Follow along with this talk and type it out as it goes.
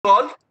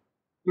All.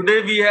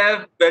 Today we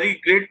have very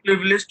great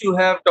privilege to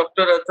have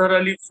Dr. Athar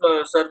Ali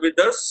sir with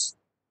us.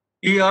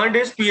 He earned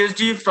his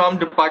PhD from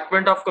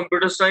Department of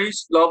Computer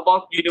Science,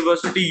 Lubbock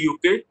University,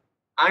 UK,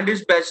 and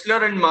his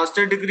bachelor and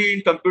master degree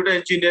in computer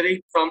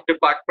engineering from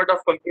Department of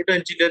Computer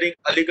Engineering,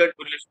 Aligarh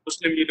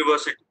Muslim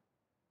University.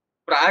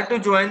 Prior to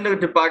joining the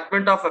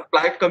Department of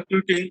Applied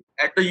Computing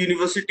at the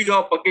University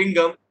of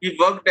Buckingham, he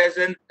worked as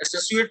an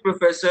associate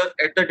professor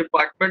at the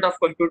Department of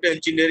Computer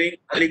Engineering,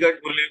 Aligarh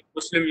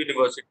Muslim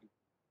University,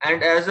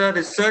 and as a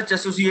research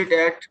associate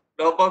at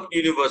Lubbock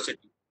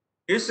University.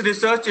 His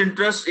research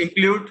interests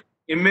include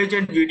image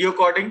and video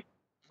coding,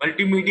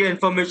 multimedia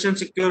information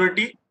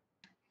security,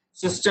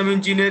 system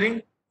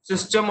engineering,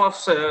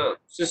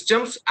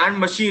 systems, and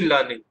machine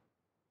learning.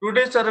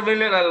 Today's survey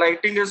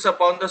lighting is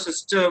upon the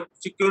system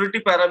security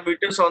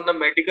parameters on the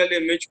medical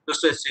image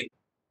processing.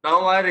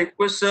 Now I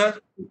request sir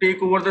to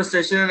take over the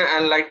session and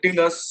enlightening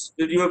us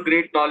with your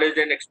great knowledge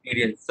and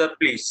experience. Sir,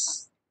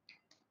 please.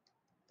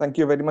 Thank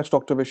you very much,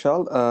 Dr.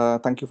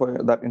 Vishal. Thank you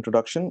for that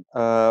introduction.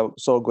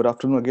 So good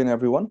afternoon again,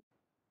 everyone.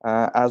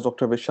 As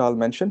Dr. Vishal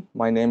mentioned,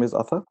 my name is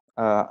Athar.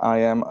 I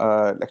am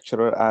a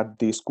lecturer at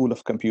the School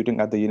of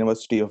Computing at the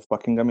University of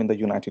Buckingham in the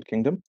United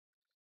Kingdom.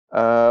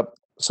 Uh,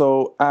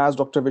 so, as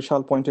Dr.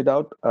 Vishal pointed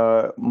out,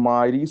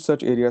 my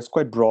research area is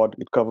quite broad.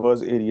 It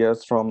covers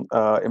areas from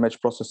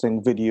image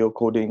processing, video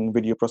coding,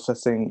 video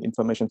processing,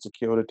 information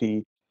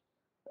security,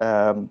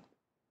 um,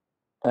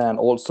 and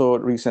also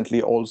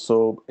recently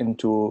also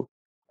into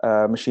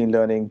machine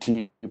learning,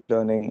 deep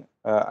learning,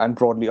 and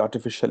broadly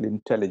artificial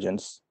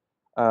intelligence.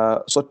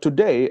 So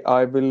today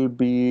I will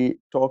be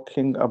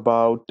talking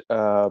about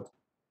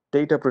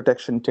data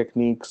protection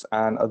techniques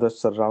and other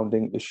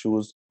surrounding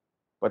issues,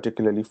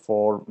 particularly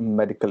for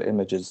medical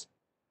images.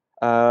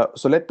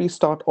 So let me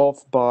start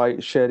off by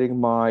sharing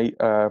my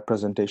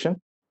presentation,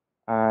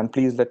 and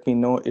please let me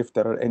know if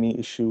there are any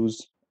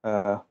issues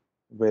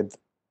with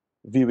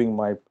viewing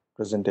my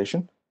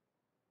presentation.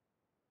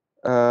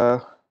 Uh,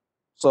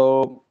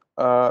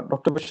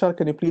 Dr. Vishal,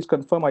 can you please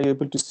confirm? Are you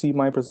able to see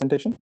my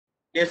presentation?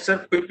 Yes,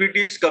 sir.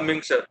 PPT is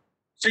coming, sir.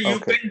 So Okay.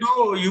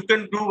 you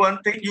can do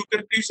one thing. You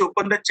can please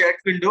open the chat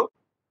window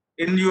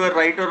in your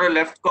right or a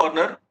left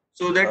corner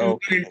so that you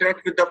can Okay.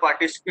 interact with the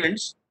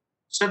participants.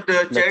 So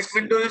the chat Let's.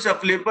 window is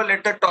available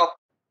at the top.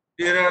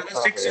 There are the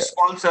six Okay.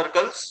 small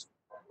circles.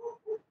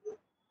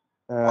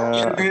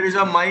 And Uh, there is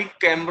a mic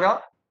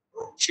camera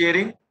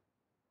sharing.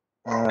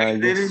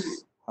 And there is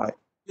yes. Hi.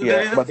 there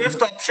Yeah, is a but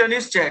fifth option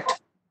is chat.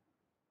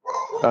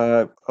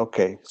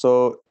 okay.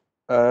 So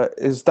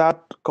is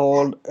that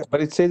called?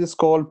 But it says it's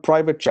called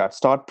private chat.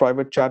 Start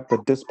private chat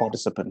with this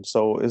participant.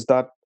 So is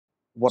that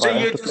what So I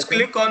have you to just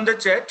click on? click on the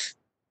chat.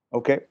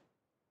 Okay.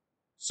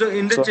 So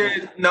in the So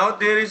chat now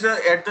there is a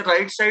at the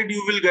right side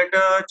you will get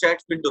a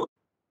chat window.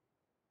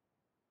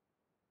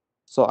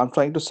 I'm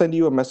trying to send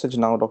you a message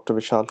now, Dr.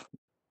 Vishal.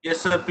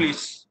 Yes, sir.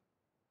 Please.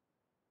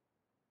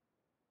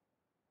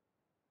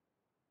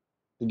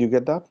 Did you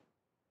get that?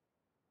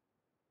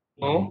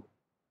 No,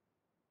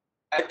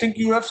 I think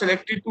you have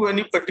selected to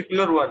any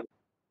particular one.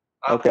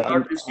 I Okay. have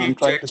not I'm received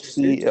trying chat to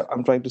message. see.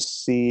 I'm trying to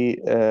see.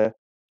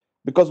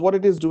 Because what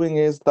it is doing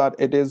is that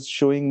it is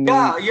showing me.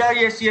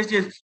 Yes,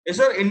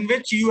 sir. In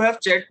which you have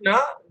checked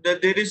now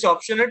that there is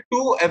option at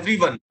to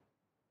everyone.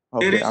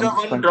 There Okay, is a I'm just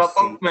one trying to drop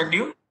out see.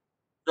 menu.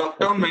 Drop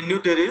Let down me.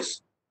 menu there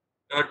is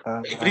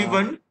Uh,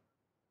 everyone.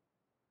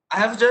 I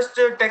have just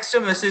text a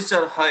message,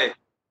 sir. Hi.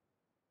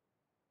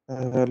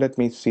 Let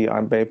me see.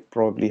 I may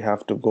probably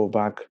have to go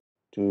back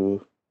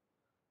to.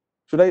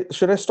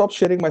 Should I stop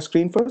sharing my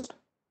screen first?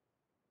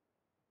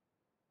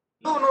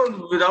 No,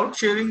 no. Without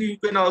sharing, you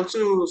can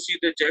also see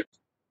the chat.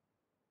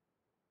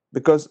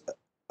 Because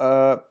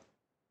uh,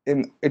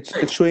 in it's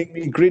Right. showing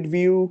me grid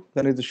view,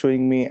 then it's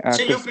showing me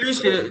So you crystal please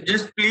clear.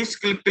 just please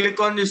click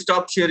on the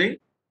stop sharing.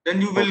 Then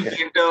you will Okay,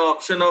 get the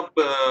option of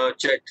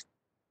chat.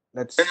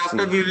 let's Then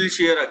after see. we will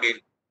share again.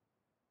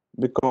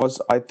 Because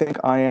I think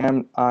I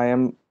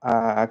am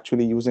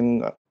actually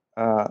using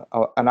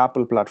an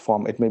Apple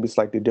platform. It may be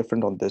slightly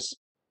different on this.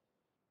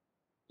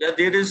 Yeah,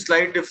 there is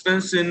slight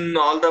difference in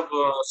all the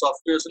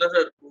softwares, na,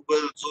 sir.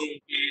 Google, Zoom,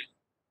 please.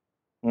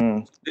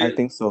 I There,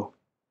 think so.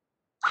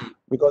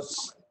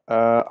 Because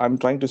I'm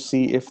trying to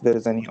see if there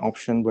is any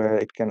option where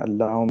it can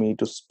allow me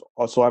to.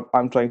 Also,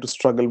 I'm trying to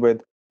struggle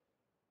with.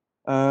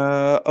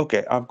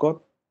 Okay, I've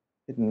got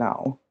it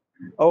now.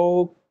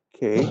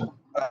 Okay,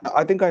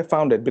 I think I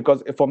found it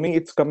because for me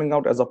it's coming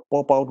out as a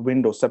pop-out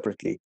window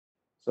separately.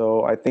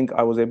 So I think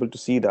I was able to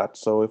see that.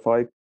 So if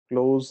I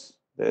close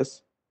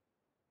this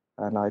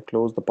and I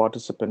close the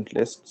participant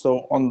list,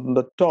 so on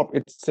the top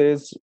it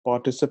says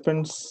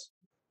participants,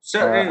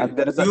 sir, and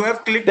there is a you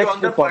have clicked on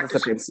text the with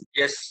participant. participants.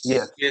 Yes.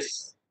 Yes,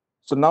 yes.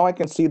 So now I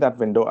can see that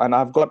window, and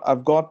I've got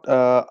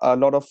a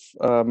lot of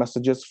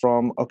messages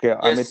from. Okay,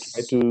 I may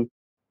try Yes. to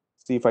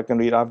see if I can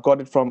read. I've got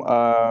it from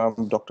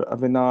Dr.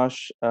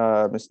 Avinash,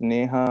 Miss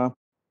Neha.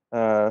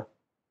 Uh,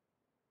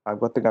 I've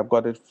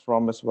got it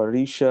from Miss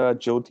Varisha,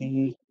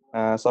 Jyoti.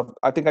 So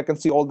I think I can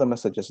see all the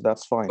messages.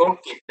 That's fine.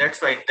 Okay, that's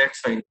fine. That's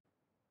fine.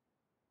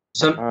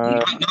 So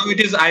Uh, now it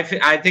is.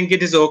 I think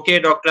it is okay,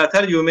 Dr.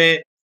 Athar. You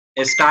may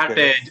start.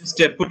 okay,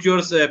 Just put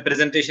your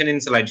presentation in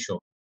slideshow.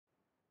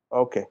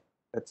 okay.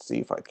 Let's see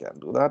if I can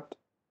do that.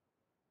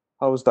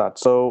 How's that?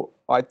 So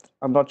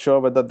I'm not sure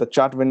whether the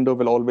chat window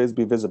will always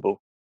be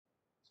visible.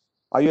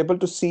 Are you able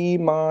to see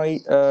my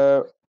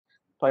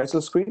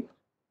title screen?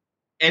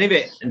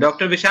 Anyway,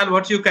 Dr. Vishal,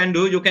 what you can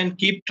do, you can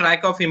keep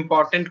track of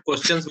important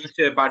questions which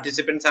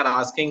participants are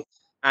asking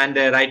and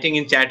writing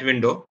in chat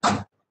window.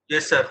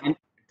 Yes, sir. And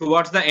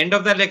towards the end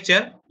of the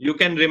lecture, you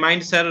can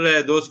remind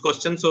sir those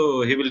questions,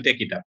 so he will take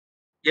it up.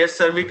 Yes,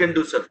 sir. We can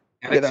do, sir.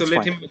 Yeah, Correct. So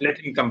that's fine. let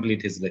him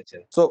complete his lecture.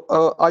 So,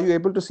 are you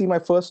able to see my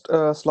first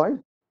slide?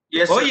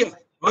 Yes, Oh sir. yes.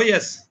 Oh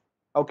yes.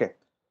 Okay.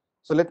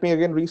 So let me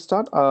again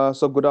restart.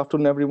 So good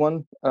afternoon,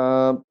 everyone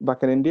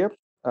back in India.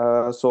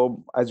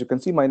 So as you can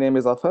see, my name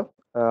is Athar.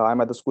 I'm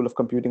at the School of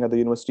Computing at the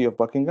University of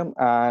Buckingham,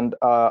 and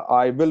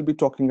I will be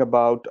talking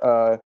about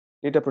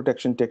data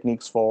protection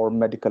techniques for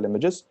medical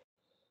images.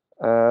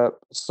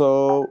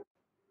 So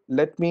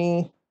let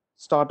me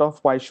start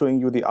off by showing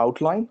you the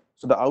outline.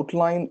 So the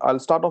outline, I'll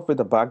start off with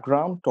the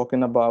background,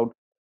 talking about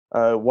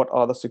what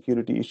are the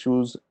security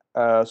issues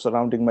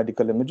surrounding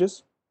medical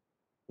images.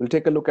 We'll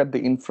take a look at the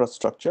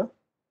infrastructure,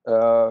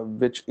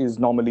 which is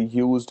normally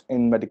used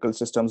in medical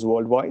systems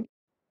worldwide.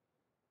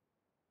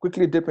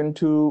 Quickly dip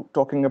into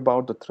talking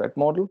about the threat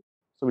model.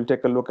 So we'll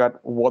take a look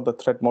at what the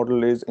threat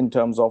model is in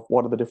terms of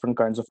what are the different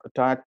kinds of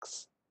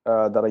attacks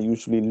that are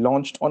usually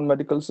launched on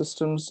medical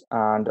systems,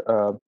 and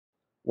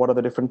what are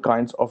the different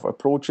kinds of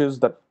approaches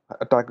that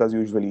attackers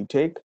usually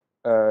take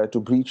to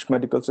breach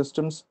medical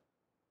systems.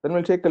 Then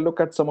we'll take a look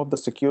at some of the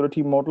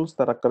security models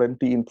that are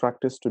currently in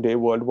practice today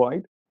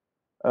worldwide.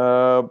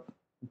 Uh,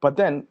 but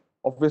then,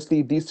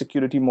 obviously, these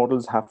security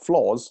models have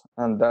flaws,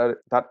 and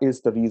that is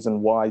the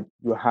reason why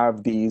you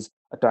have these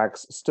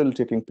attacks still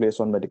taking place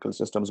on medical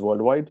systems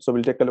worldwide. So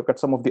we'll take a look at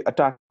some of the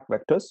attack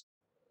vectors.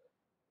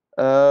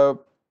 Uh,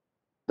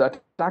 the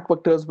attack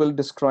vectors will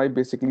describe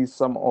basically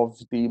some of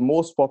the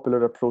most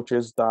popular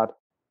approaches that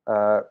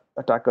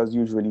attackers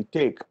usually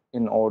take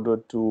in order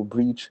to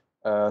breach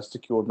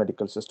secure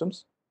medical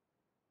systems.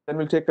 Then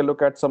we'll take a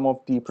look at some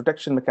of the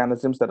protection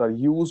mechanisms that are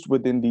used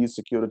within these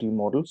security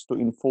models to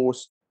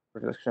enforce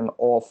protection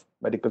of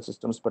medical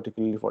systems,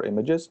 particularly for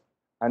images.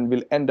 And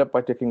we'll end up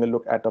by taking a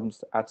look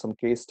at some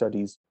case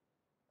studies,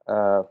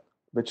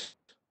 which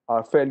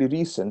are fairly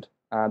recent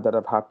and that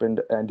have happened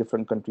in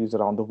different countries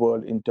around the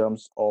world in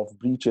terms of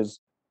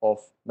breaches of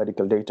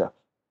medical data.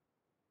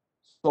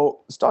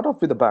 So, start off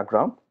with the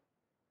background.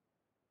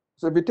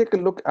 So, if we take a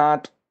look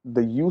at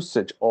the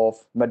usage of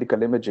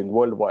medical imaging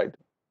worldwide,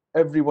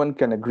 everyone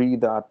can agree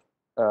that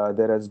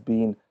there has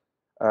been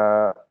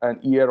an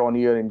year on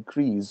year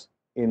increase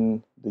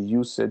in the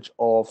usage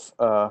of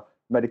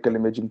medical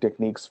imaging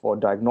techniques for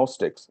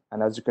diagnostics.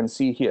 And as you can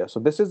see here, so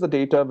this is the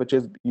data which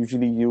is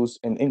usually used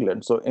in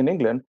England. So, in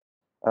England,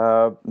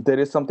 there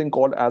is something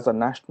called as a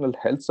National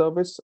Health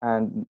Service,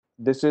 and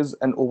this is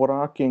an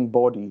overarching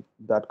body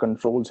that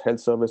controls health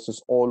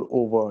services all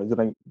over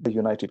the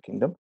United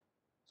Kingdom.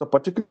 So,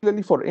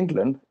 particularly for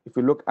England, if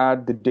you look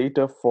at the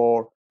data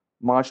for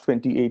March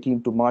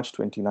 2018 to March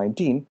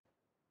 2019,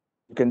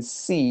 you can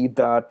see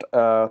that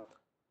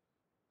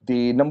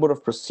the number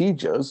of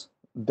procedures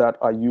that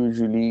are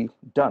usually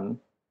done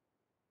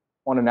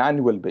on an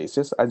annual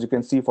basis, as you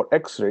can see for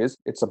X rays,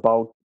 it's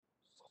about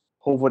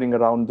hovering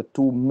around the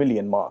 2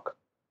 million mark.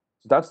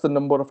 So that's the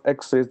number of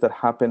X rays that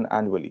happen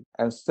annually.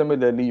 And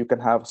similarly, you can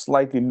have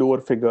slightly lower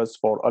figures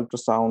for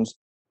ultrasounds,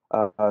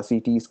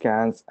 CT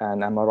scans,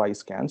 and MRI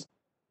scans.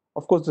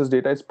 Of course, this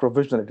data is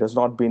provisional, it has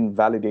not been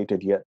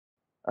validated yet.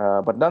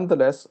 But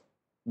nonetheless,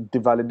 the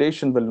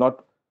validation will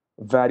not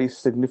vary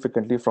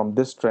significantly from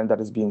this trend that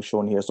is being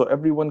shown here. So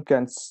everyone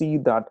can see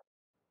that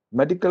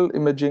medical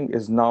imaging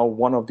is now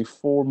one of the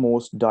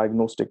foremost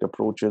diagnostic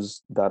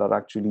approaches that are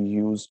actually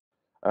used,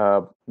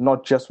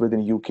 not just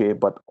within UK,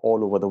 but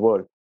all over the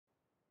world.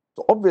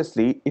 So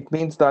obviously, it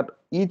means that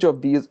each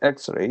of these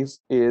X-rays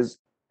is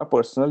a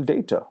personal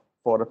data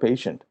for a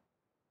patient.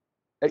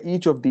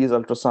 Each of these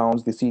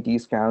ultrasounds, the CT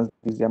scans,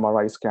 these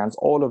MRI scans,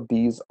 all of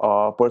these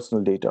are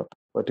personal data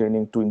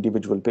pertaining to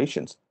individual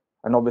patients.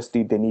 And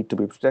obviously, they need to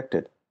be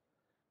protected.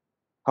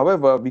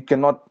 However, we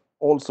cannot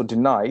also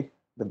deny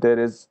that there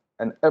is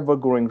an ever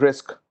growing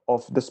risk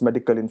of this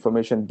medical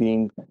information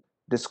being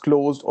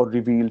disclosed or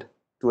revealed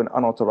to an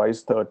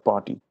unauthorized third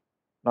party.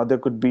 Now, there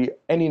could be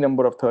any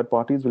number of third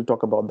parties, we'll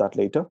talk about that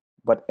later,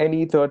 but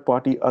any third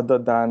party other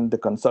than the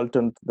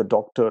consultant, the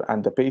doctor,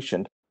 and the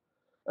patient,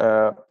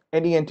 uh,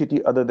 any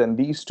entity other than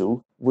these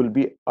two will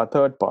be a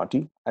third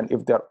party. And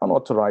if they're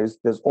unauthorized,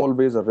 there's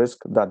always a risk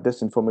that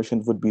this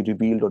information would be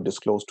revealed or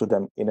disclosed to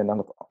them in an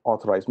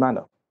unauthorized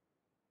manner.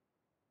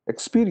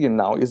 Experian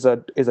now is a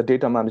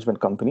data management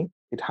company.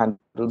 It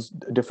handles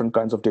different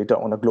kinds of data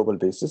on a global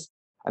basis.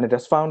 And it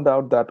has found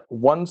out that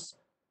once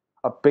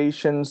a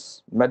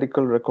patient's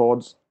medical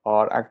records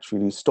are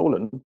actually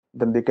stolen,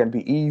 then they can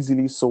be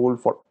easily sold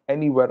for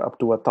anywhere up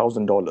to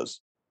 $1,000.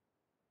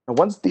 Now,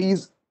 once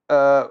these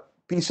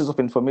pieces of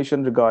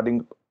information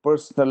regarding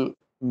personal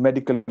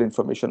medical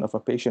information of a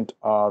patient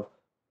are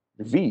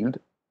revealed,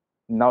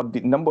 now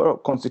the number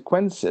of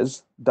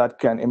consequences that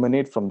can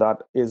emanate from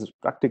that is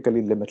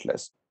practically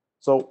limitless.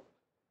 So,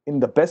 in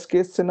the best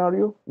case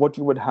scenario, what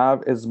you would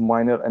have is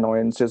minor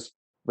annoyances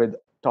with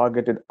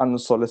targeted,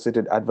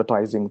 unsolicited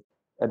advertising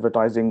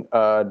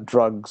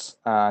drugs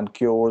and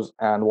cures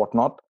and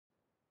whatnot.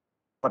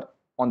 But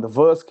on the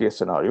worst case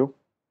scenario,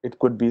 it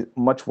could be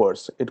much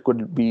worse. It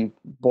could be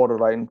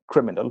borderline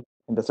criminal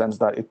in the sense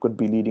that it could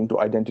be leading to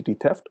identity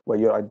theft, where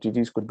your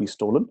identities could be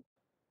stolen.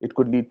 It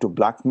could lead to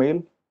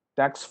blackmail,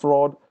 tax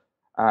fraud,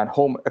 and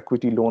home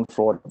equity loan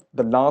fraud.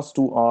 The last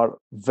two are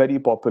very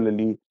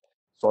popularly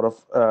sort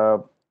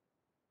of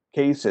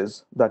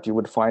cases that you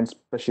would find,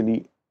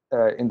 especially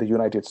in the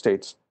United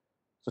States.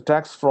 So,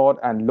 tax fraud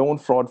and loan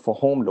fraud for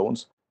home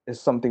loans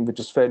is something which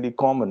is fairly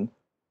common,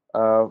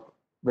 uh,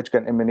 which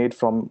can emanate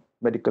from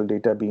medical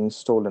data being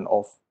stolen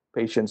of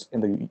patients in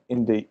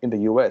the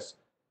US.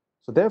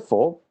 So,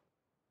 therefore,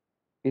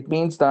 it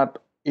means that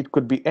it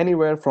could be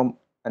anywhere from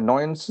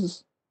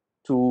annoyances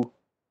to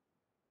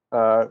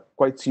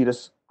quite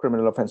serious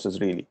criminal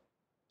offenses, really.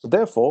 So,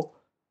 therefore,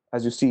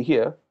 as you see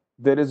here,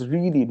 there is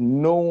really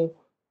no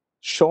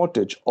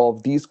shortage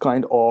of these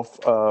kind of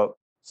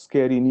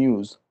scary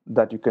news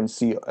that you can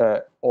see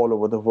all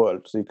over the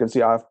world. So, you can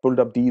see I've pulled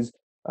up these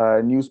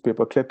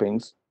newspaper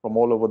clippings from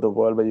all over the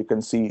world where you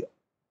can see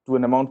to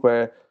an amount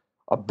where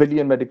 1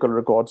 billion medical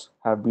records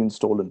have been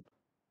stolen.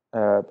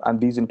 And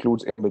these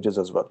includes images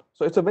as well.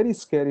 So, it's a very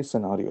scary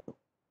scenario.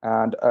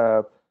 And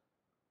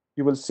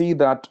you will see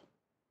that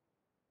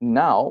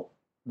now,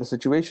 the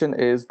situation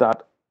is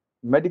that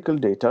medical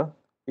data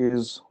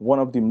is one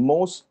of the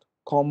most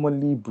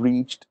commonly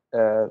breached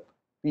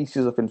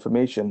pieces of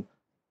information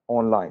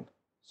online.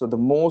 So, the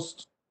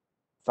most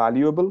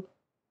valuable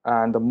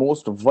and the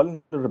most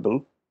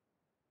vulnerable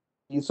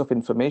piece of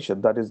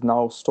information that is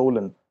now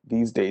stolen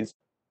these days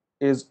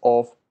is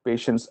of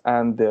patients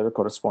and their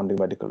corresponding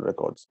medical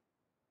records.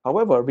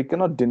 However, we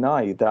cannot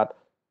deny that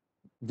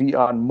we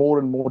are more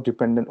and more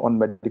dependent on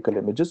medical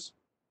images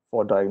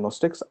for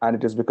diagnostics, and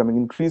it is becoming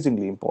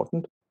increasingly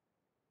important.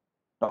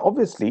 Now,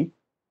 obviously,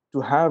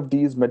 to have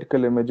these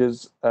medical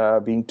images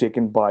being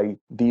taken by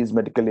these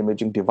medical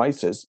imaging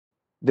devices,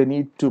 they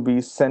need to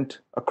be sent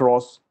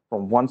across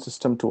from one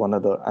system to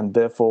another, and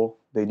therefore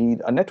they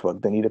need a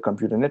network, they need a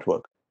computer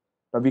network.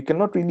 Now, we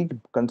cannot really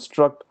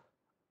construct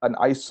an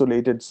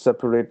isolated,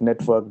 separate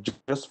network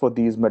just for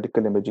these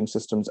medical imaging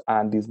systems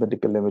and these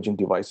medical imaging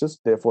devices.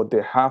 Therefore,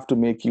 they have to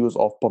make use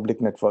of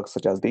public networks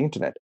such as the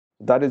internet.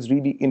 That is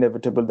really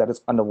inevitable, that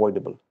is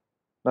unavoidable.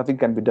 Nothing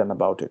can be done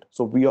about it.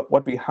 So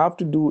what we have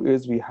to do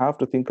is we have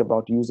to think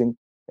about using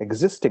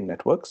existing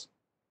networks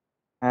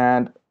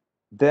and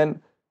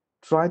then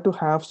try to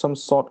have some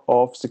sort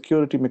of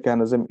security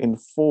mechanism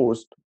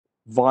enforced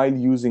while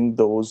using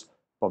those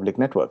public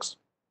networks.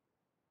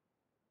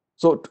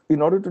 So,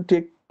 in order to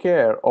take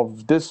care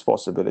of this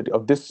possibility,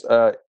 of this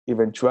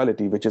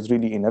eventuality, which is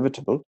really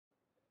inevitable,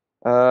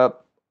 uh,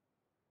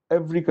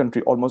 every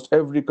country, almost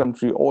every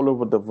country all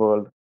over the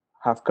world,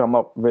 have come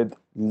up with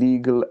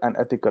legal and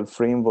ethical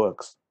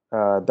frameworks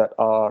that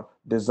are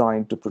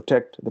designed to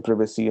protect the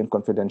privacy and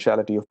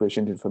confidentiality of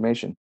patient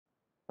information.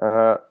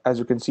 As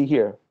you can see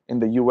here, in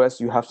the US,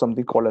 you have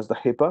something called as the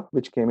HIPAA,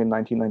 which came in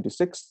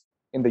 1996.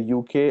 In the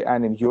UK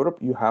and in Europe,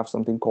 you have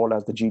something called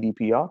as the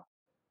GDPR,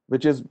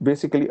 which is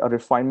basically a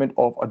refinement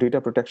of a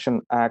Data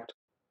Protection Act,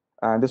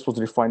 and this was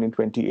refined in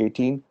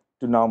 2018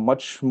 to now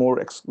much more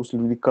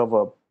exclusively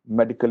cover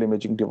medical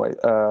imaging device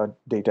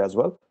data as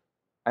well.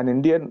 And in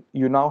India,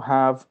 you now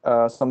have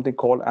something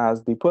called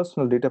as the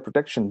Personal Data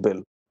Protection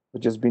Bill,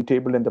 which has been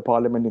tabled in the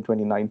Parliament in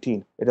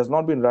 2019. It has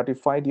not been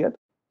ratified yet,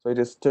 so it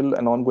is still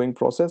an ongoing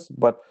process.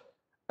 But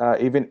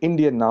even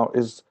India now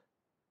is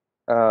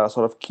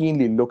sort of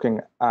keenly looking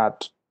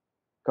at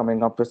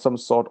coming up with some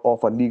sort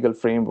of a legal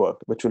framework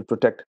which will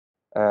protect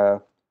uh,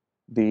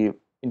 the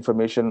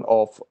information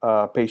of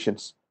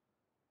patients.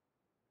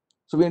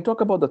 So when we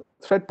talk about the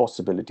threat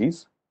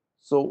possibilities,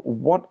 so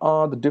what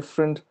are the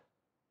different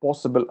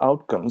possible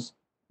outcomes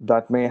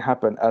that may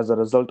happen as a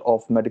result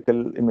of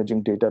medical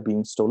imaging data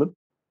being stolen?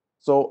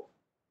 So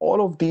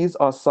all of these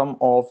are some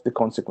of the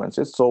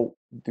consequences. So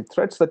the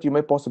threats that you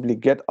may possibly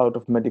get out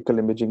of medical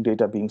imaging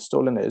data being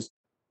stolen is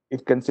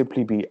it can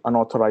simply be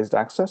unauthorized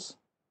access.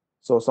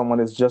 So someone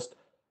is just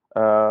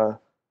uh,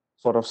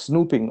 sort of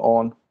snooping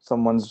on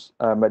someone's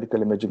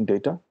medical imaging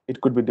data.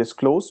 It could be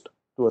disclosed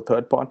to a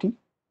third party.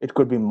 It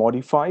could be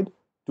modified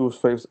to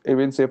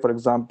even say, for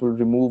example,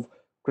 remove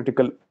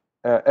critical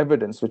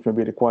evidence which may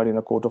be required in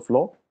a court of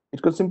law.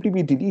 It could simply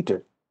be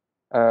deleted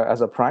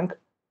as a prank.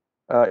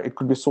 It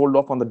could be sold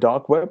off on the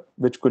dark web,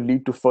 which could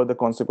lead to further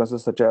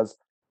consequences such as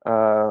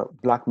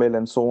blackmail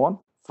and so on,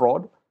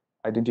 fraud,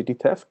 identity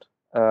theft,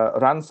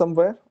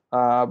 ransomware.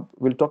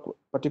 We'll talk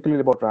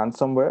particularly about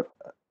ransomware.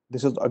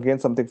 This is again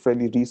something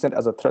fairly recent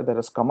as a threat that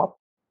has come up,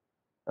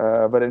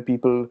 wherein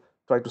people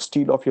try to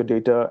steal off your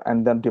data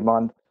and then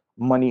demand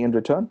money in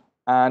return.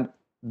 And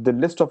the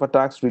list of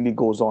attacks really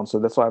goes on. So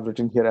that's why I've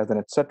written here as an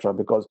etc.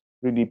 Because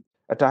really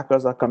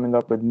attackers are coming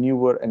up with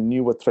newer and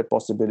newer threat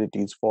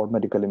possibilities for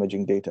medical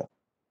imaging data.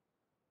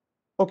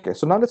 Okay,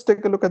 so now let's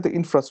take a look at the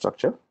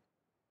infrastructure.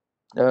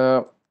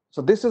 Uh,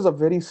 so this is a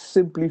very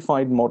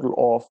simplified model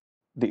of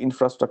the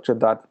infrastructure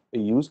that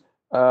we use.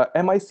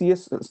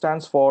 MICS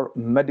stands for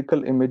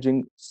Medical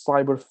Imaging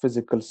Cyber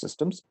Physical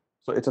Systems.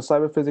 So it's a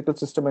cyber physical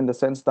system in the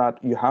sense that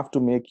you have to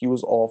make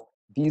use of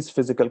these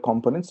physical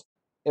components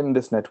in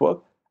this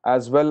network,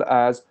 as well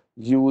as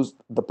use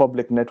the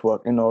public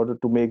network in order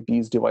to make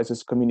these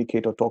devices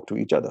communicate or talk to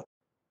each other.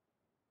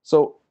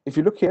 So if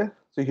you look here,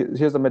 so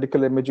here's a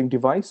medical imaging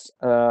device.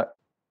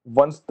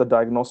 Once the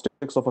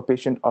diagnostics of a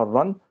patient are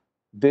run,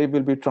 they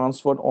will be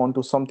transferred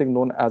onto something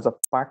known as a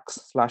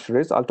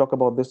PACS/RIS. I'll talk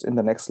about this in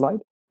the next slide.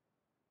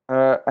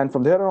 And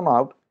from there on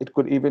out, it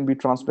could even be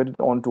transmitted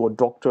onto a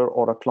doctor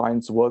or a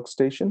client's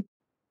workstation.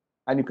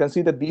 And you can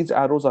see that these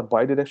arrows are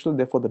bidirectional,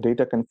 therefore the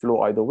data can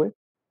flow either way.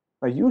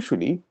 Now,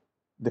 usually,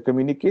 the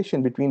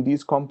communication between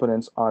these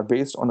components are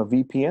based on a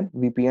VPN.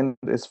 VPN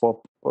is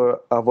for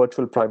a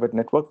virtual private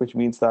network, which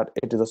means that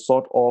it is a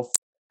sort of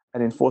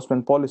an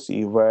enforcement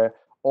policy where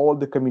all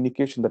the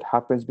communication that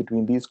happens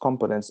between these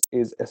components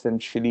is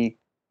essentially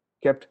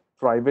kept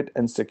private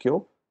and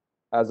secure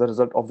as a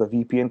result of the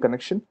VPN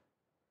connection.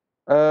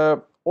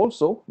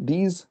 Also,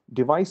 these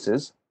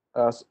devices,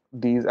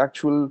 these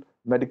actual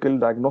medical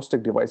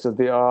diagnostic devices,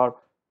 they are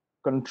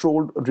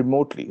controlled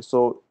remotely.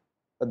 So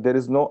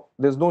there's no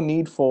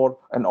need for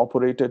an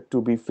operator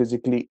to be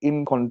physically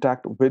in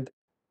contact with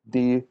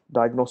the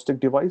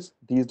diagnostic device.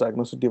 These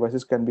diagnostic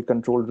devices can be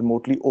controlled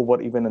remotely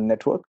over even a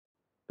network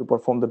to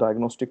perform the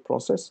diagnostic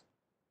process.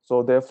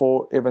 So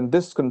therefore, even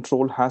this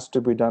control has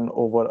to be done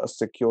over a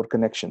secure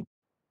connection.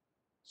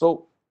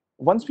 So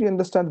once we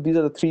understand these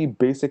are the three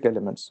basic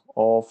elements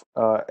of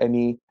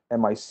any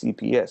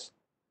MICPS,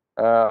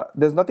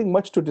 there's nothing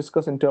much to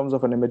discuss in terms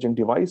of an imaging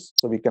device.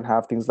 So we can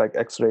have things like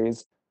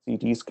X-rays,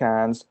 CT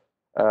scans,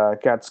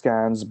 CAT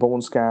scans,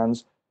 bone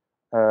scans,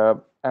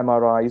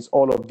 MRIs.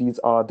 All of these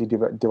are the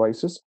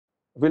devices.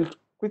 We'll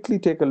quickly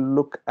take a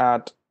look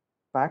at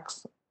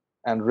PACS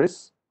and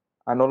RIS,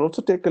 and I'll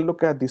also take a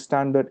look at the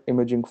standard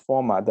imaging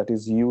format that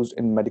is used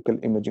in medical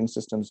imaging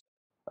systems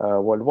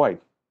worldwide.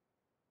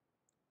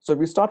 So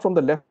we start from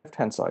the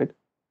left-hand side,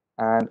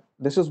 and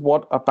this is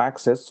what a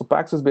PACS is. So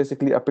PACS is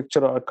basically a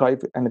picture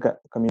archive and a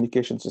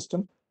communication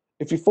system.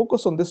 If you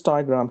focus on this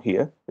diagram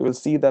here, you will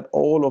see that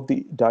all of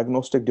the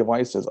diagnostic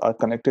devices are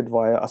connected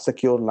via a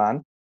secure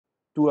LAN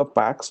to a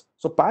PACS.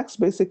 So PACS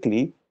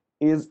basically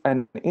is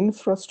an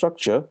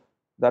infrastructure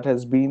that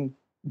has been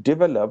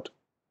developed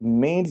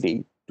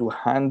mainly to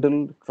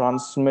handle,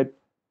 transmit,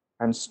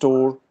 and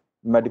store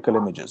medical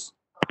images.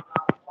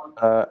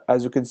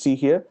 As you can see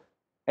here,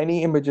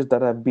 any images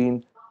that have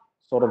been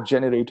sort of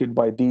generated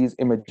by these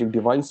imaging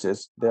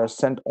devices, they are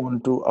sent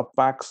onto a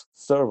PACS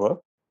server.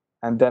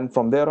 And then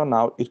from there on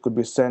out, it could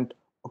be sent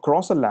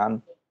across a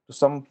LAN to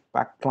some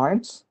PAC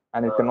clients,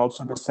 and it can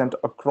also be sent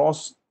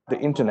across the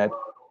internet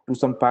to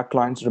some PAC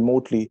clients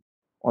remotely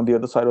on the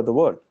other side of the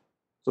world.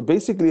 So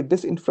basically,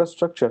 this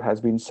infrastructure has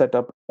been set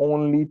up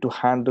only to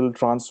handle,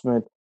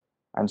 transmit,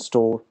 and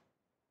store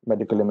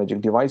medical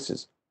imaging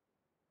devices.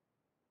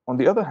 On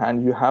the other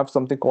hand, you have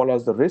something called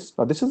as the RIS.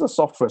 Now, this is a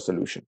software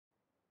solution.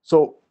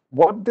 So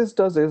what this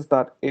does is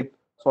that it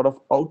sort of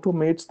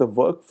automates the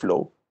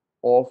workflow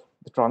of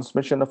the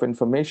transmission of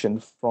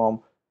information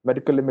from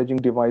medical imaging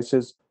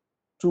devices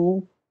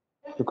to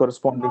the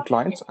corresponding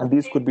clients. And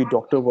these could be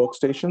doctor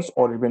workstations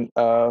or even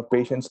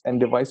patients and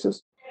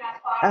devices.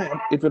 And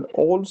it will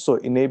also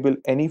enable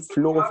any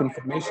flow of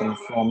information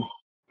from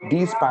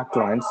these PAC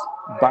clients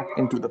back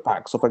into the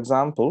PAC. So for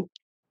example,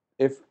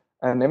 if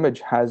an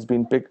image has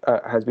been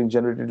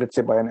generated, let's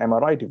say by an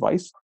MRI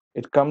device,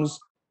 it comes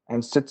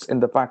and sits in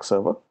the PAC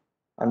server,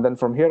 and then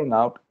from here on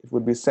out, it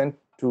would be sent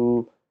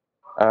to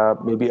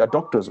maybe a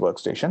doctor's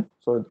workstation.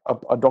 So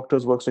a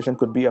doctor's workstation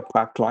could be a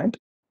PAC client,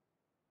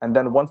 and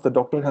then once the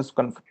doctor has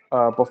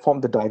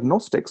performed the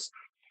diagnostics,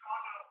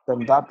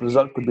 then that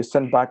result could be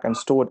sent back and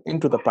stored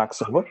into the PAC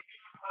server.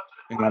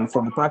 And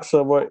from the PAC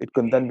server, it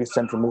can then be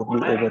sent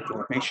remotely over to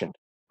a patient.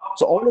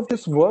 So all of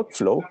this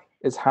workflow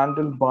is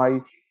handled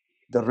by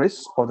the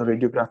RIS, or the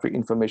Radiographic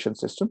Information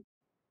System.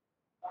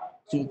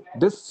 So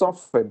this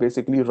software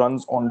basically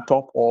runs on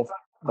top of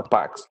the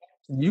PACS.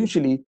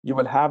 Usually you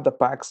will have the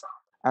PACS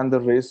and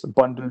the RIS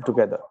bundled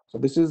together. So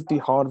this is the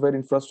hardware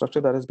infrastructure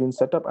that has been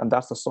set up, and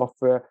that's the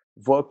software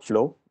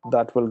workflow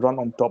that will run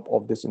on top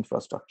of this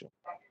infrastructure.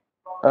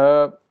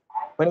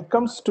 When it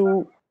comes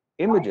to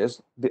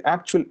images, the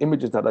actual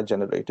images that are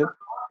generated,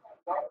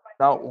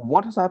 now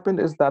what has happened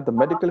is that the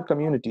medical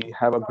community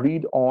have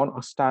agreed on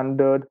a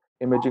standard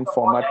imaging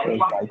format called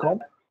DICOM.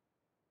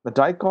 The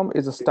DICOM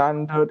is a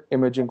standard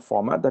imaging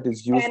format that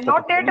is used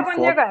particularly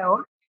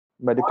for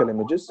medical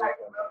images.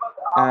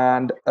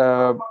 And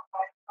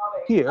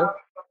here,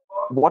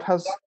 what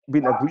has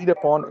been agreed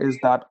upon is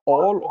that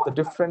all of the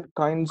different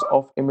kinds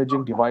of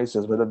imaging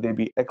devices, whether they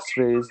be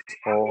X-rays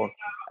or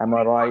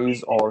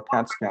MRIs or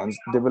CAT scans,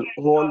 they will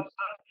all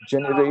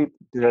generate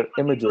their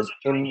images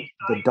in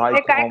the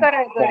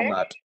DICOM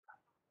format.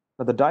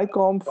 Now, the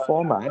DICOM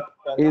format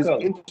is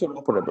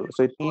interoperable.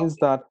 So it means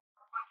that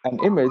an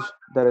image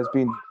that has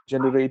been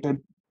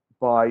generated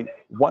by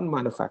one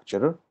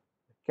manufacturer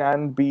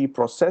can be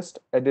processed,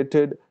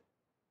 edited,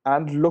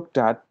 and looked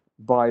at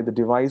by the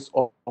device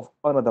of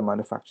another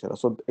manufacturer.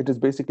 So it is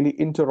basically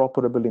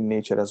interoperable in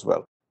nature as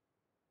well.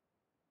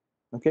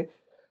 Okay.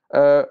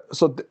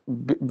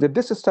 With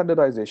this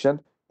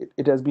standardization,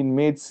 it has been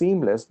made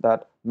seamless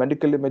that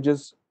medical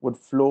images would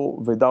flow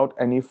without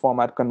any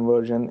format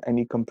conversion,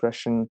 any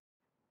compression,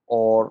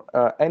 or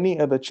any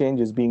other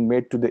changes being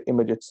made to the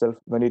image itself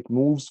when it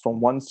moves from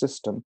one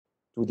system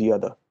to the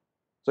other.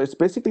 So it's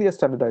basically a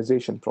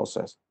standardization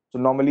process. So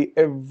normally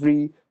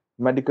every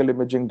medical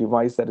imaging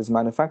device that is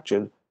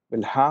manufactured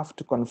will have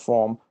to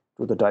conform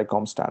to the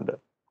DICOM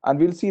standard. And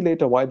we'll see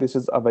later why this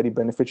is a very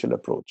beneficial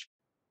approach.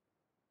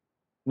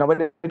 Now,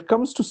 when it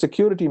comes to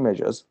security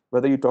measures,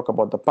 whether you talk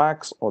about the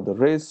PACS or the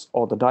RIS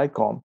or the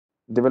DICOM,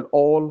 they will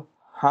all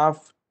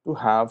have to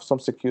have some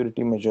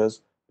security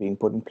measures being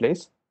put in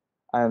place.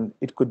 And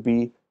it could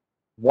be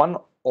one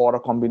or a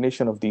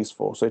combination of these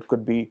four. So it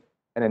could be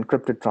an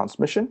encrypted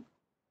transmission.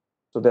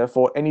 So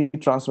therefore, any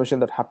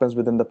transmission that happens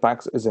within the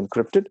PACS is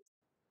encrypted.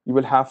 You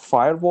will have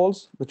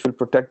firewalls, which will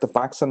protect the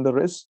PACS and the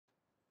RIS.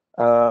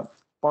 Uh,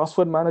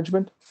 Password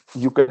management,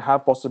 you could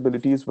have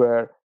possibilities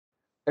where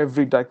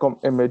every DICOM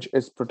image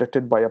is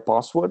protected by a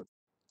password.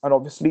 And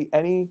obviously,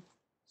 any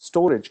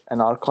storage and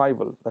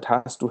archival that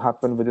has to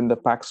happen within the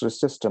PACS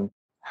system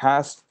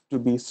has to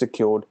be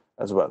secured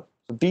as well.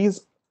 So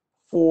these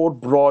four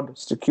broad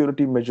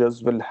security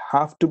measures will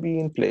have to be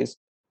in place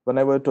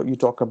whenever you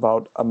talk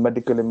about a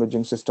medical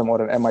imaging system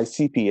or an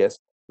MICPS,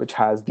 which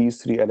has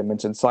these three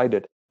elements inside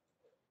it.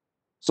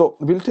 So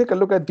we'll take a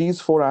look at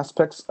these four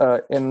aspects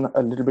in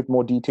a little bit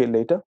more detail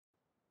later.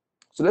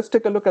 So let's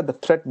take a look at the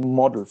threat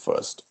model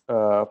first.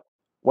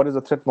 What is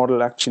the threat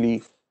model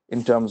actually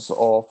in terms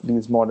of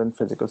these modern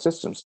physical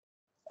systems?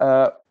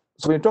 So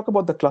when you talk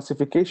about the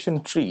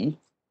classification tree,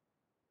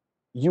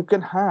 you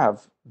can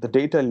have the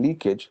data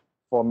leakage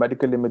for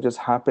medical images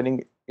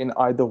happening in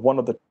either one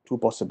of the two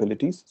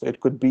possibilities. So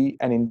it could be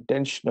an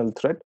intentional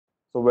threat,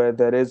 so where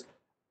there is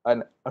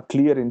a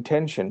clear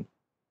intention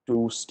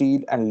to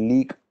steal and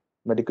leak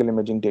medical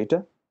imaging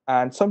data.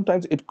 And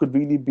sometimes it could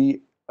really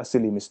be a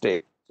silly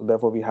mistake. So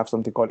therefore, we have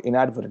something called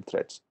inadvertent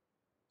threats.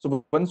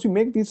 So once we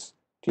make this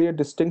clear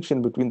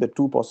distinction between the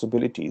two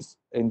possibilities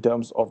in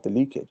terms of the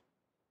leakage,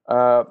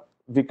 uh,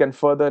 we can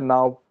further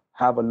now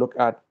have a look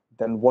at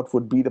then what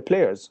would be the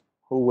players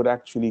who would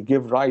actually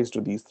give rise to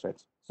these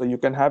threats. So you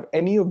can have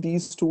any of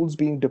these tools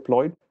being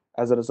deployed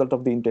as a result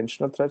of the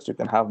intentional threats. You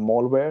can have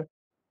malware,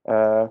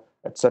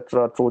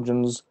 etc.,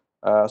 Trojans,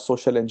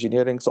 social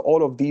engineering. So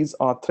all of these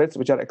are threats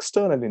which are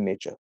external in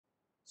nature.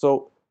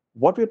 So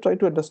what we're trying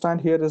to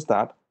understand here is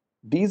that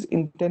these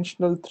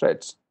intentional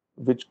threats,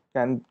 which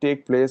can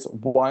take place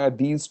via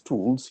these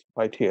tools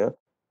right here,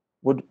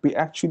 would be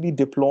actually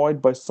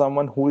deployed by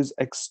someone who is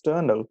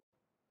external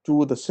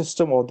to the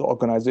system or the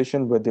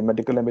organization where the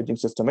medical imaging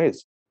system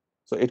is.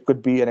 So it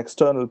could be an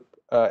external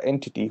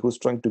entity who's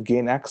trying to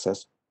gain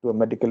access to a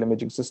medical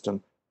imaging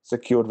system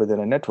secured within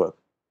a network.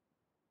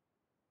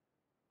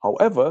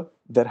 However,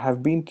 there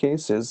have been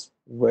cases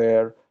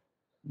where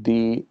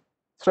the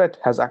threat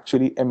has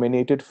actually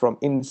emanated from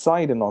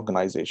inside an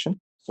organization.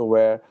 So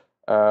where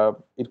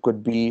it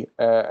could be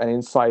an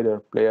insider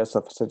player,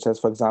 such as,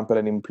 for example,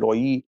 an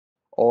employee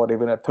or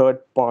even a third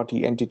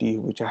party entity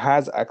which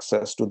has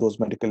access to those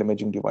medical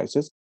imaging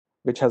devices,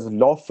 which has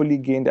lawfully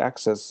gained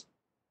access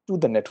to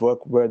the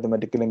network where the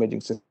medical imaging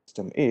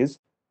system is,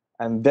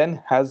 and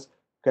then has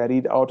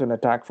carried out an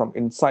attack from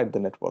inside the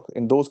network.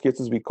 In those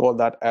cases, we call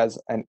that as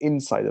an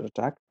insider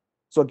attack.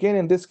 So again,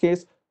 in this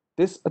case,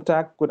 this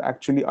attack could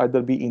actually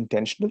either be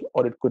intentional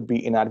or it could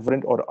be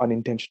inadvertent or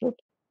unintentional.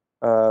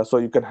 So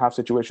you can have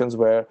situations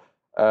where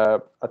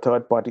a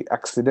third party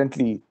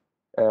accidentally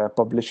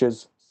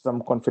publishes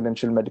some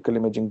confidential medical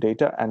imaging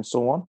data and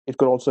so on. It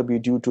could also be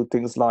due to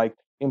things like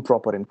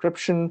improper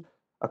encryption.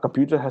 A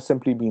computer has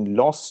simply been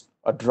lost,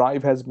 a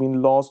drive has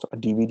been lost, a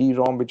DVD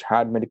ROM which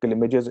had medical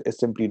images is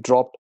simply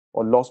dropped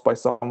or lost by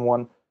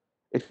someone.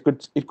 It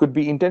could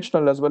be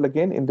intentional as well.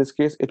 Again, in this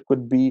case, it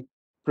could be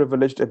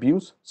privileged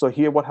abuse. So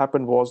here what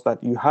happened was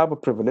that you have a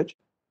privilege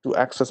to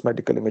access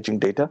medical imaging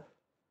data,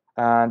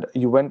 and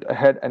you went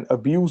ahead and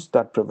abused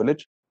that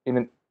privilege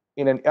in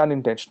an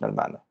unintentional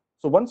manner.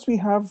 So once we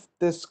have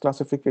this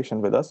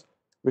classification with us,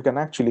 we can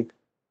actually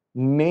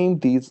name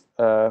these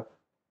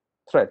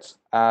threats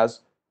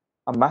as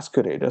a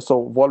masquerader. So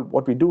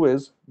what we do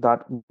is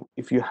that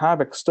if you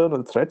have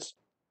external threats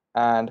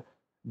and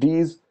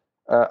these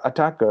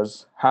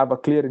attackers have a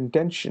clear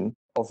intention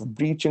of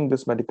breaching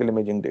this medical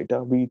imaging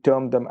data, we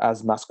term them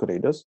as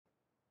masqueraders.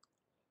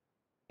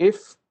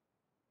 If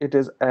it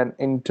is an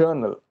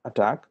internal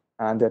attack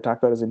and the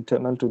attacker is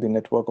internal to the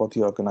network or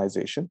the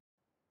organization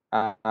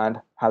and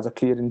has a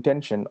clear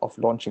intention of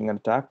launching an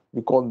attack,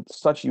 we call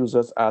such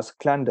users as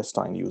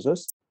clandestine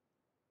users.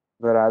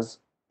 Whereas,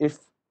 if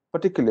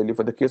particularly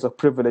for the case of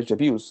privileged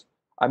abuse,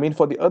 I mean,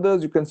 for the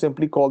others, you can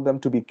simply call them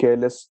to be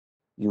careless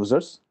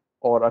users.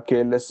 or a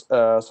careless,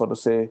 sort of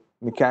say,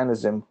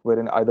 mechanism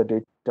wherein either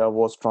data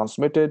was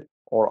transmitted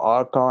or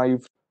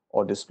archived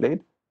or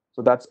displayed.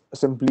 So that's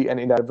simply an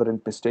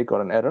inadvertent mistake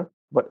or an error.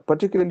 But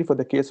particularly for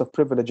the case of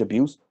privilege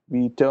abuse,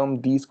 we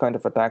term these kind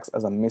of attacks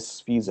as a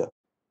misfeasor.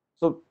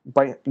 So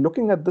by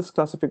looking at this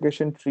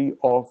classification tree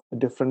of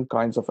different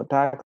kinds of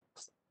attacks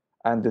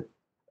and the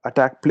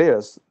attack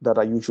players that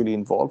are usually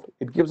involved,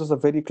 it gives us a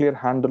very clear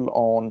handle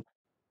on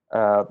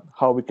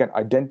how we can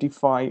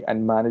identify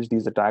and manage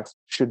these attacks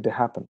should they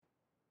happen.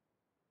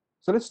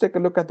 So let's take a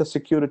look at the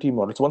security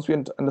model. So once we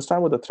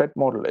understand what the threat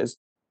model is,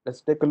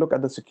 let's take a look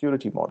at the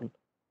security model.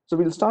 So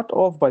we'll start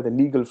off by the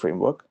legal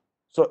framework.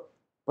 So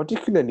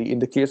particularly in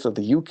the case of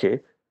the UK,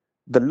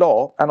 the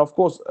law, and of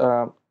course,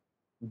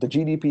 the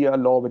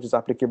GDPR law, which is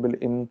applicable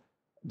in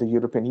the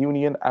European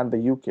Union and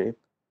the UK,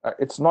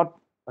 it's not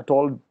at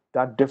all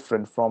that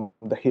different from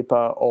the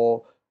HIPAA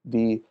or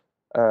the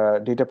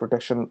data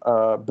protection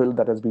bill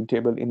that has been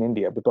tabled in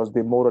India, because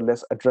they more or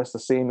less address the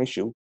same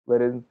issue,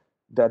 wherein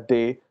that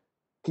they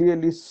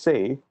clearly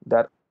say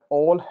that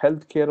all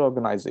healthcare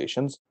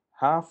organizations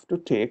have to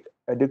take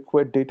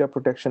adequate data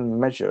protection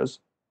measures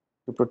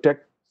to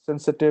protect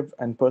sensitive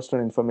and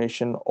personal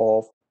information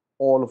of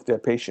all of their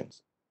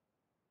patients.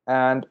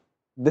 And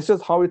this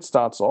is how it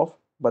starts off,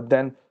 but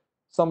then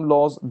some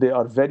laws, they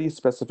are very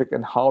specific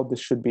in how this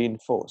should be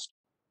enforced.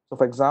 So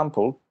for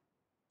example,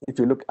 if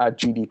you look at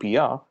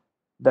GDPR,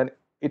 then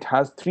it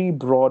has three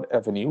broad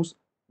avenues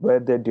where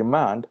they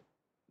demand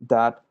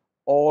that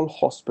all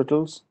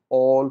hospitals,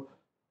 all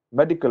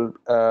medical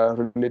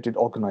related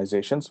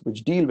organizations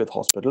which deal with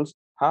hospitals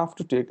have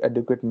to take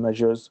adequate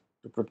measures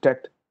to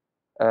protect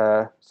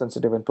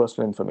sensitive and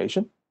personal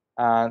information.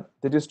 And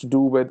that is to do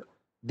with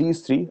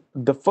these three.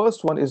 The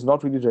first one is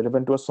not really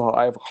relevant to us, so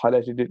I've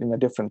highlighted it in a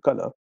different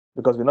color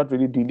because we're not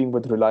really dealing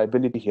with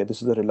reliability here.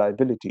 This is a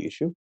reliability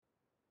issue.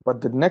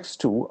 But the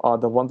next two are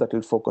the ones that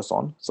we'll focus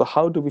on. So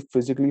how do we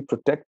physically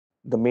protect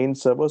the main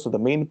server? So the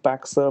main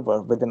PAC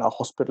server within a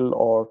hospital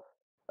or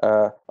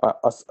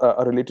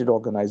a related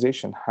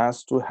organization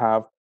has to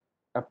have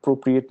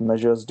appropriate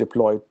measures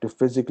deployed to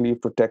physically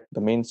protect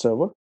the main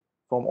server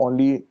from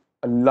only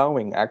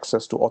allowing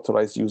access to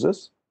authorized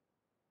users.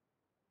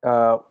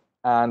 Uh,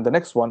 and the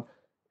next one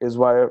is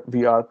where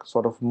we are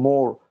sort of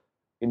more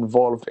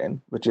involved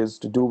in, which is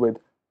to do with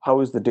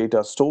how is the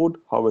data stored,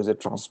 how is it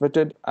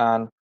transmitted,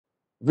 and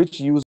which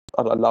users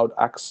are allowed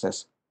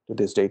access to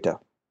this data.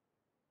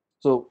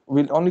 So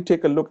we'll only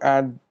take a look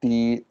at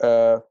the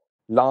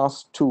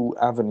last two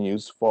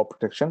avenues for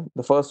protection.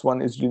 The first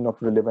one is really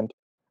not relevant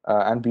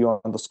and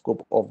beyond the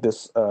scope of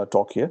this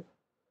talk here.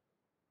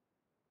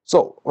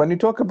 So when you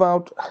talk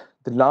about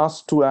the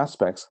last two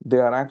aspects, they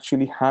are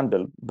actually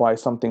handled by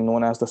something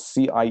known as the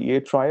CIA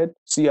triad.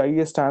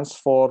 CIA stands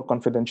for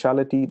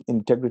confidentiality,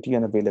 integrity,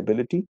 and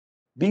availability.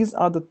 These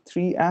are the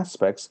three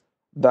aspects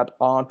that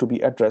are to be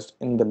addressed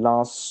in the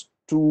last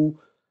two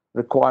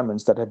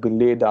requirements that have been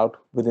laid out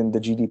within the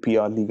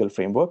GDPR legal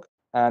framework.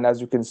 And as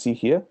you can see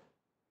here,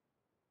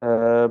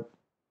 uh,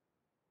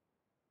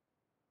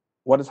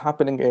 what is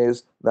happening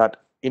is that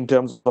in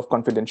terms of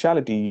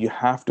confidentiality, you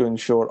have to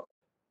ensure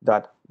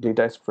that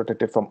data is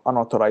protected from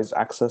unauthorized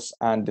access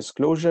and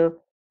disclosure.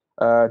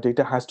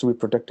 Data has to be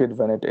protected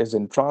when it is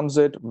in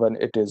transit, when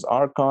it is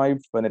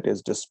archived, when it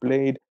is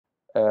displayed,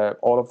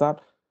 all of that.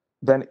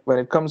 Then, when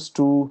it comes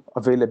to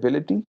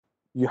availability,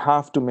 you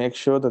have to make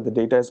sure that the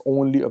data is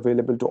only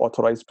available to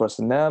authorized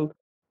personnel.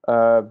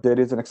 There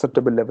is an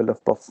acceptable level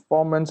of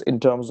performance in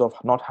terms of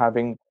not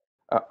having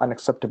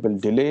unacceptable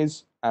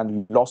delays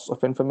and loss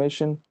of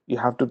information. You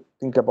have to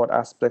think about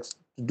aspects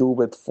to do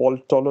with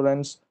fault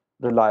tolerance,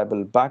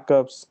 reliable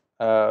backups,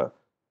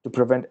 to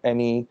prevent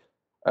any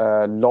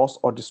loss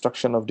or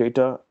destruction of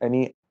data,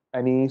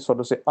 any sort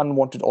of say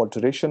unwanted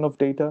alteration of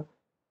data.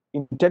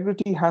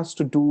 Integrity has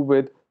to do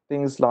with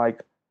things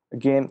like,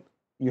 again,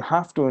 you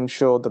have to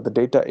ensure that the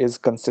data is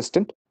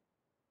consistent.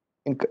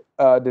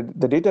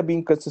 The data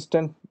being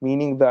consistent,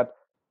 meaning that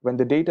when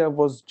the data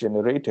was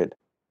generated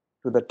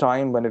to the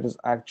time when it is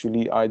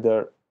actually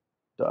either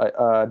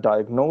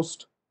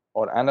diagnosed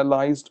or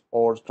analyzed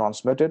or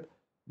transmitted,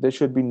 there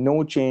should be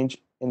no change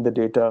in the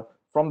data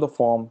from the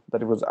form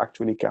that it was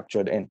actually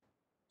captured in.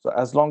 So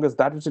as long as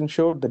that is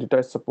ensured, the data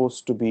is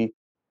supposed to be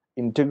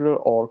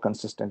integral or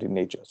consistent in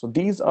nature. So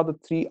these are the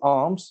three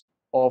arms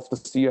of the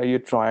CIA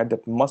triad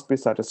that must be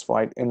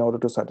satisfied in order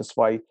to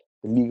satisfy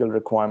the legal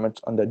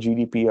requirements under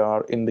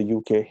GDPR in the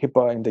UK,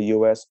 HIPAA in the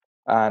US,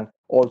 and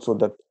also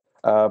the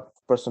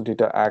Personal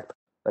Data Act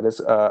that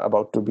is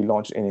about to be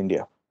launched in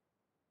India.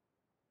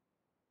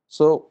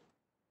 So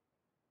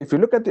if you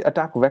look at the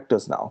attack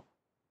vectors now,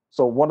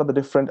 so what are the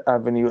different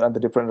avenues and the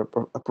different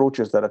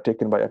approaches that are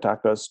taken by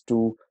attackers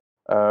to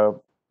uh,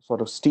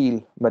 sort of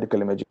steal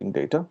medical imaging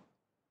data?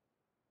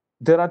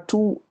 There are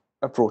two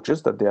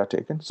approaches that they are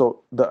taken.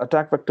 So the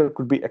attack vector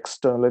could be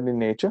external in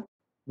nature,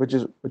 which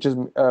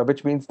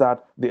means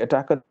that the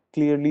attacker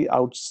clearly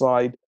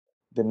outside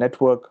the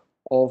network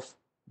of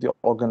the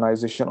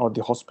organization or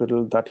the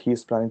hospital that he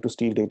is planning to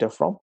steal data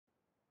from.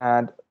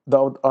 And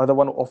the other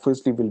one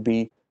obviously will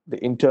be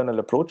the internal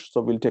approach.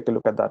 So we'll take a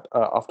look at that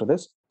after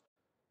this.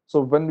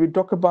 So when we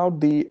talk about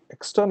the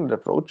external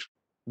approach,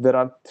 there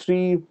are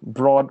three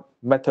broad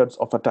methods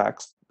of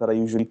attacks that are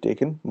usually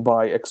taken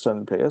by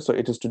external players. So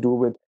it is to do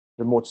with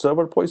remote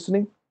server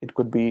poisoning. It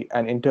could be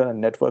an internal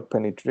network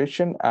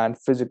penetration and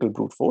physical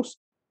brute force.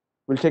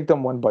 We'll take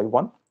them one by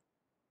one.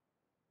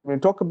 When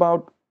we talk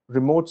about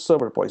remote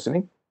server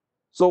poisoning,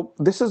 so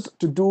this is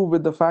to do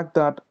with the fact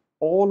that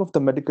all of the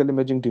medical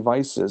imaging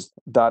devices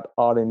that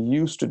are in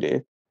use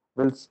today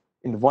will,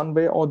 in one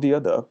way or the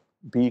other,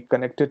 be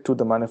connected to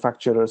the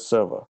manufacturer's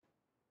server.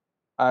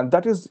 And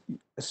that is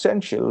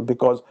essential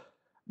because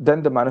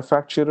then the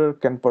manufacturer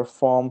can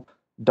perform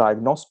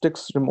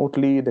diagnostics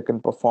remotely, they can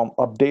perform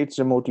updates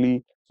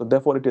remotely. So,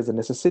 therefore, it is a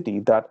necessity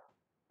that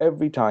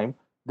every time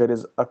there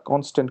is a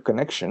constant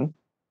connection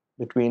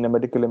between a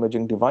medical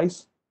imaging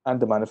device and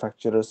the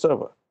manufacturer's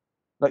server.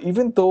 Now,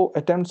 even though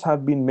attempts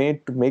have been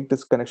made to make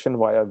this connection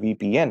via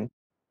VPN,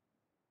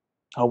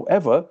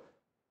 however,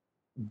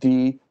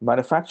 the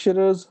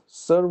manufacturer's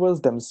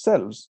servers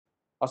themselves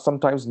are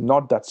sometimes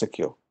not that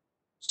secure.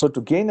 So,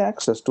 to gain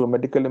access to a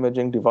medical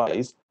imaging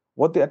device,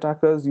 what the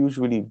attackers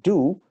usually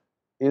do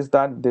is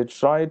that they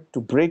try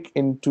to break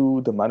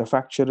into the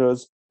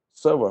manufacturer's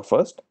server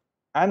first,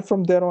 and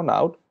from there on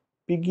out,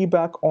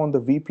 piggyback on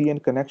the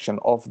VPN connection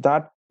of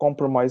that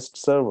compromised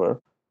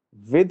server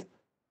with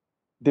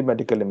the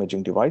medical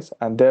imaging device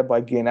and thereby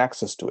gain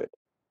access to it.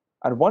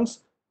 And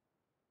once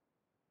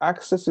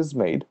access is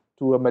made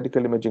to a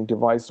medical imaging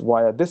device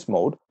via this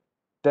mode,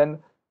 then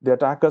the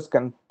attackers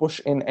can push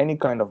in any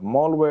kind of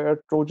malware,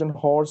 Trojan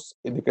horse,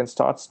 they can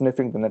start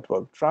sniffing the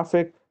network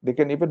traffic, they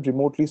can even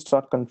remotely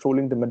start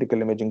controlling the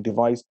medical imaging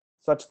device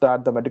such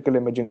that the medical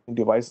imaging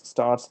device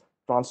starts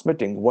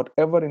transmitting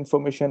whatever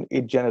information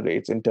it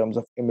generates in terms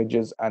of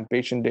images and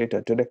patient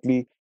data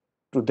directly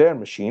to their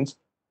machines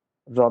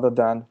rather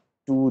than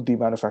to the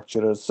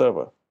manufacturer's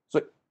server.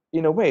 So,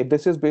 in a way,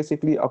 this is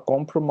basically a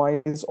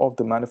compromise of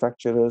the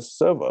manufacturer's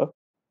server,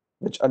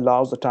 which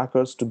allows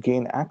attackers to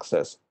gain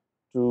access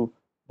to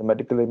the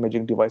medical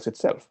imaging device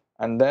itself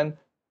and then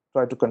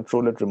try to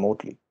control it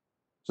remotely.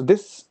 So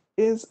this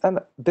is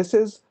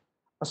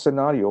a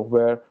scenario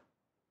where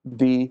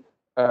the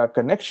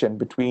connection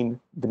between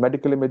the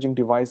medical imaging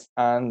device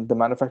and the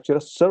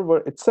manufacturer's server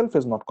itself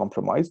is not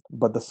compromised,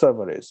 but the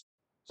server is.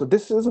 So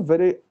this is a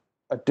very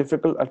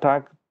difficult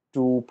attack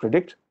to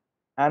predict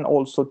and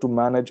also to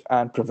manage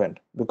and prevent,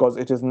 because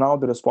it is now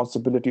the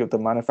responsibility of the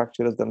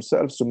manufacturers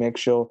themselves to make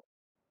sure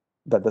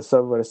that the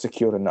server is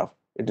secure enough.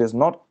 It is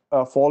not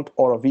a fault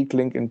or a weak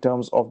link in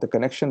terms of the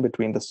connection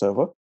between the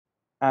server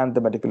and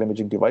the medical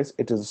imaging device.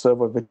 It is the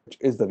server which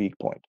is the weak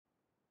point.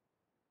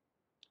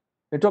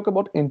 We talk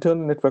about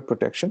internal network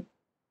protection.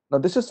 Now,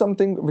 this is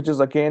something which is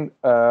again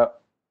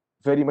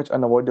very much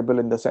unavoidable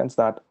in the sense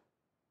that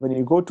when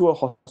you go to a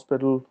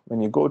hospital,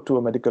 when you go to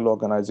a medical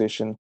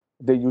organization,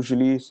 they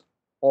usually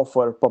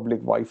offer public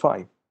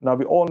Wi-Fi. Now,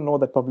 we all know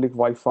that public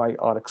Wi-Fi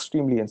are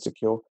extremely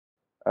insecure.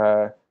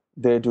 Uh,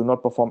 they do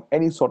not perform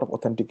any sort of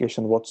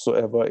authentication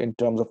whatsoever in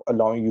terms of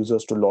allowing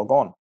users to log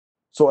on.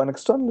 So, an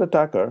external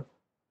attacker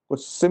would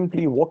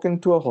simply walk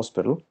into a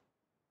hospital,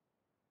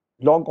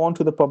 log on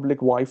to the public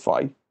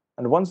Wi-Fi,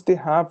 and once they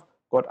have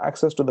got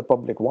access to the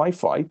public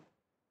Wi-Fi,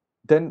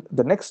 then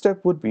the next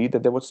step would be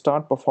that they would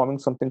start performing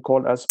something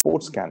called as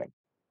port scanning.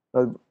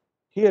 Now,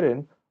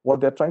 herein, what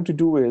they're trying to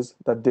do is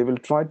that they will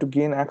try to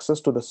gain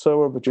access to the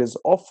server which is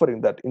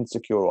offering that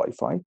insecure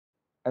Wi-Fi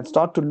and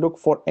start to look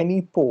for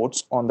any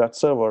ports on that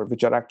server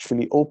which are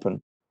actually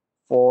open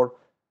for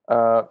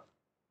uh,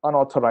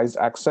 unauthorized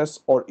access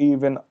or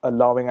even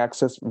allowing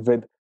access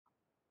with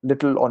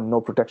little or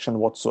no protection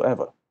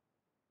whatsoever.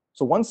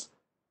 So once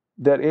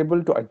they're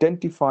able to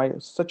identify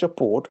such a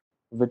port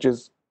which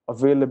is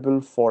available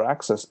for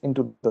access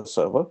into the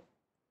server,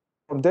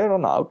 from there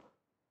on out,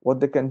 what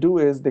they can do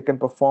is they can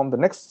perform the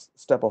next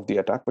step of the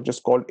attack, which is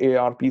called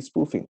ARP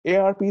spoofing.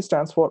 ARP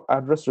stands for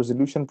Address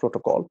Resolution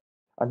Protocol.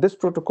 And this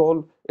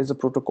protocol is a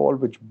protocol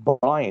which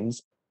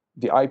binds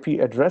the IP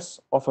address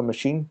of a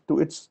machine to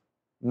its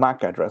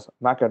MAC address.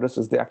 MAC address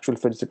is the actual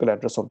physical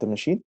address of the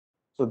machine.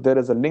 So there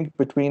is a link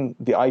between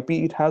the IP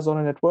it has on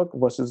a network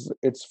versus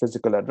its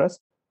physical address.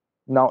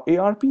 Now,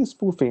 ARP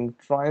spoofing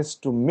tries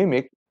to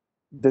mimic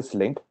this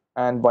link,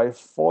 and by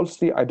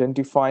falsely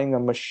identifying a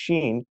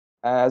machine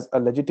as a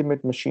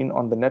legitimate machine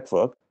on the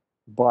network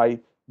by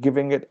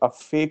giving it a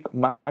fake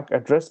MAC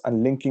address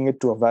and linking it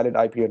to a valid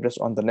IP address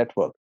on the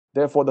network.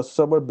 Therefore, the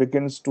server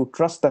begins to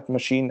trust that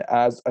machine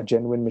as a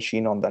genuine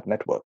machine on that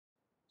network.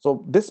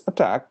 So, this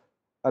attack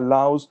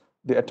allows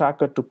the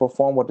attacker to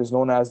perform what is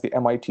known as the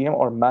MITM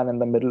or man in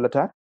the middle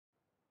attack.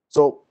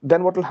 So,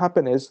 then what will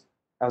happen is,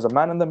 as a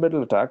man in the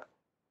middle attack,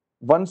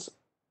 once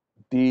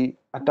the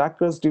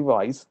attacker's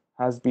device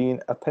has been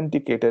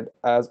authenticated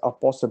as a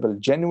possible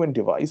genuine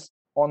device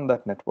on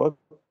that network,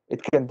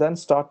 it can then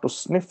start to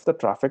sniff the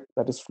traffic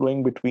that is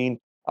flowing between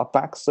a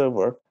PAC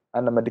server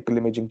and a medical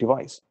imaging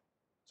device.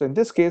 So, in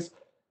this case,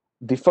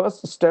 the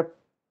first step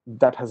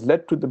that has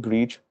led to the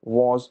breach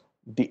was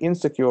the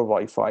insecure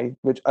Wi-Fi,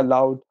 which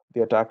allowed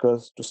the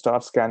attackers to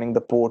start scanning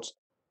the ports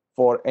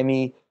for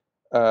any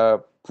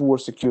poor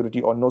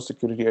security or no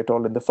security at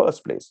all in the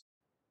first place.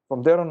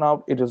 From there on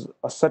out, it is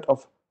a set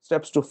of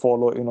steps to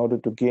follow in order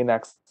to gain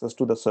access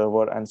to the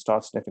server and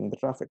start sniffing the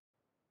traffic.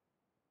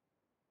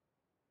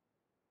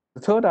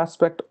 The third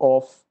aspect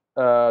of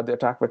the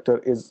attack vector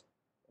is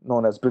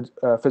known as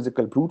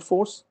physical brute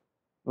force.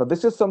 Now,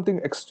 this is something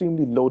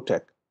extremely low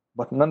tech,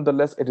 but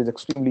nonetheless, it is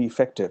extremely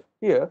effective.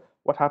 Here,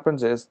 what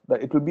happens is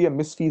that it will be a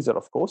misfeasor,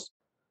 of course,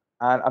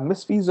 and a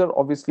misfeasor,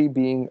 obviously,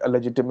 being a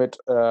legitimate,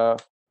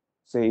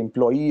 say,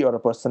 employee or a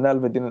personnel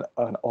within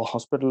a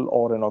hospital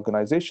or an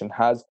organization,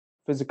 has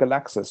physical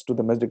access to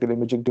the medical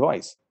imaging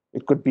device.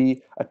 It could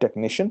be a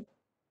technician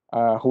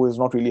who is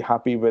not really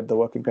happy with the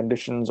working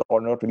conditions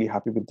or not really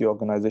happy with the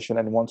organization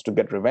and wants to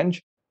get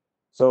revenge.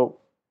 So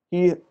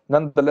he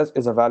nonetheless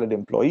is a valid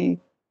employee.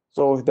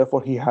 So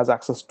therefore, he has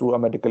access to a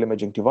medical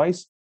imaging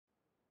device.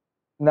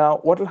 Now,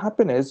 what will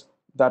happen is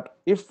that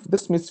if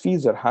this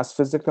misfeasor has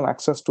physical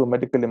access to a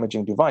medical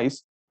imaging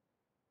device,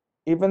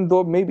 even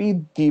though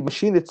maybe the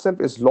machine itself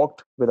is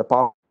locked with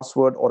a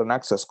password or an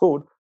access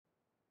code,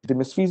 the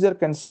misfeasor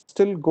can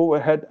still go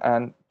ahead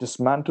and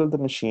dismantle the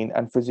machine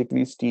and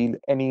physically steal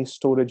any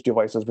storage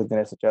devices within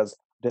it, such as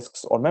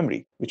disks or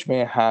memory, which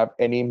may have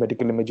any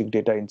medical imaging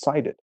data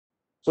inside it.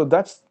 So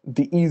that's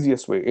the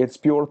easiest way. It's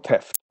pure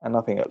theft and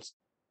nothing else.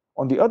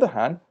 On the other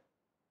hand,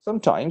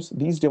 sometimes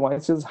these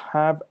devices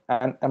have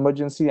an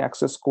emergency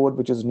access code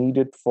which is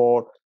needed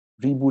for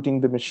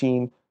rebooting the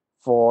machine,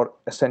 for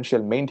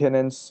essential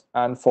maintenance,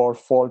 and for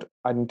fault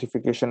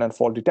identification and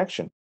fault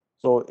detection.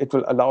 So it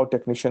will allow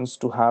technicians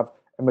to have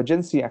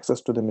emergency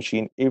access to the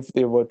machine if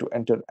they were to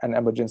enter an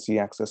emergency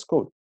access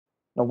code.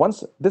 Now,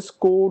 once this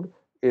code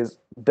is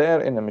there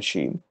in a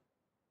machine,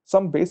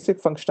 some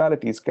basic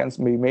functionalities can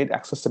be made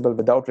accessible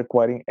without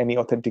requiring any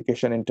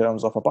authentication in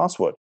terms of a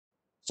password.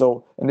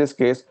 So in this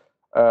case,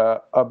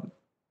 a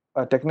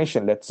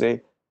technician, let's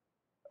say,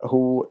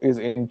 who is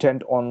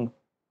intent on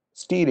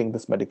stealing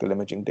this medical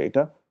imaging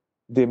data,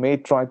 they may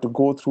try to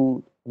go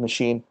through the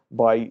machine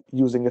by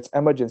using its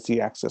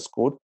emergency access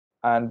code,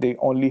 and they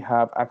only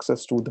have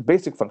access to the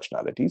basic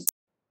functionalities.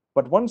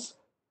 But once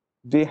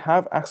they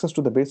have access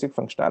to the basic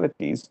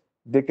functionalities,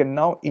 they can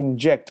now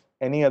inject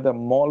any other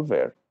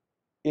malware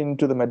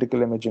into the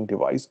medical imaging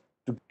device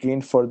to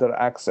gain further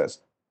access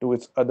to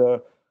its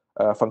other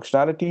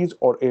functionalities,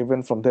 or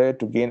even from there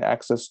to gain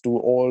access to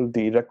all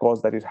the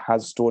records that it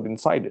has stored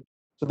inside it.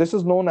 So this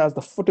is known as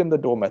the foot in the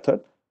door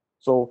method.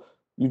 So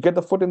you get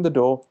the foot in the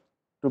door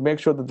to make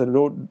sure that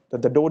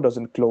the door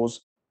doesn't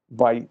close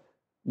by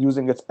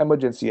using its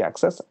emergency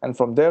access, and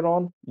from there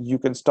on you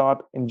can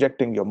start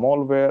injecting your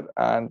malware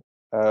and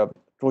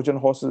Trojan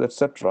horses,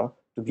 etc.,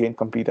 to gain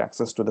complete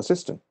access to the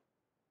system.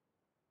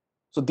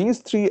 So these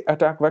three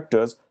attack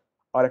vectors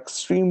are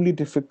extremely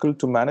difficult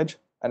to manage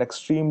and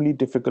extremely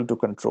difficult to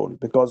control,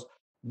 because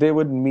they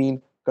would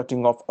mean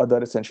cutting off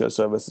other essential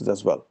services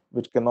as well,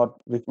 which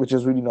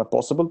is really not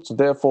possible. So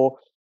therefore,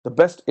 the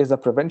best is a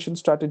prevention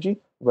strategy,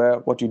 where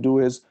what you do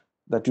is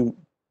that you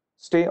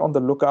stay on the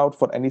lookout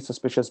for any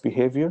suspicious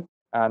behavior,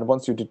 and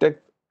once you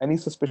detect any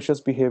suspicious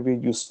behavior,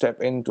 you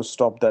step in to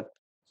stop that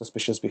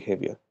suspicious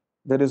behavior.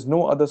 There is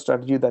no other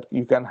strategy that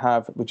you can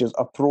have which is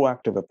a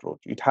proactive approach.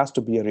 It has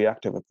to be a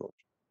reactive approach.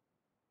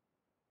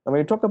 Now, when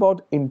you talk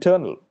about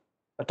internal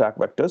attack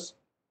vectors,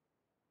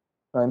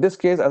 in this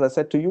case, as I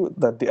said to you,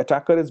 that the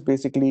attacker is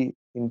basically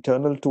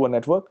internal to a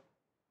network.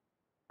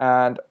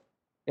 And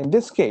in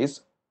this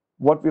case,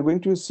 what we're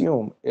going to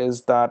assume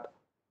is that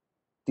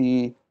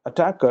the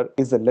attacker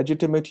is a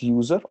legitimate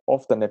user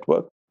of the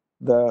network.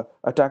 The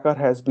attacker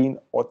has been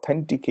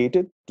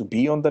authenticated to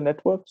be on the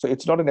network. So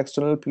it's not an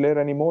external player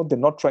anymore. They're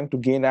not trying to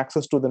gain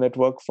access to the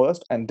network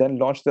first and then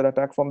launch their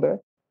attack from there.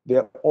 They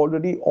are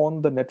already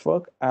on the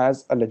network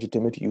as a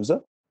legitimate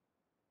user.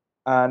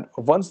 And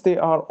once they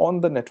are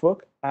on the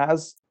network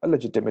as a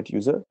legitimate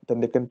user,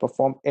 then they can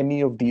perform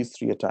any of these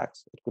three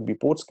attacks. It could be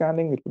port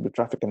scanning, it could be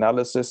traffic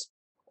analysis,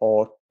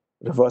 or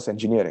reverse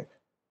engineering.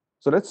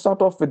 So let's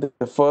start off with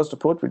the first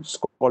approach, which is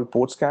called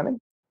port scanning.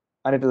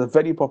 And it is a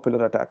very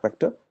popular attack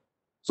vector.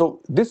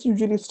 So this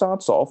usually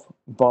starts off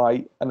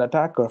by an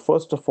attacker,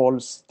 first of all,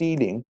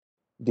 stealing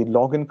the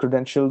login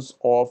credentials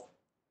of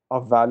a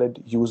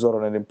valid user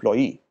or an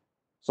employee.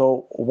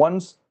 So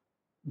once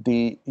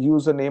the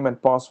username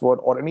and password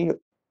or any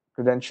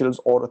credentials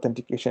or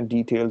authentication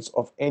details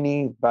of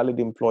any valid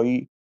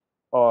employee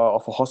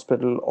of a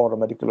hospital or a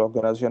medical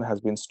organization has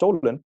been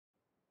stolen,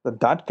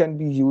 that can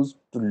be used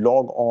to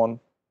log on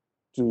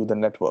to the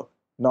network.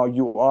 Now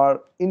you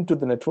are into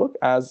the network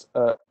as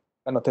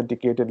an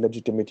authenticated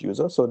legitimate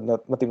user, so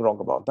nothing wrong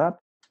about that.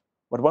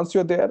 But once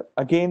you're there,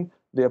 again,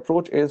 the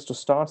approach is to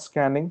start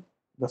scanning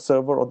the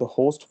server or the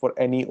host for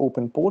any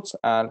open ports,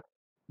 and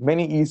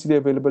many easily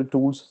available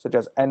tools such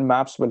as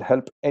Nmaps will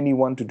help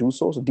anyone to do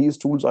so. So these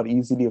tools are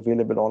easily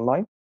available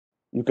online.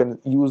 You can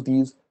use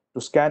these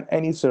to scan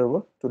any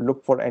server to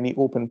look for any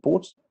open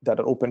ports that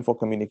are open for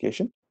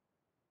communication.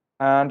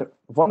 And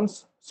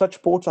once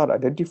such ports are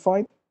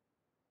identified,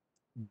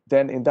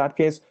 then in that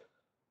case,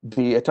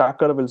 the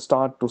attacker will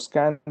start to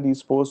scan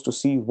these ports to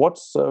see what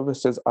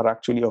services are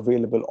actually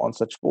available on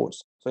such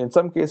ports. So in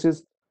some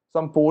cases,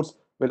 some ports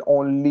will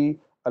only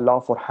allow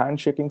for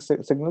handshaking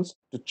signals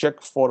to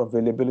check for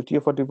availability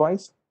of a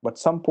device, but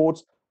some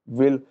ports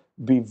will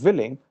be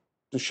willing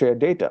to share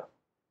data.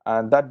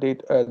 And that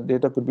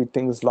data could be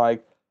things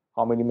like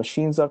how many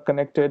machines are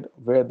connected,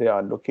 where they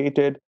are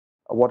located,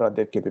 what are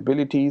their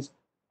capabilities,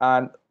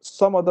 and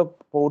some other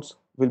ports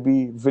will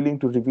be willing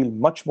to reveal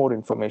much more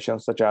information,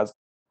 such as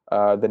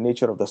the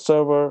nature of the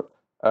server,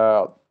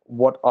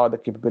 what are the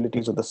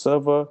capabilities of the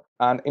server.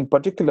 And in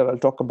particular, I'll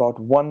talk about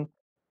one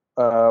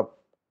uh,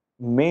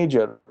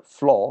 major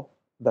flaw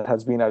that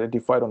has been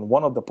identified on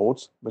one of the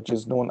ports, which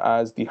is known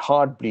as the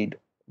Heartbleed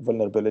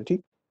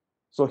vulnerability.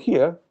 So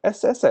here,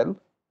 SSL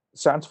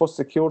stands for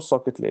Secure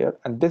Socket Layer,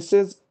 and this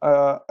is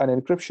an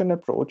encryption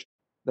approach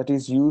that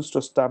is used to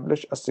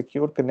establish a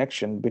secure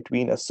connection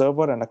between a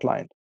server and a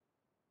client.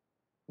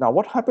 Now,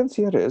 what happens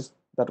here is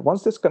that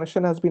once this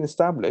connection has been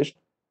established,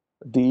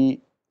 the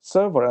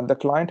server and the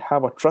client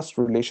have a trust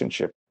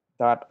relationship,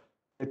 that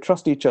they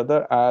trust each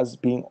other as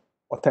being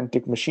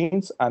authentic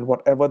machines, and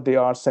whatever they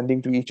are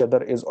sending to each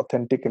other is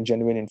authentic and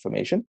genuine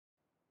information.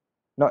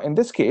 Now, in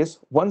this case,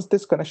 once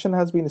this connection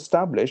has been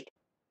established,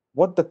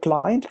 what the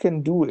client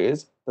can do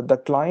is that the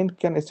client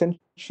can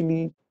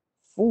essentially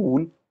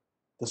fool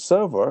the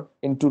server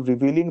into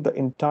revealing the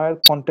entire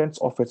contents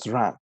of its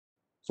RAM.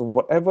 So,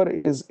 whatever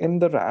is in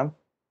the RAM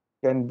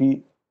can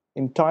be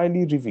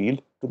entirely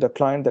revealed to the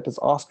client that is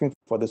asking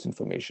for this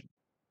information.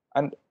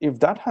 And if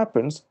that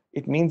happens,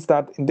 it means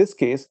that in this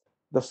case,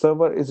 the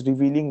server is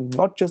revealing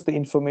not just the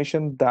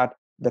information that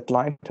the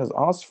client has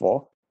asked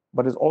for,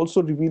 but is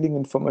also revealing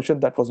information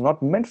that was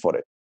not meant for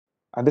it.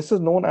 And this is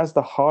known as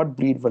the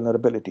Heartbleed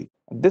vulnerability.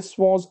 And this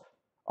was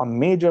a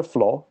major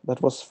flaw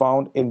that was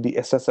found in the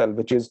SSL,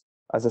 which is,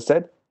 as I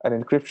said, an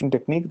encryption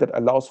technique that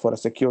allows for a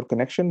secure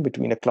connection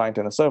between a client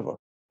and a server.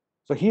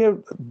 So here,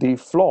 the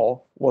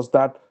flaw was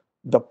that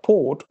the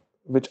port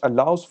which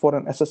allows for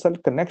an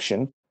SSL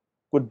connection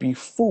could be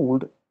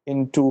fooled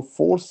into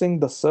forcing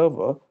the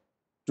server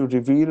to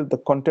reveal the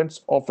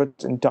contents of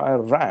its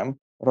entire RAM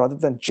rather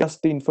than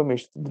just the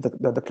information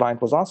that the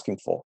client was asking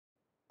for.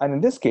 And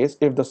in this case,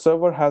 if the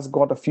server has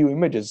got a few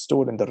images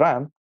stored in the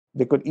RAM,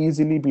 they could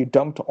easily be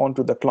dumped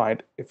onto the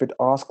client if it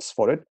asks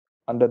for it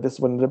under this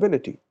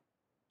vulnerability.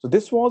 So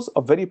this was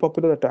a very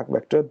popular attack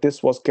vector.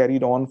 This was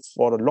carried on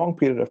for a long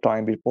period of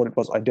time before it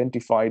was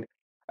identified.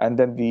 And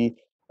then the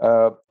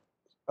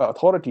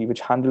authority which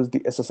handles the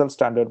SSL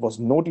standard was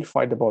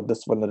notified about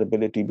this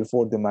vulnerability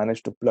before they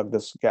managed to plug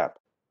this gap.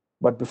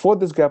 But before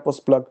this gap was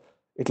plugged,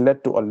 it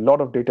led to a lot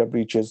of data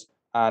breaches,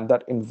 and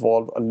that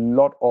involved a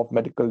lot of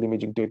medical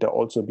imaging data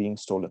also being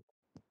stolen.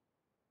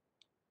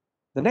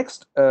 The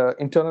next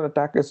internal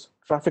attack is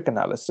traffic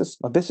analysis.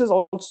 Now, this is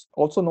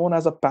also known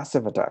as a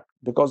passive attack,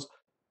 because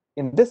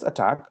in this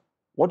attack,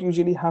 what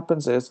usually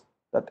happens is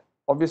that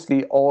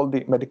obviously all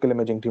the medical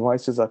imaging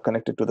devices are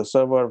connected to the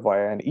server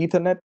via an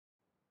Ethernet,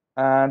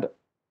 and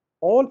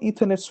all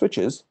Ethernet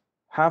switches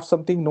have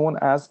something known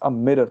as a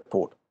mirror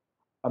port.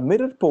 A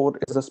mirror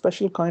port is a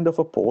special kind of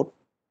a port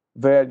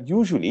where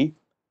usually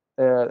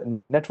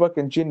network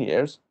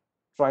engineers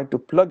try to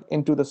plug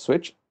into the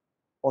switch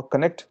or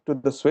connect to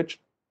the switch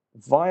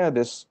via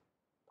this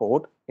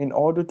port in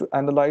order to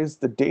analyze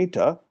the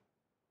data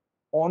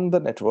on the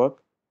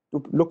network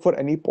to look for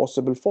any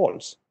possible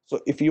faults. So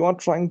if you are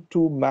trying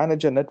to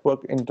manage a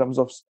network in terms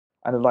of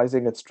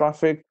analyzing its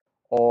traffic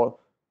or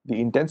the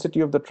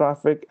intensity of the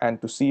traffic and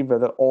to see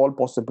whether all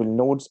possible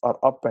nodes are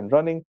up and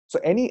running, so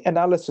any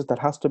analysis that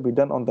has to be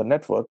done on the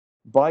network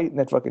by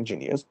network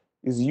engineers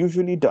is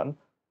usually done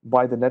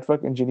by the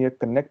network engineer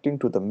connecting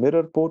to the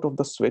mirror port of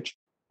the switch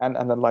and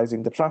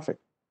analyzing the traffic.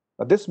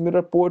 Now, this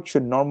mirror port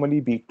should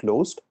normally be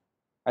closed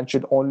and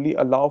should only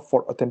allow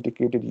for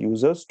authenticated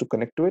users to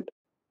connect to it.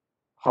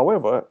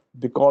 However,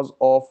 because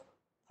of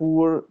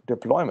poor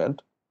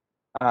deployment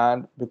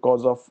and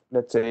because of,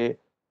 let's say,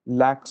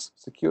 lax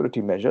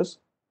security measures,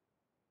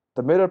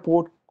 the mirror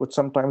port could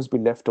sometimes be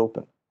left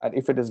open. And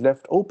if it is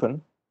left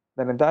open,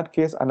 then in that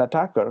case, an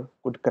attacker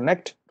could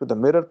connect to the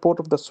mirror port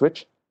of the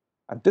switch,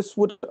 and this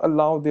would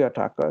allow the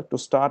attacker to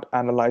start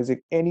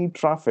analyzing any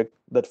traffic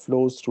that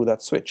flows through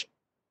that switch.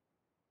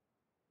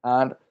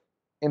 And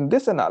in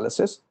this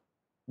analysis,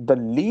 the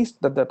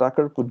least that the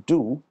attacker could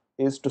do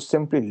is to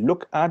simply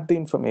look at the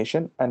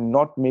information and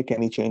not make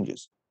any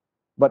changes.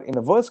 But in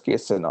a worst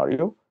case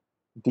scenario,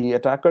 the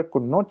attacker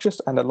could not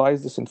just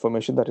analyze this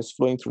information that is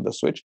flowing through the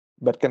switch,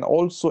 but can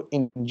also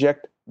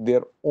inject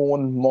their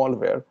own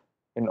malware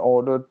in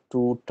order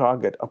to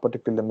target a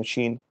particular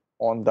machine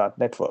on that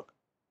network.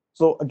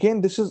 So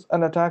again, this is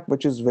an attack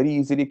which is very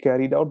easily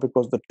carried out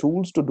because the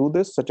tools to do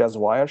this, such as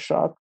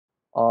Wireshark,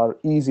 are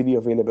easily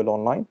available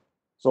online.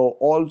 So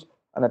all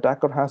an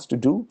attacker has to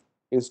do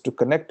is to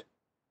connect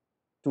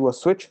to a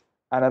switch,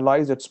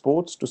 analyze its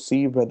ports to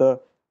see whether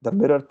the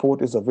mirror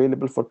port is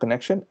available for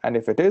connection, and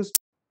if it is,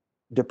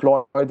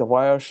 deploy the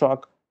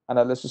Wireshark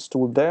analysis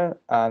tool there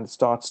and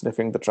start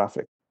sniffing the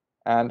traffic.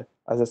 And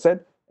As I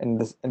said, in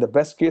the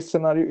best case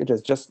scenario, it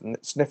is just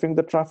sniffing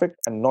the traffic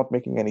and not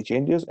making any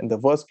changes. In the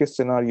worst case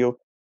scenario,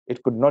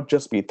 it could not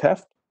just be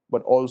theft,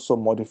 but also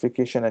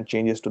modification and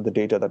changes to the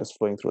data that is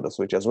flowing through the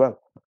switch as well.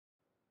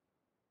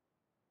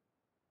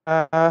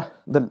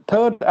 The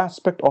third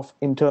aspect of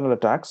internal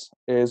attacks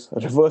is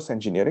reverse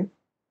engineering.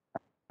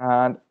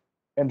 And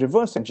in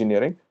reverse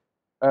engineering,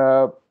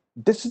 uh,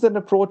 this is an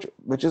approach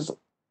which is,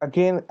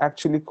 again,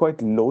 actually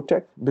quite low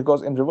tech,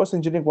 because in reverse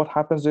engineering, what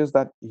happens is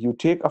that you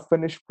take a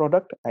finished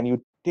product and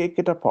you take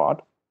it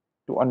apart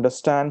to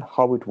understand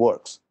how it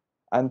works.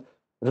 And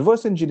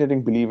reverse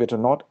engineering, believe it or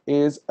not,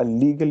 is a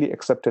legally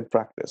accepted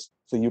practice.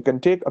 So you can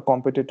take a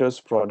competitor's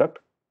product,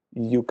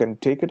 you can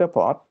take it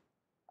apart,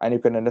 and you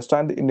can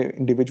understand the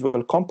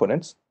individual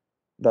components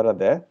that are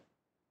there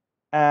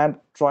and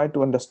try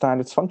to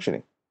understand its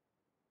functioning.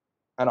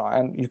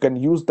 And you can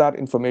use that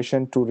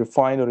information to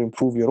refine or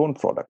improve your own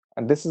product.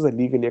 And this is a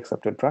legally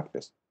accepted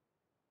practice.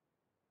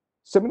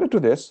 Similar to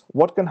this,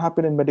 what can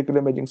happen in medical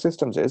imaging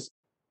systems is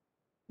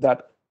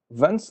that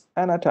once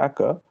an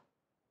attacker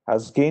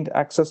has gained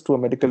access to a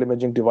medical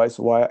imaging device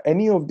via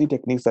any of the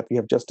techniques that we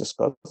have just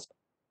discussed,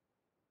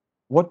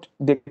 what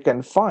they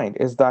can find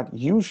is that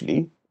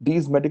usually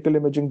these medical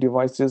imaging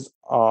devices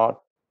are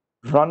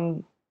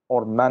run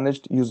or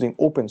managed using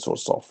open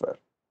source software.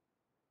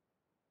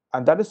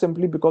 And that is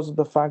simply because of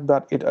the fact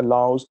that it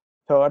allows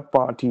third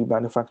party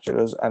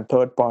manufacturers and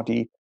third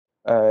party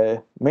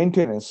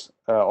maintenance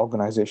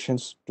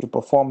organizations to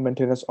perform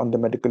maintenance on the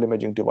medical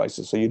imaging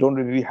devices. So you don't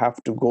really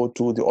have to go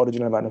to the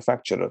original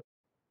manufacturer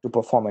to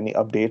perform any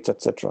updates,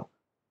 etc.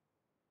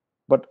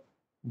 But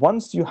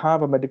once you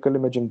have a medical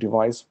imaging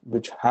device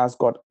which has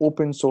got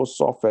open source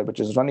software which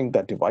is running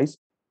that device,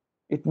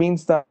 it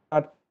means that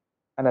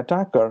an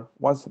attacker,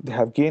 once they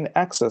have gained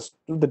access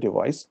to the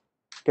device,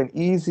 can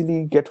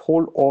easily get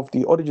hold of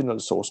the original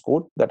source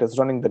code that is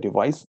running the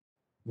device,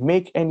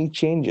 make any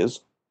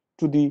changes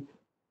to the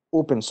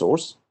open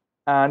source,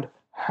 and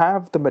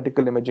have the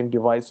medical imaging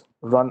device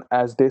run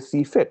as they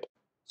see fit.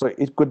 So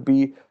it could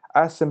be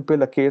as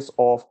simple a case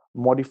of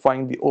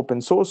modifying the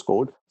open source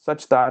code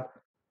such that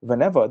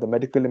whenever the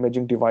medical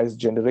imaging device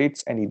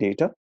generates any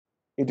data,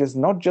 it is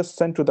not just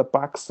sent to the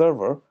PAC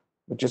server,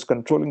 which is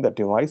controlling that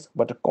device,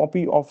 but a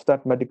copy of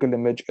that medical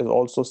image is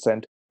also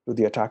sent to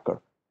the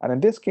attacker. And in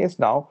this case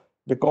now,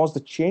 because the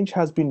change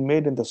has been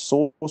made in the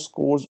source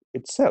code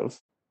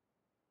itself,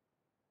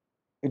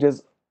 it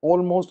is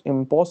almost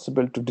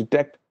impossible to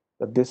detect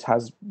that this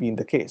has been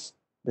the case,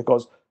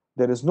 because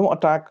there is no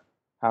attack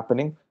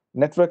happening.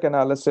 Network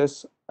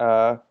analysis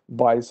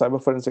by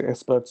cyber forensic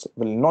experts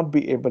will not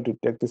be able to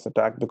detect this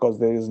attack because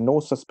there is no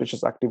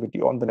suspicious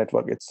activity on the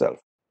network itself.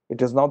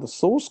 It is now the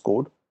source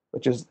code,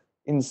 which is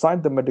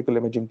inside the medical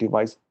imaging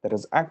device, that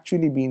has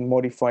actually been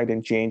modified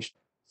and changed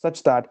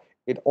such that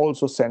it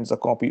also sends a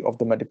copy of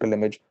the medical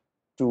image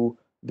to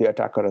the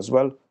attacker as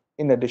well,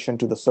 in addition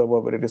to the server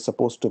where it is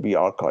supposed to be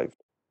archived.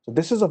 So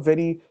this is a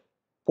very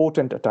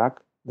potent attack.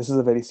 This is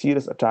a very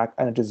serious attack,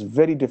 and it is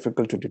very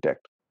difficult to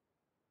detect.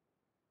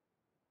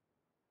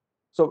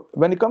 So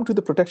when you come to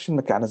the protection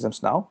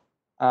mechanisms now,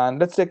 and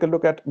let's take a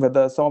look at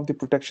whether some of the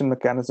protection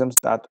mechanisms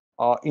that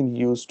are in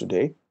use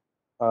today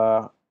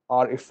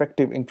are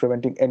effective in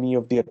preventing any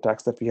of the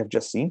attacks that we have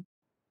just seen.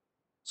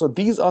 So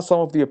these are some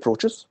of the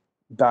approaches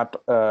that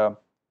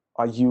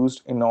are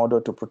used in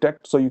order to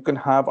protect. So you can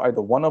have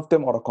either one of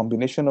them or a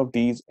combination of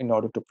these in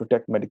order to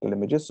protect medical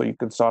images. So you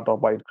can start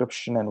off by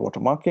encryption and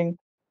watermarking.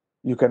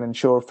 You can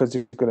ensure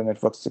physical and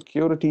network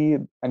security,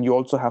 and you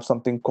also have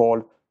something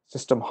called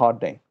system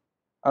hardening.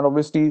 And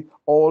obviously,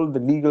 all the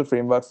legal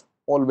frameworks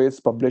always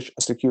publish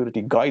a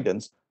security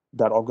guidance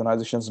that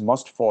organizations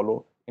must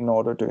follow in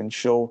order to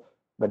ensure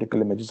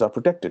medical images are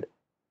protected.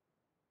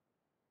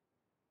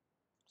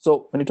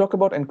 So when you talk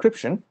about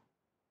encryption,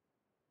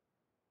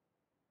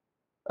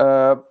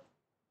 uh,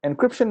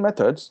 encryption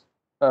methods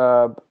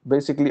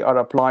basically are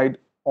applied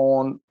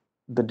on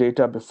the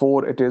data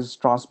before it is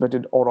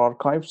transmitted or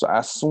archived. So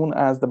as soon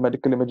as the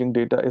medical imaging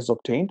data is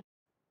obtained,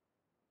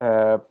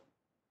 uh,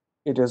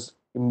 it is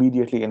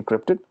immediately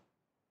encrypted.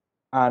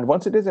 And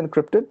once it is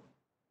encrypted,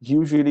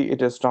 usually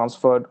it is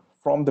transferred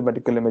from the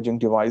medical imaging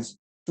device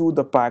to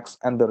the PACS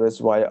and the RIS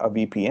via a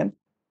VPN.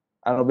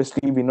 And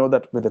obviously, we know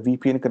that with a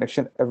VPN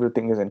connection,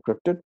 everything is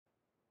encrypted.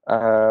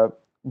 Uh,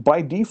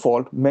 by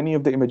default, many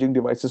of the imaging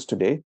devices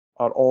today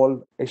are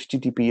all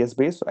HTTPS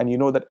based. And you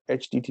know that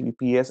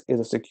HTTPS is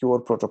a secure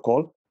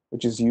protocol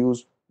which is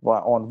used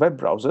on web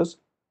browsers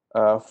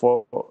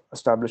for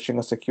establishing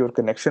a secure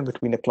connection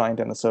between a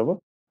client and a server.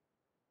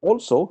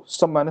 Also,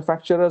 some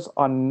manufacturers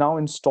are now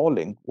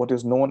installing what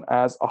is known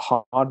as a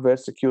hardware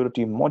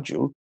security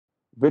module,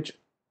 which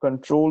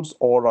controls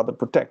or rather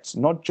protects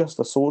not just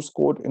the source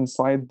code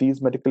inside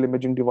these medical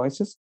imaging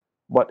devices,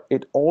 but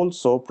it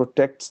also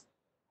protects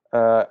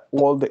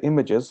all the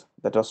images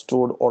that are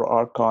stored or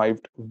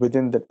archived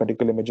within that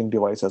medical imaging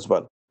device as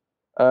well.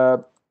 Uh,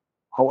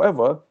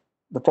 However,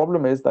 the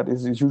problem is that it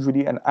is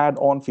usually an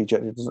add-on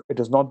feature. It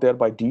is not there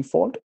by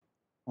default,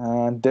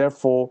 and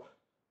therefore,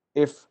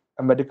 if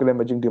a medical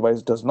imaging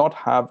device does not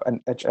have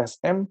an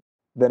HSM,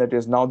 then it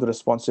is now the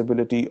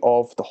responsibility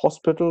of the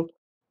hospital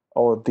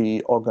or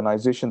the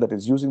organization that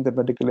is using the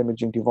medical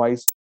imaging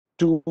device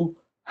to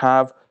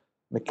have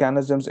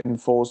mechanisms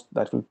enforced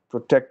that will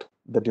protect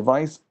the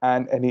device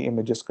and any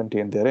images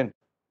contained therein.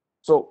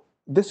 So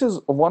this is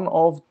one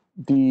of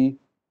the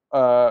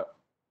uh,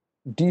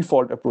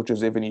 default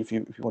approaches, even if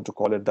you want to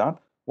call it that,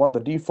 one of the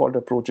default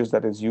approaches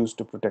that is used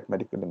to protect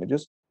medical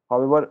images.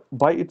 However,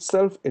 by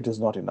itself, it is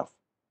not enough.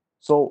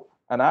 So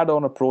an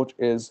add-on approach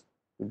is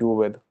to do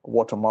with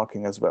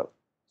watermarking as well.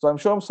 So I'm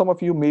sure some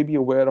of you may be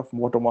aware of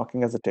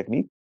watermarking as a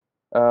technique.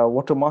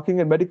 Watermarking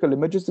in medical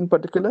images in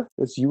particular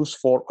is used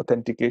for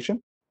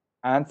authentication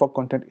and for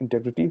content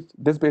integrity.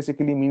 This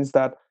basically means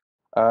that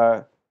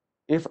uh,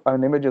 if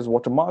an image is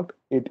watermarked,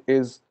 it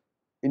is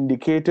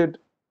indicated,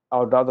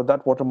 or rather,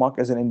 that watermark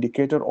is an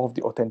indicator of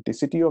the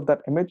authenticity of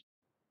that image,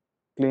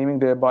 claiming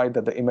thereby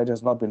that the image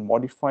has not been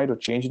modified or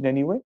changed in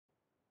any way.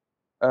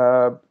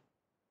 Uh,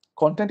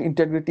 Content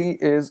integrity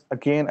is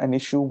again an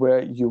issue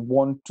where you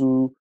want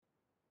to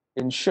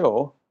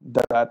ensure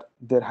that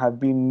there have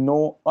been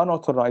no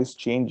unauthorized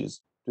changes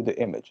to the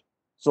image.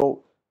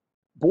 So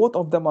both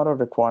of them are a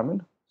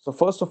requirement. So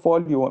first of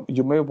all,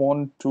 you may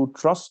want to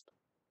trust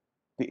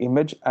the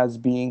image as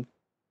being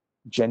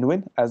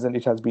genuine, as in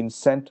it has been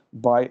sent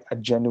by a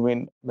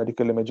genuine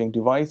medical imaging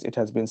device, it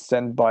has been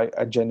sent by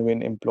a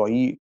genuine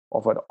employee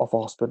of a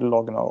hospital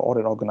or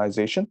an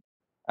organization.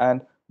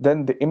 And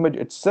then the image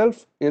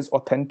itself is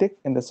authentic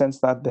in the sense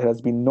that there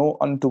has been no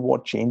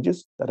untoward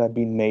changes that have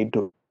been made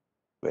to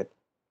it.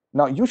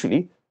 Now,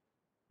 usually,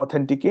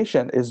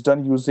 authentication is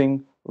done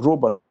using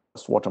robust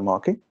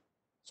watermarking.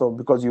 So,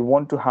 because you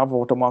want to have a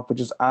watermark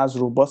which is as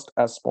robust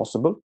as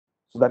possible,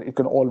 so that it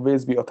can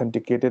always be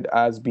authenticated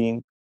as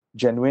being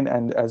genuine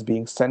and as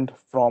being sent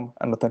from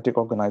an authentic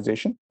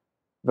organization.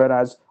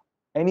 Whereas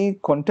any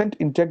content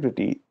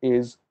integrity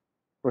is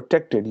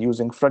protected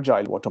using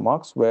fragile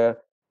watermarks, where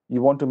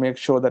you want to make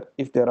sure that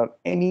if there are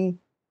any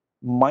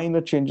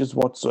minor changes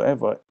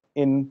whatsoever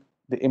in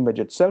the image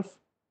itself,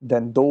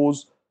 then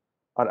those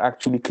are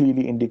actually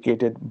clearly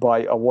indicated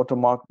by a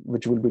watermark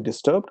which will be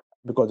disturbed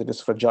because it is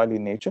fragile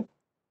in nature.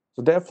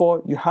 So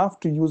therefore, you have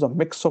to use a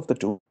mix of the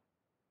two.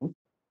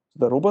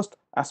 The robust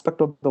aspect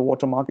of the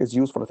watermark is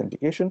used for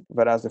authentication,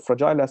 whereas the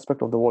fragile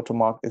aspect of the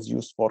watermark is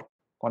used for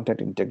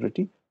content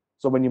integrity.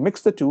 So when you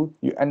mix the two,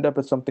 you end up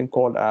with something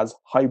called as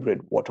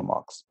hybrid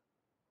watermarks.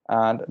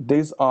 And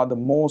these are the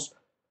most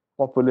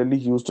popularly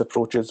used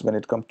approaches when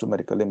it comes to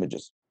medical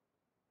images.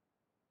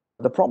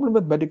 The problem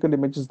with medical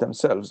images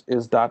themselves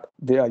is that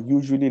they are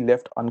usually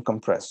left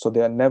uncompressed. So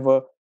they are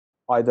never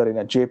either in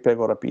a JPEG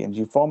or a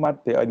PNG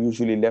format. They are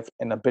usually left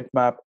in a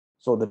bitmap.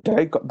 So the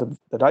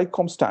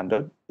DICOM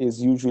standard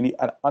is usually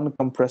an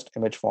uncompressed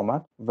image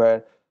format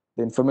where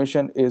the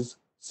information is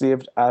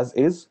saved as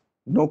is,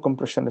 no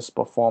compression is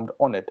performed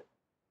on it.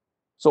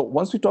 So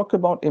once we talk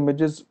about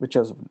images which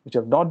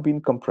have not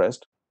been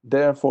compressed,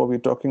 therefore we're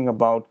talking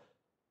about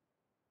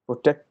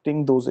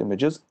protecting those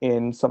images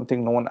in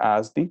something known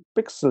as the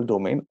pixel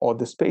domain or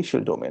the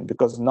spatial domain,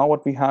 because now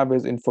what we have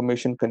is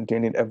information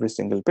contained in every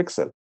single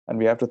pixel, and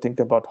we have to think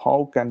about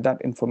how can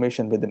that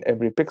information within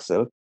every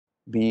pixel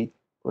be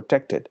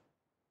protected.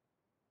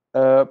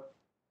 uh,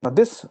 Now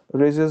this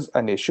raises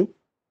an issue.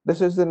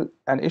 This is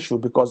an issue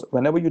because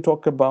whenever you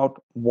talk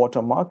about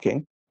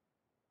watermarking,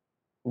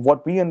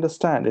 what we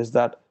understand is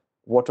that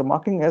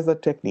watermarking as a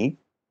technique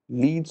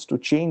leads to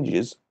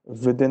changes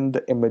within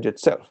the image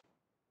itself.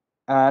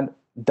 And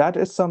that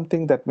is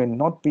something that may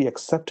not be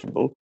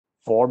acceptable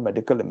for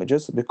medical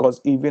images,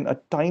 because even a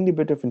tiny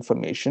bit of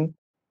information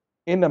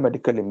in a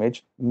medical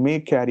image may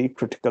carry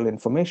critical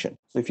information.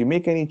 So if you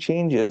make any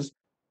changes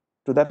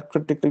to that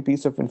critical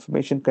piece of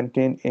information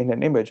contained in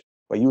an image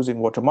by using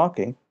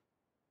watermarking,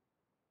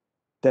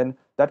 then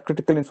that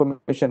critical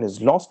information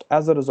is lost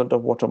as a result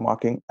of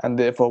watermarking, and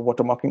therefore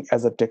watermarking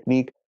as a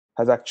technique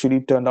has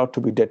actually turned out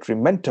to be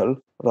detrimental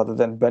rather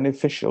than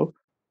beneficial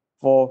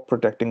for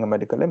protecting a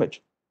medical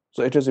image.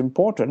 So it is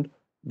important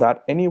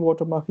that any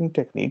watermarking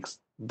techniques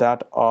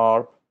that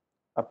are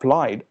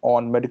applied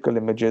on medical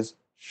images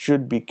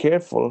should be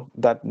careful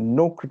that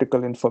no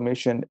critical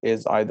information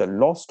is either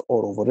lost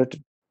or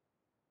overwritten.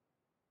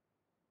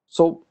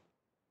 So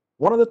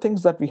one of the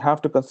things that we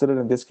have to consider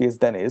in this case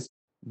then is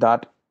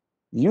that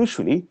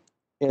usually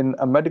in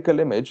a medical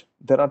image,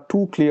 there are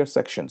two clear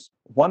sections.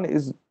 One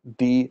is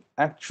the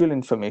actual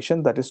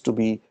information that is to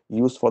be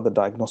used for the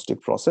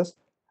diagnostic process.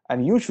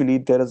 And usually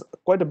there is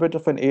quite a bit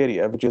of an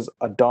area which is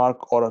a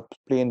dark or a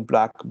plain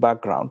black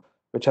background,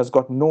 which has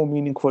got no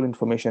meaningful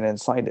information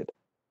inside it.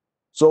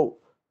 So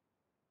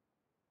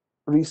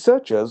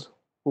researchers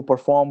who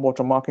perform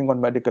watermarking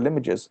on medical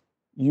images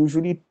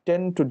usually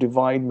tend to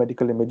divide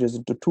medical images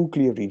into two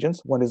clear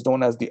regions. One is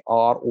known as the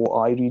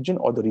ROI region,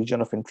 or the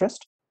region of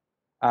interest,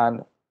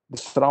 and the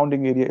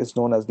surrounding area is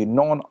known as the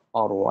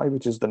non-ROI,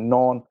 which is the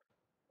non,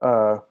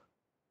 uh,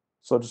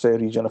 so to say,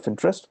 region of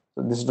interest.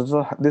 So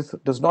this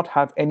does not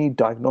have any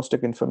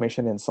diagnostic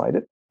information inside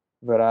it,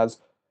 whereas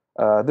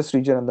This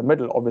region in the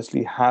middle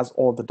obviously has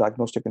all the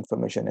diagnostic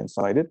information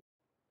inside it.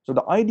 So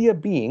the idea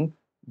being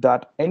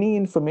that any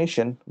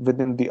information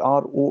within the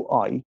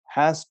ROI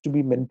has to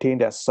be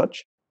maintained as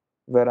such,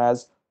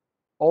 whereas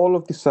all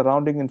of the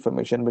surrounding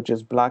information, which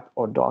is black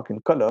or dark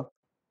in color,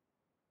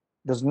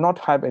 does not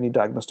have any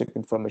diagnostic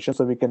information.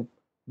 So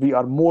we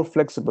are more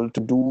flexible to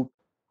do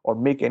or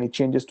make any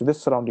changes to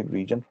this surrounding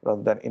region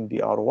rather than in the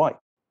ROI.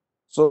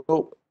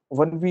 So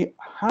when we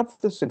have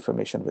this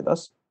information with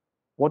us,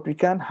 what we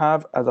can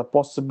have as a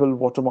possible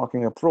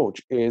watermarking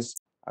approach is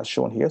as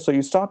shown here. So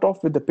you start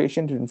off with the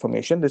patient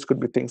information. This could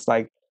be things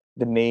like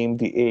the name,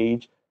 the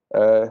age,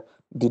 the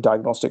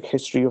diagnostic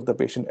history of the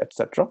patient,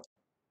 etc.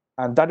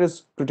 And that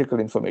is critical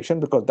information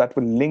because that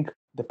will link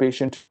the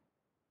patient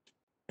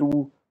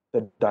to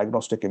the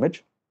diagnostic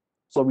image.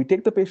 So we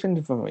take the patient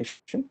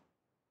information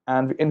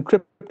and we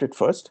encrypt it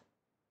first.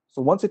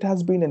 So once it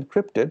has been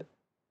encrypted,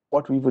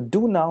 what we would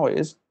do now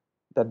is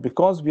that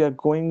because we are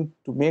going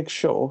to make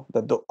sure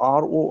that the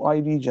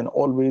ROI region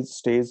always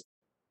stays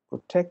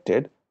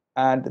protected,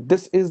 and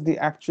this is the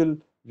actual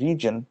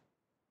region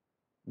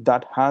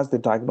that has the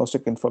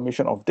diagnostic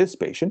information of this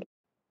patient.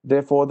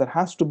 Therefore, there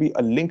has to be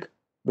a link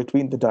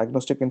between the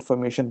diagnostic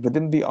information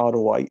within the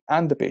ROI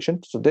and the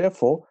patient. So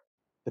therefore,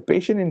 the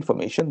patient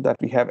information that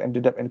we have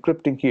ended up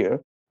encrypting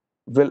here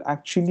will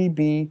actually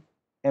be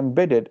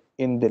embedded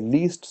in the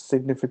least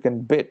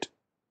significant bit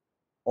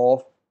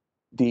of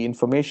the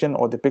information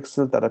or the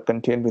pixels that are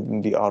contained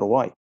within the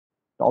ROI.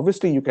 Now,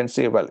 obviously, you can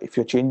say, well, if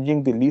you're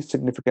changing the least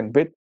significant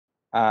bit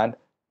and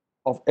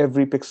of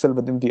every pixel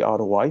within the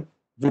ROI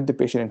with the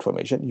patient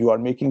information, you are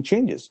making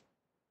changes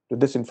to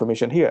this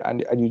information here.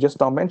 And you just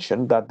now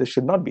mentioned that this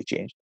should not be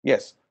changed.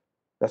 Yes,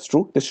 that's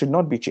true. This should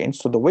not be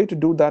changed. So the way to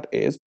do that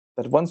is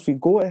that once we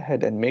go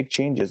ahead and make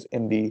changes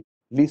in the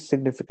least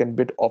significant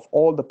bit of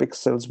all the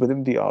pixels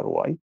within the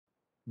ROI,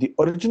 the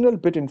original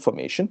bit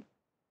information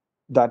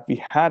that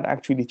we had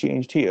actually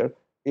changed here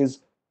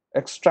is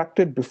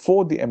extracted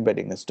before the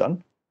embedding is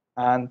done.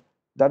 And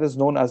that is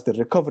known as the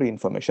recovery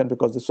information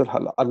because this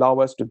will allow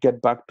us to get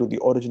back to the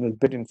original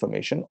bit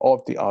information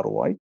of the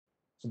ROI.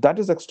 So that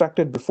is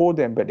extracted before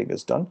the embedding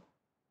is done.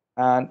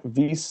 And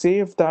we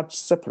save that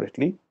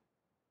separately.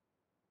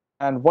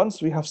 And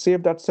once we have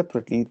saved that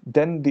separately,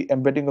 then the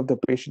embedding of the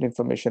patient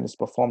information is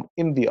performed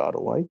in the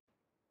ROI.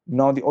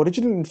 Now, the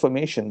original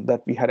information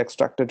that we had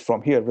extracted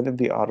from here within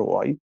the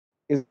ROI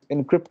is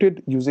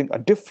encrypted using a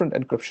different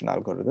encryption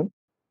algorithm.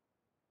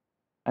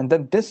 And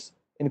then this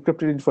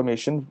encrypted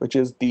information, which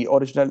is the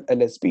original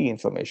LSB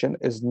information,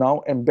 is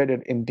now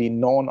embedded in the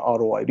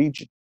non-ROI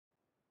region.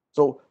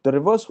 So the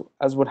reverse,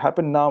 as would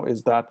happen now,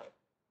 is that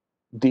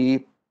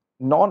the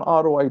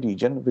non-ROI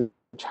region,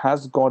 which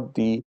has got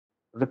the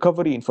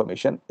recovery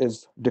information,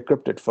 is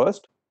decrypted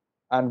first.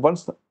 And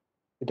once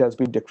it has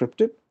been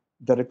decrypted,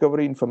 the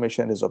recovery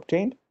information is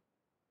obtained.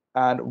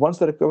 And once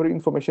the recovery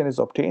information is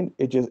obtained,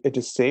 it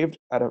is saved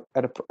at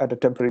a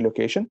temporary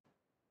location.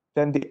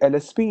 Then the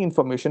LSP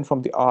information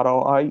from the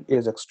ROI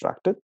is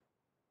extracted.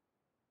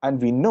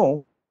 And we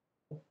know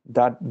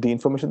that the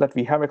information that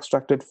we have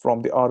extracted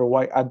from the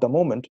ROI at the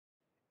moment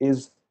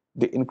is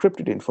the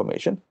encrypted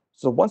information.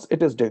 So once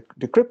it is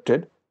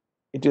decrypted,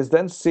 it is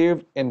then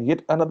saved in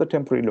yet another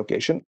temporary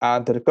location,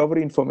 and the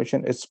recovery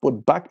information is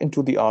put back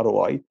into the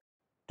ROI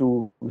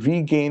to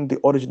regain the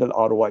original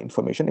ROI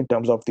information in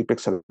terms of the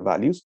pixel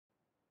values.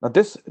 Now,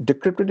 this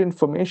decrypted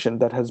information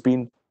that has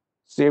been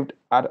saved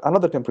at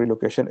another temporary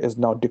location is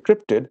now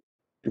decrypted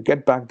to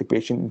get back the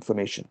patient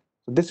information.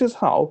 So this is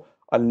how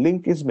a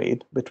link is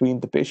made between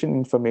the patient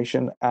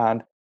information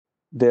and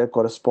their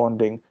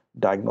corresponding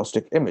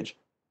diagnostic image.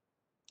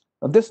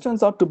 Now, this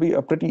turns out to be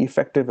a pretty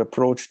effective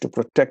approach to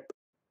protect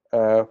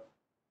uh,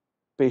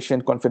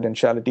 patient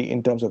confidentiality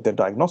in terms of their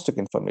diagnostic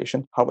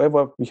information.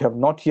 However, we have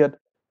not yet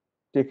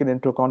taken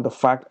into account the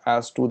fact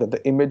as to that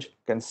the image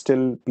can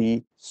still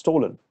be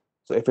stolen.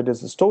 So if it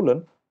is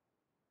stolen,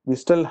 we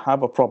still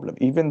have a problem,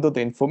 even though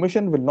the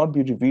information will not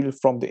be revealed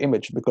from the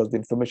image because the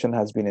information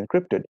has been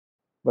encrypted.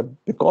 But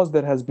because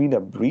there has been a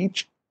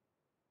breach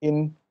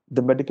in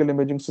the medical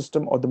imaging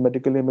system or the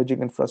medical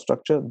imaging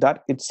infrastructure,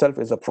 that itself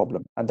is a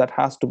problem, and that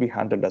has to be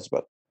handled as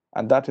well.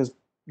 And that is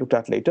looked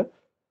at later.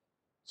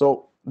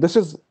 So this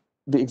is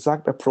the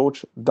exact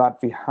approach that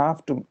we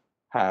have to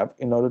have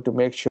in order to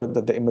make sure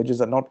that the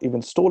images are not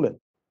even stolen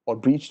or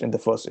breached in the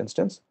first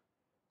instance.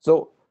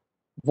 So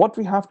what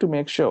we have to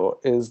make sure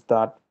is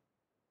that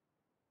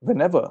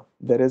whenever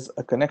there is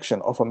a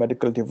connection of a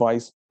medical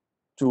device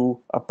to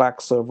a PAC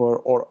server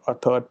or a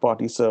third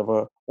party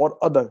server or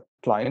other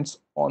clients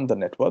on the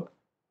network,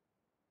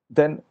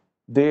 then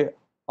they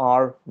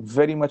are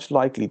very much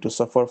likely to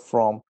suffer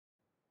from,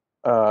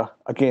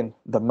 again,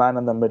 the man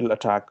in the middle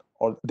attack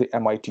or the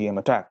MITM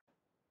attack.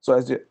 So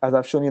as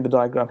I've shown you in the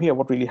diagram here,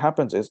 what really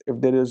happens is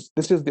if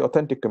this is the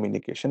authentic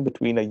communication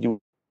between a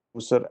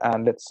user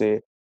and, let's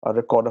say, a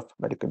record of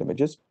medical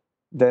images,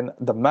 then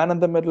the man in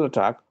the middle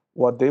attack,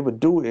 what they would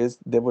do is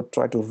they would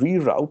try to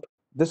reroute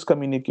this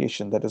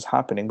communication that is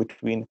happening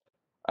between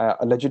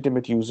a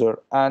legitimate user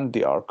and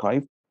the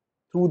archive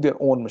through their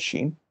own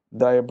machine.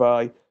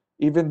 thereby,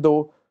 even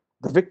though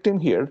the victim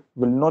here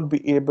will not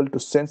be able to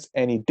sense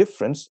any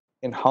difference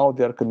in how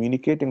they are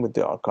communicating with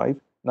the archive,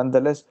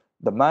 nonetheless,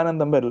 the man in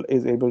the middle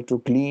is able to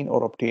glean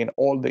or obtain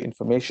all the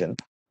information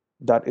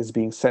that is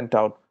being sent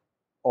out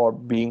or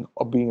being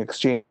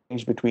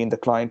exchanged between the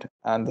client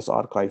and this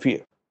archive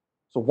here.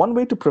 So one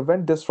way to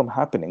prevent this from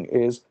happening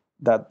is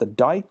that the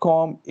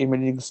DICOM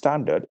imaging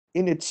standard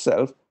in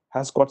itself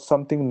has got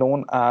something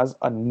known as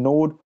a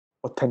node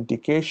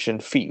authentication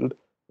field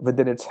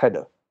within its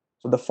header.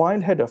 So the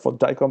file header for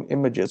DICOM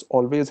images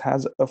always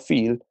has a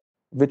field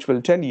which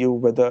will tell you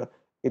whether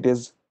it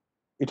is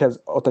it has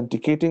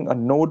authenticating a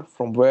node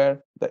from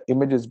where the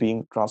image is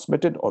being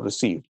transmitted or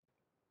received.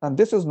 And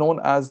this is known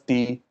as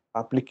the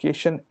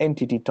application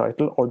entity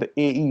title or the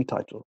AE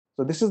title.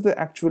 So this is the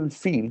actual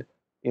field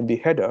in the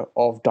header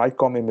of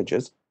DICOM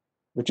images,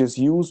 which is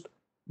used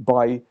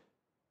by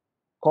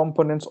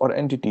components or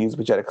entities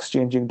which are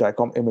exchanging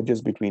DICOM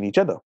images between each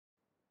other.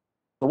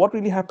 So what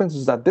really happens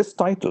is that this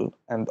title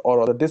and or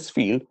rather this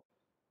field,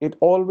 it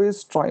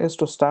always tries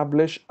to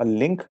establish a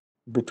link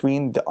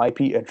between the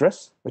IP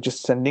address, which is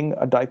sending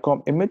a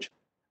DICOM image,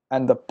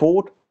 and the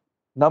port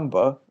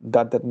number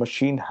that that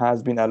machine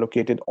has been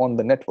allocated on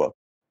the network.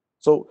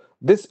 So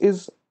this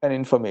is an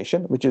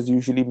information which is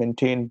usually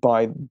maintained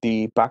by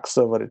the PAC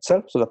server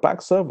itself. So the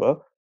PAC server,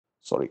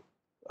 sorry,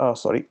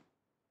 sorry.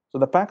 So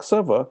the PAC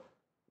server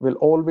will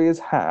always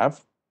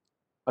have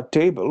a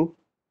table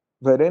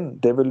wherein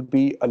there will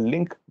be a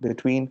link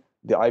between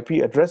the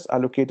IP address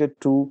allocated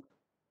to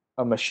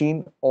a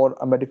machine or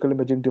a medical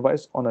imaging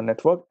device on a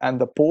network and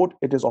the port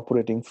it is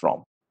operating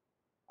from.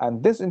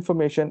 And this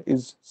information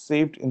is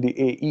saved in the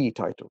AE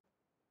title.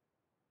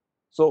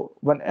 So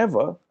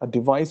whenever a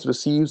device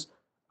receives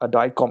a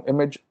DICOM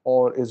image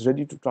or is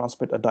ready to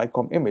transmit a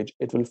DICOM image,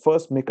 it will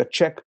first make a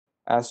check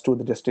as to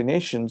the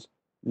destination's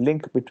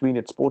link between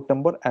its port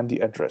number and the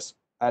address.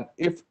 And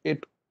if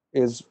it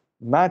is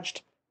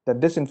matched, then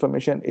this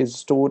information is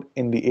stored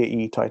in the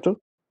AE title.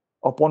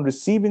 Upon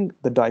receiving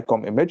the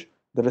DICOM image,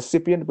 the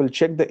recipient will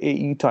check the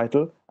AE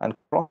title and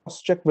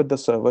cross-check with the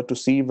server to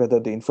see whether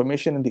the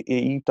information in the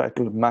AE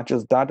title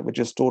matches that which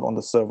is stored on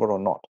the server or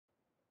not.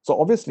 So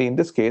obviously, in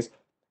this case,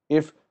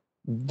 if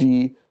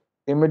the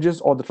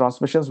images or the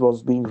transmissions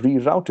was being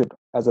rerouted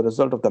as a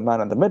result of the man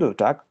in the middle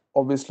attack,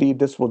 obviously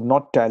this would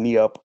not tally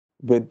up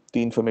with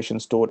the information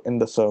stored in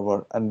the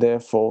server, and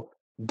therefore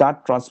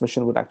that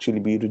transmission would actually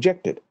be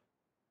rejected.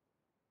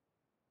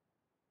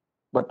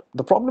 But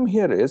the problem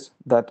here is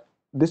that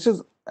this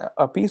is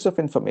a piece of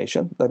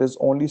information that is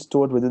only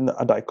stored within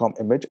a DICOM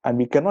image, and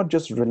we cannot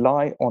just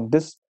rely on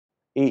this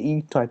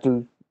AE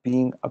title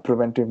being a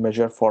preventive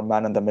measure for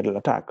man in the middle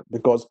attack,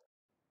 because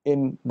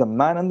in the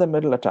man in the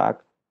middle attack,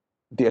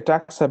 the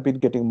attacks have been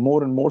getting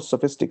more and more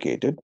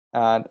sophisticated.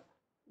 And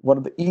one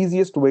of the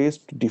easiest ways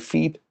to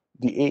defeat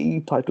the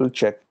AE title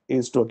check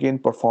is to again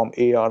perform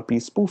ARP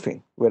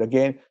spoofing, where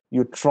again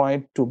you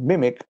try to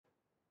mimic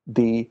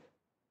the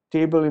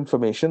table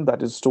information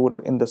that is stored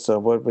in the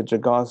server with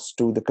regards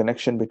to the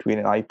connection between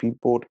an IP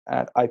port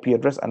and IP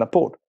address and a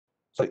port.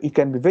 So it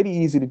can be very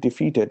easily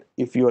defeated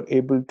if you are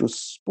able to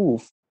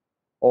spoof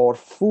or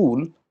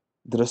fool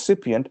the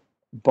recipient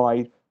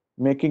by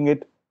making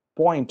it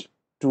point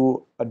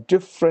to a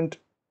different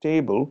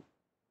table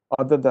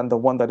other than the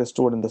one that is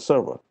stored in the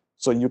server.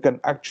 So you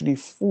can actually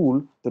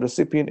fool the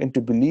recipient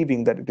into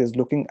believing that it is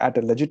looking at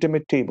a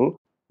legitimate table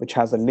which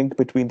has a link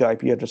between the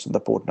IP address and the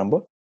port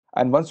number.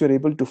 And once you're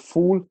able to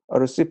fool a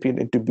recipient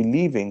into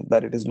believing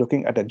that it is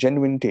looking at a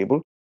genuine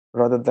table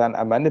rather than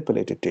a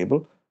manipulated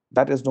table,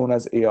 that is known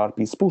as ARP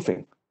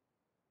spoofing.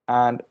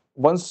 And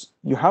once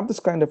you have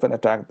this kind of an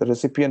attack, the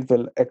recipient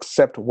will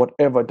accept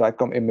whatever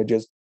DICOM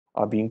images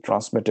are being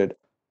transmitted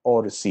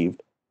or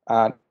received.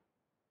 And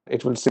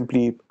it will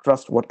simply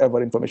trust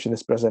whatever information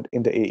is present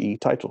in the AE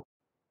title.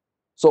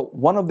 So,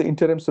 one of the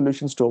interim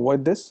solutions to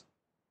avoid this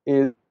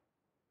is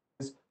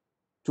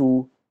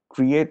to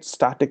create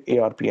static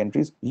ARP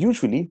entries.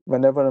 Usually,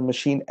 whenever a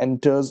machine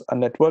enters a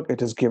network,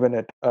 it is given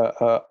it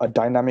a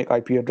dynamic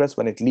IP address.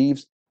 When it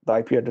leaves, the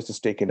IP address is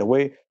taken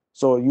away.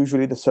 So,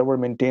 usually, the server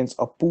maintains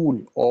a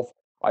pool of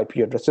IP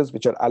addresses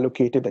which are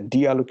allocated and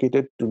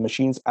deallocated to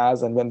machines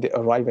as and when they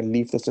arrive and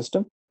leave the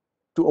system.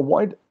 To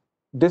avoid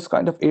this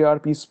kind of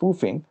ARP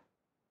spoofing,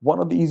 one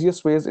of the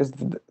easiest ways is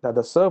that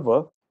the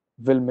server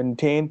will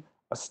maintain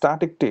a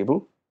static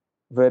table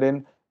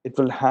wherein it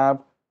will have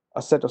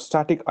a set of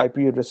static IP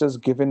addresses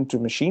given to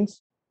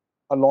machines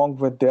along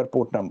with their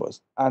port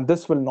numbers. And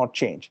this will not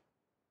change.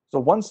 So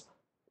once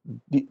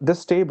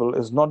this table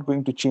is not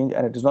going to change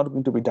and it is not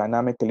going to be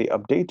dynamically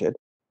updated,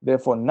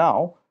 therefore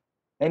now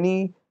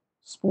any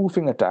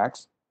spoofing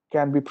attacks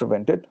can be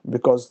prevented,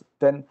 because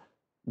then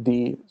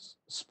the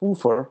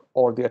spoofer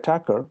or the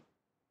attacker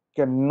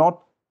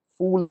cannot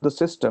fool the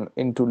system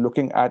into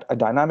looking at a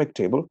dynamic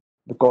table,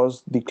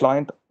 because the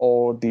client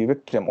or the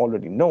victim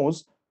already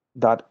knows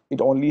that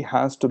it only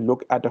has to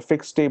look at a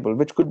fixed table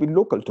which could be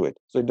local to it.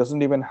 So it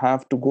doesn't even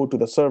have to go to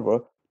the server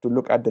to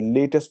look at the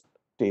latest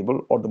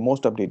table or the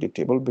most updated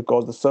table,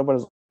 because the server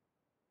has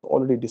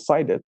already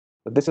decided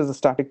that this is a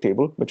static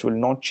table which will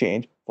not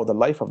change for the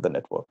life of the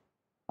network.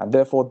 And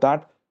therefore,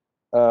 that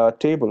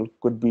table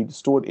could be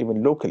stored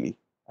even locally.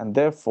 And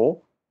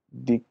therefore,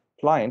 the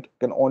client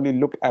can only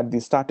look at the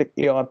static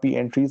ARP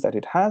entries that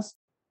it has.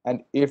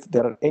 And if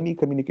there are any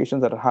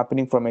communications that are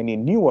happening from any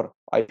newer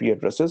IP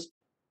addresses,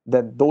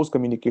 then those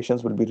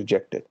communications will be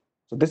rejected.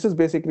 So this is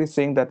basically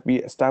saying that we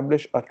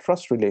establish a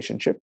trust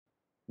relationship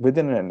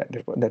within a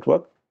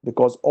network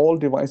because all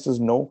devices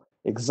know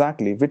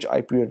exactly which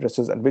IP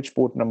addresses and which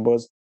port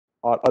numbers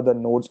are other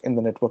nodes in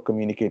the network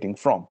communicating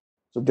from.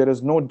 So there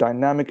is no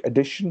dynamic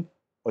addition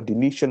or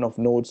deletion of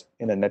nodes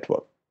in a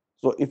network.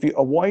 So if you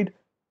avoid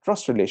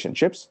trust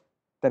relationships,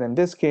 then in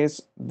this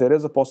case, there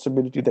is a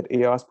possibility that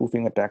AR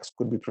spoofing attacks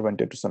could be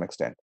prevented to some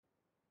extent.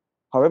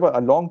 However,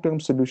 a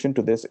long-term solution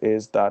to this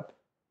is that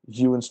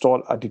you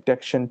install a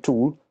detection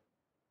tool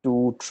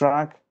to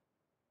track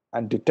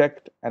and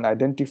detect and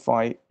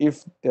identify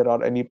if there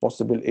are any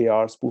possible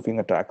AR spoofing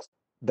attacks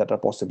that are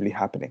possibly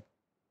happening.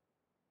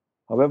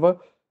 However,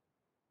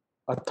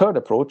 a third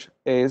approach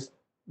is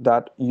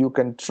that you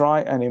can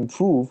try and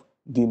improve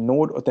the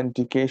node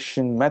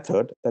authentication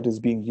method that is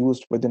being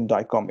used within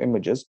DICOM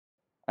images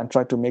and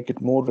try to make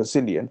it more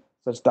resilient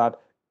such that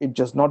it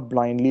does not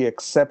blindly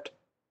accept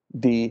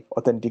the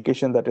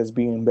authentication that is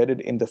being embedded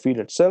in the field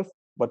itself,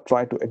 but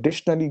try to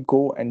additionally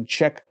go and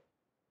check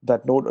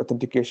that node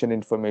authentication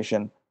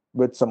information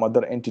with some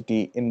other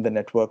entity in the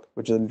network,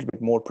 which is a little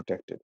bit more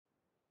protected.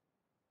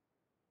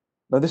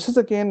 Now, this is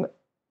again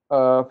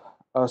a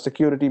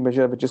security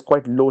measure which is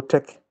quite low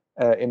tech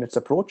in its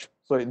approach.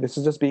 So this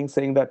is just being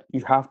saying that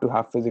you have to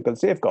have physical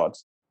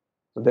safeguards.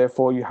 So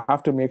therefore, you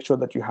have to make sure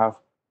that you have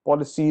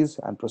policies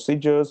and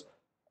procedures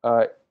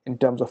in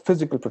terms of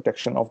physical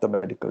protection of the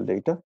medical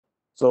data.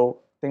 So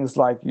things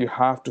like you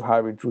have to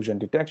have intrusion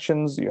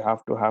detections, you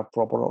have to have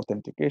proper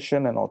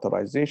authentication and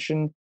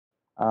authorization.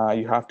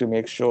 You have to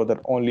make sure that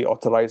only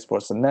authorized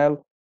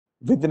personnel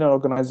within an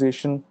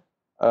organization,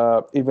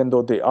 even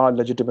though they are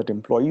legitimate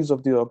employees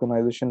of the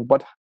organization,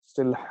 but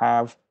still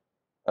have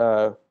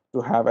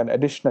to have an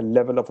additional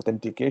level of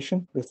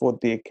authentication before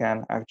they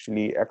can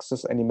actually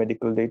access any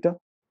medical data.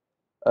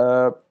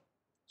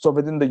 So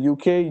within the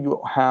UK,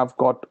 you have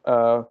got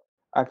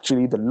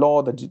actually the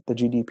law, the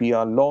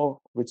GDPR law,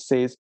 which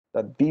says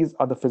that these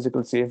are the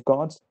physical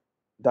safeguards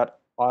that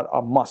are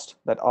a must,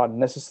 that are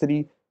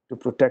necessary to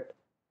protect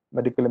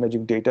medical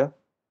imaging data.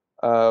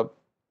 Uh,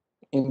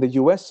 in the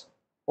US,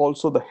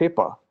 also the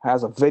HIPAA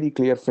has a very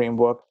clear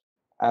framework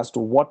as to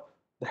what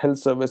the health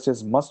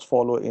services must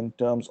follow in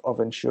terms of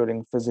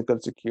ensuring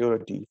physical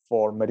security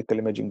for medical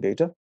imaging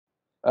data.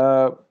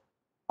 Uh,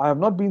 I have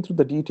not been through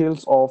the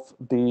details of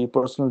the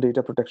personal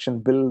data protection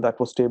bill that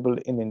was tabled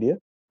in India,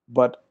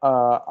 but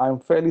I'm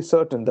fairly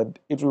certain that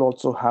it will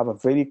also have a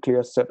very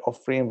clear set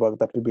of framework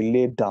that will be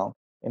laid down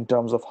in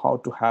terms of how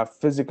to have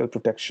physical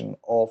protection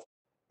of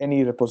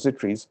any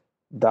repositories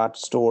that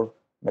store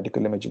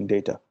medical imaging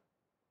data.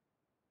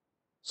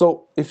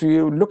 So if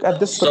you look at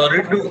this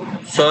Sorry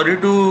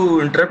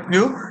to interrupt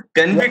you.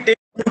 Can yeah, we take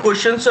few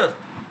questions, sir?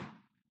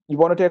 you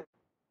want to take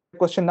a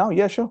question now?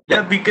 Yeah, sure. Go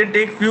ahead. Yeah, we can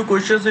take few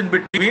questions in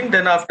between.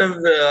 Then after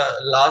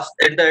last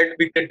at the end,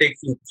 we can take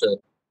few, sir.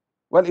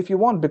 Well, if you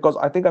want, because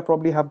I think I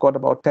probably have got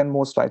about 10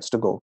 more slides to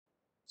go.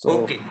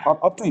 So Okay.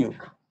 up to you.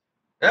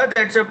 Yeah,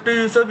 that's up to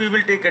you, sir. We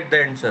will take at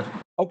the end, sir.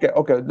 Okay.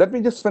 Let me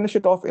just finish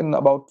it off in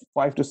about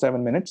 5 to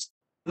 7 minutes,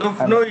 No,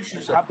 and no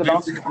issue, sir.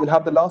 we'll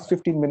have the last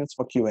 15 minutes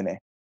for Q&A.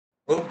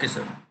 Okay,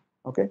 sir.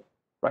 Okay,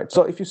 right.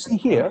 So if you see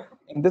here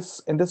in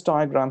this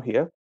diagram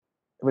here,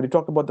 when you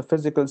talk about the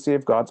physical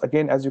safeguards,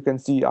 again, as you can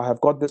see, I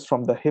have got this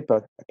from the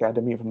HIPAA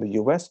Academy from the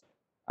US.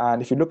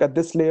 And if you look at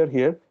this layer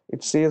here,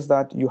 it says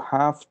that you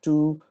have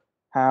to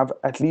have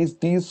at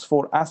least these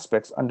four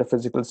aspects under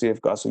physical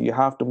safeguards. So you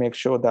have to make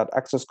sure that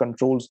access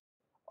controls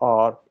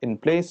are in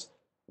place.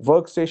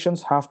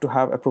 Workstations have to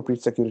have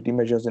appropriate security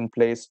measures in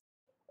place.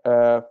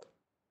 Uh,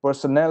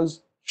 Personnel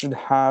should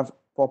have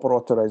proper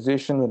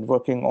authorization when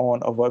working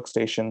on a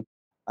workstation,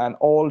 and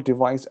all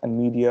device and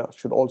media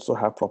should also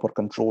have proper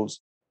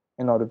controls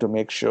in order to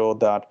make sure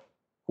that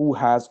who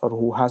has or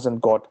who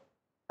hasn't got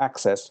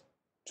access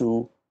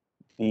to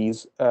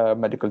these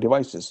medical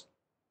devices.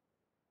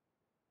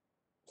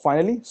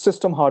 Finally,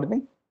 system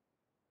hardening.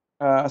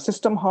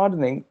 System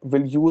hardening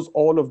will use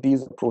all of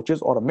these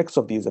approaches or a mix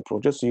of these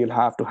approaches. So you'll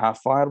have to have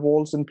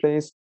firewalls in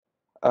place.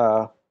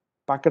 Uh,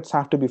 Packets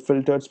have to be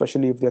filtered,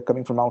 especially if they're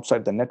coming from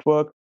outside the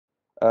network.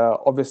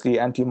 Obviously,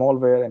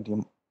 anti-malware,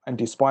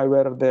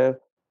 anti-spyware are there.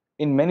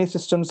 In many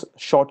systems,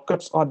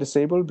 shortcuts are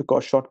disabled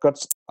because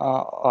shortcuts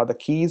are the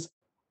keys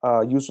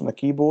used on the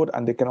keyboard,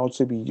 and they can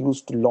also be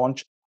used to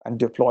launch and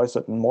deploy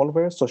certain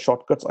malware. So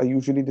shortcuts are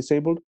usually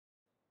disabled.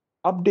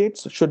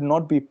 Updates should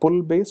not be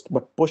pull based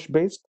but push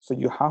based. So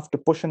you have to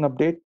push an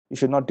update. You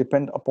should not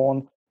depend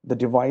upon the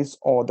device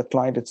or the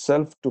client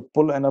itself to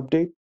pull an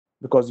update,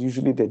 because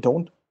usually they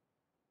don't.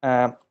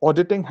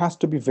 Auditing has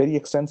to be very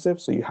extensive.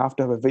 So you have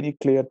to have a very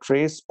clear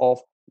trace of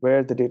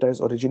where the data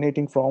is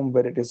originating from,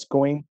 where it is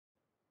going,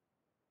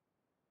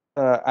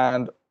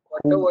 and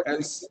who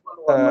else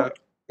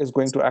is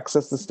going to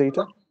access this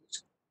data.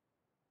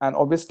 And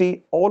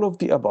obviously, all of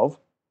the above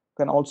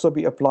can also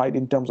be applied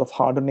in terms of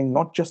hardening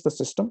not just the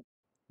system,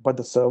 but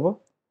the server,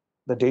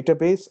 the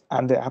database,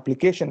 and the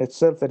application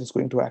itself that is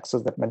going to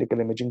access that medical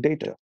imaging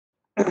data.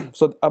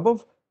 So the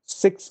above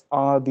six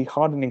are the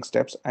hardening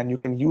steps, and you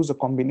can use a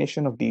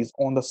combination of these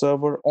on the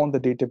server, on the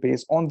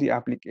database, on the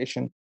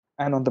application,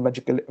 and on the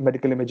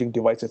medical imaging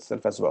device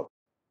itself as well.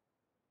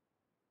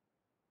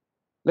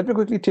 Let me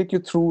quickly take you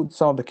through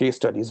some of the case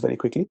studies very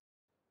quickly.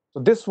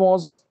 So this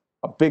was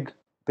a big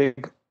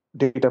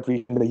data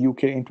breach in the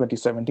UK in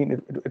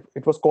 2017.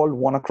 It was called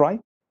WannaCry.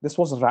 This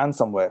was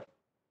ransomware,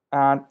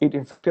 and it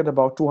infected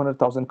about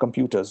 200,000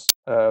 computers.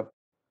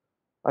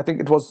 I think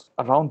it was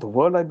around the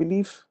world, I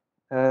believe.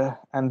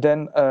 And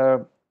then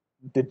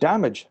the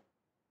damage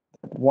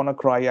that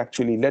WannaCry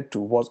actually led to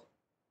was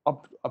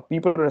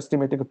people are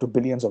estimating up to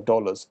billions of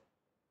dollars.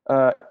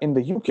 In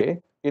the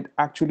UK, it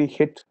actually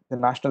hit the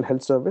National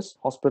Health Service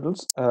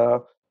hospitals,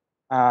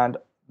 and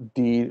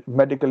the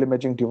medical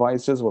imaging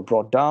devices were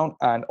brought down,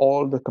 and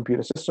all the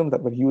computer systems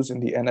that were used in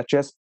the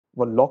NHS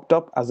were locked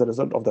up as a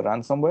result of the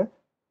ransomware.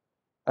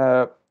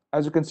 Uh,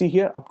 as you can see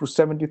here, up to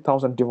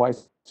 70,000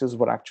 devices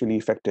were actually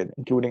affected,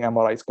 including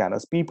MRI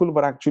scanners. People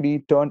were actually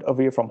turned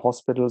away from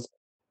hospitals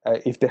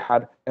if they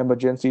had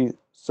emergency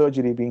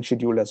surgery being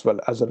scheduled as well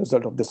as a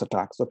result of this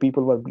attack. So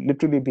people were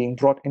literally being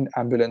brought in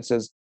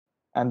ambulances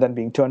and then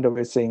being turned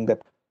away, saying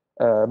that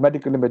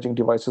medical imaging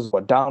devices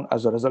were down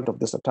as a result of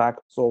this attack,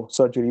 so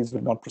surgeries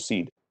will not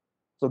proceed.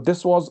 So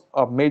this was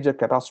a major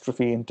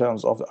catastrophe in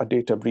terms of a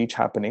data breach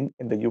happening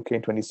in the UK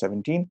in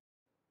 2017.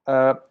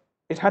 Uh,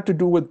 it had to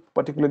do with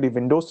particularly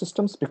Windows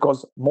systems,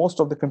 because most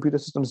of the computer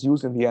systems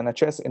used in the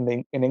NHS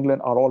in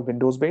England are all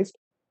Windows based.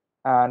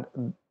 And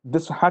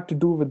this had to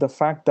do with the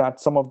fact that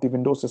some of the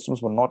Windows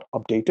systems were not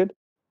updated.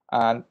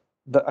 And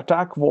the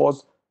attack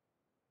was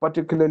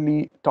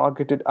particularly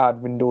targeted at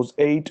Windows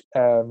 8,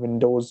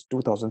 Windows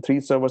 2003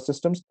 server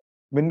systems.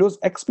 Windows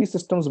XP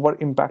systems were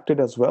impacted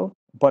as well,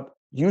 but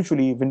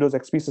usually Windows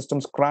XP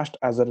systems crashed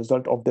as a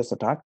result of this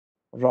attack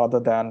rather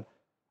than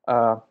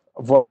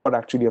were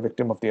actually a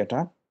victim of the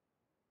attack.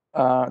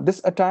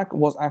 This attack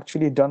was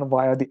actually done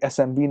via the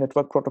SMB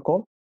network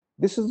protocol.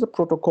 This is the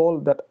protocol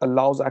that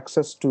allows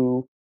access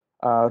to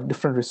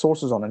different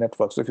resources on a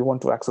network. So if you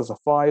want to access the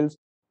files,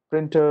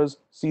 printers,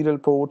 serial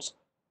ports,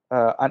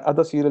 and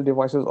other serial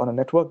devices on a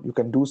network, you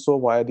can do so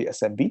via the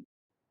SMB.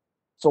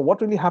 So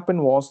what really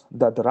happened was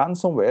that the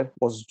ransomware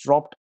was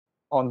dropped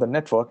on the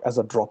network as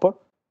a dropper,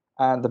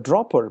 and the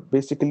dropper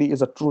basically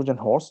is a Trojan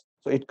horse.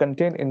 So it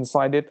contained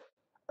inside it,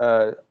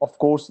 of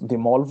course, the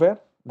malware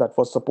that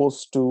was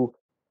supposed to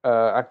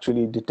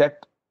actually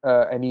detect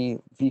any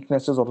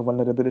weaknesses or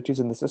vulnerabilities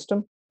in the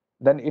system.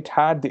 Then it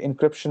had the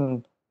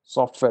encryption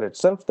software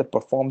itself that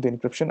performed the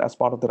encryption as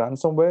part of the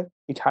ransomware.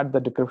 It had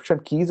the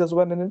decryption keys as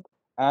well in it,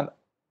 and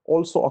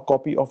also a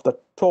copy of the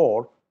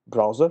Tor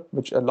browser,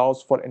 which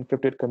allows for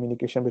encrypted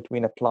communication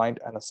between a client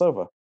and a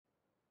server.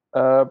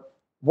 Uh,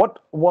 what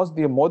was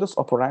the modus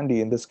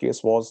operandi in this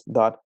case was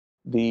that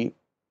the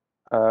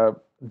uh,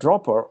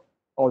 dropper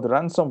or the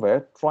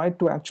ransomware tried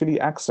to actually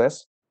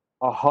access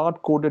a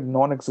hard coded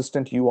non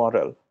existent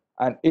URL.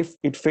 And if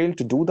it failed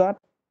to do that,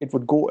 it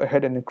would go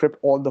ahead and encrypt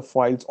all the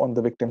files on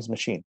the victim's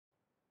machine.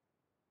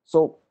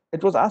 So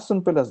it was as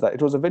simple as that.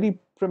 It was a very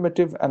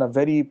primitive and a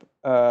very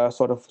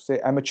sort of say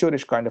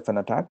amateurish kind of an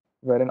attack,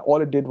 wherein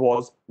all it did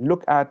was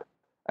look at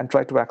and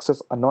try to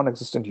access a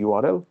non-existent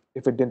URL.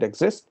 If it didn't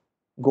exist,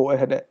 go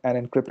ahead and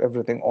encrypt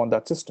everything on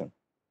that system.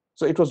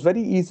 So it was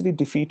very easily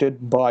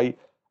defeated by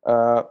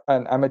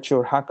an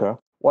amateur hacker.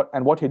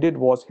 What he did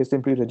was he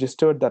simply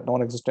registered that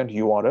non-existent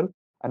URL,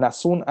 and as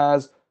soon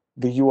as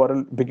the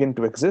URL began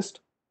to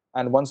exist,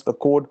 and once the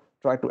code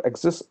tried to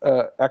access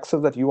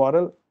that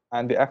URL,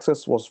 and the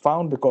access was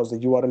found because the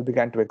URL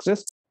began to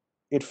exist,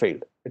 it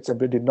failed. It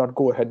simply did not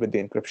go ahead with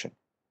the encryption.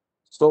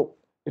 So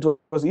it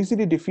was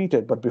easily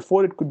defeated, but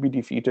before it could be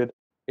defeated,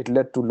 it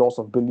led to loss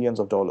of billions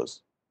of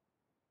dollars.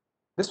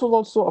 This was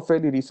also a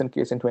fairly recent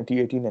case in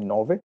 2018 in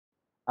Norway,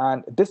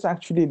 and this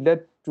actually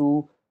led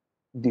to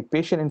the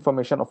patient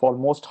information of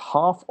almost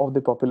half of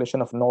the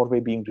population of Norway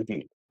being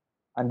revealed.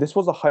 And this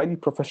was a highly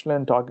professional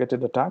and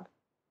targeted attack.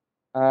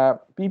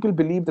 People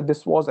believe that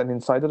this was an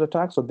insider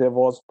attack, so there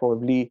was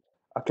probably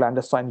a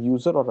clandestine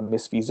user or a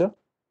misfeasor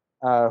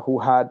who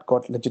had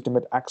got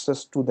legitimate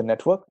access to the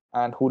network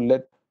and who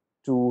led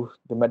to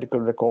the medical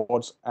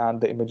records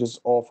and the images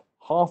of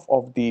half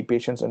of the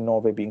patients in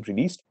Norway being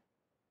released.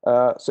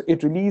 So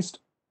it released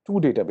two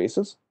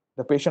databases,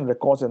 the patient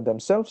records in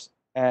themselves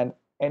and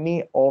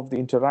any of the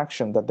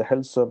interaction that the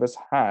health service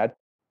had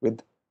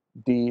with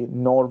the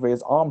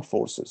Norway's armed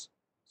forces.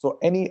 So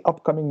any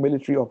upcoming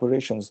military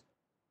operations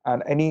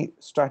and any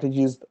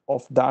strategies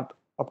of that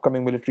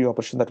upcoming military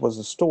operation that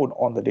was stored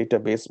on the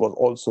database was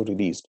also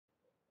released.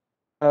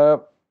 Uh,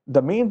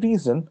 the main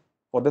reason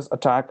for this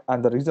attack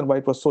and the reason why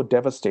it was so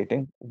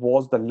devastating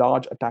was the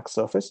large attack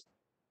surface.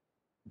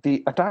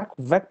 The attack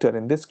vector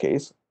in this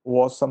case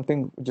was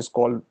something which is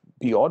called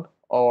BIOD,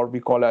 or we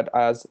call it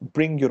as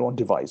bring your own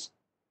device.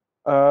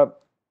 Uh,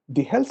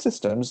 the health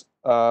systems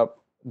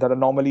that are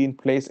normally in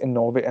place in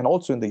Norway and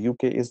also in the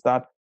UK is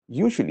that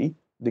usually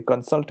the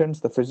consultants,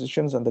 the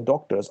physicians, and the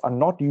doctors are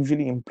not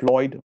usually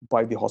employed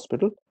by the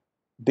hospital.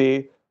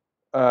 They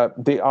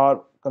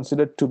are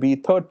considered to be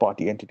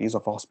third-party entities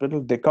of a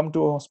hospital. They come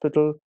to a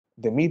hospital,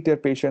 they meet their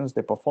patients,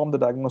 they perform the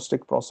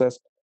diagnostic process,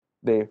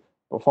 they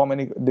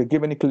they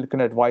give any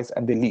clinical advice,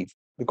 and they leave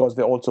because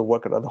they also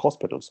work at other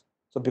hospitals.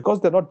 So because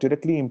they're not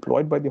directly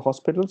employed by the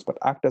hospitals but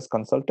act as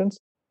consultants,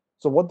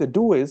 so what they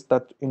do is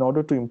that in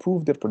order to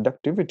improve their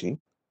productivity,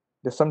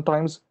 they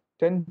sometimes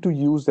tend to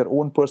use their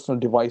own personal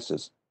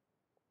devices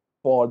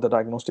for the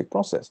diagnostic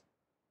process.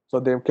 So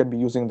they can be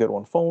using their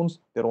own phones,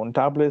 their own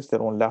tablets,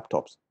 their own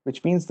laptops,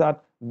 which means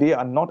that they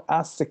are not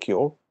as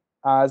secure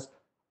as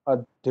a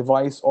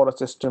device or a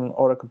system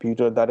or a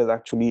computer that is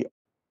actually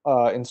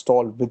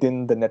installed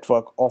within the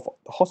network of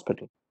the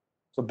hospital.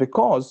 So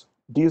because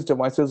these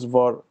devices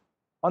were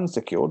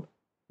unsecured,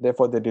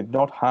 therefore they did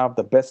not have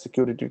the best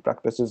security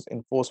practices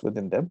enforced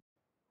within them.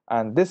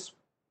 And this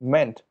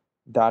meant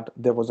that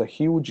there was a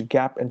huge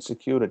gap in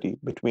security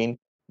between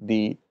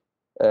the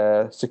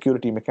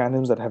security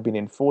mechanisms that have been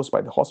enforced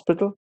by the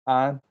hospital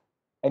and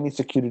any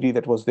security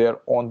that was there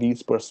on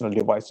these personal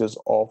devices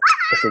of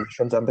the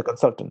physicians and the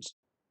consultants.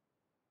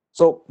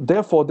 So,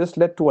 therefore, this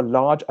led to a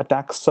large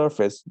attack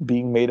surface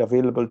being made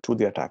available to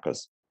the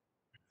attackers.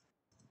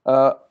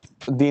 Uh,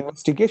 the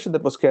investigation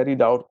that was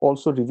carried out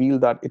also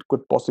revealed that it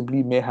could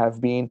possibly may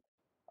have been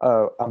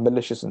a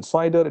malicious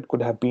insider, it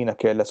could have been a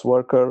careless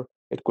worker,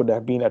 it could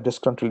have been a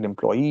disgruntled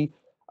employee,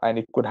 and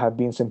it could have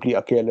been simply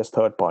a careless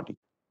third party.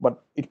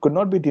 But it could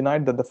not be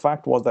denied that the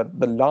fact was that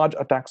the large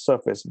attack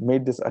surface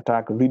made this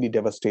attack really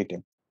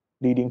devastating,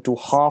 leading to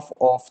half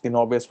of the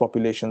Norway's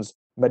population's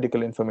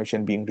medical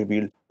information being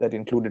revealed that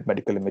included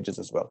medical images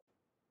as well.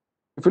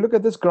 If you look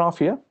at this graph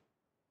here,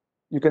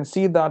 you can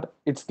see that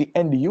it's the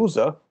end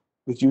user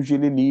which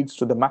usually leads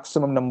to the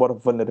maximum number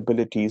of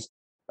vulnerabilities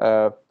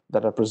uh,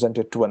 that are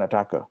presented to an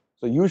attacker.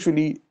 So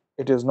usually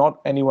it is not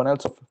anyone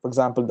else. For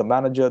example, the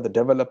manager, the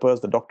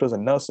developers, the doctors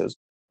and nurses,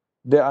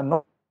 they are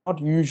not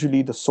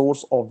usually the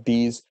source of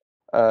these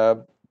uh,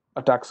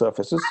 attack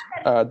surfaces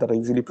that are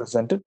usually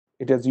presented.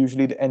 It is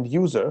usually the end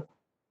user,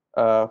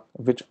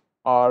 which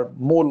are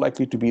more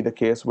likely to be the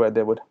case where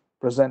they would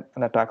present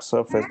an attack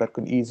surface that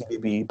could easily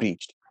be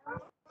breached.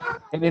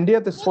 In India,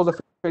 this was a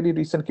fairly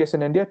recent case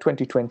in India,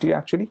 2020,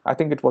 actually. I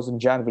think it was in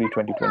January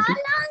 2020.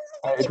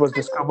 It was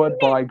discovered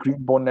by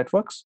Greenbone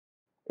Networks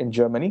in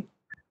Germany.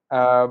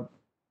 Uh,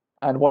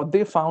 and what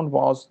they found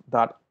was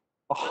that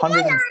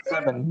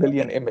 107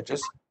 million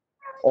images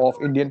of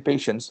Indian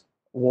patients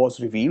was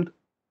revealed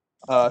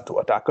to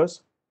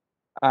attackers.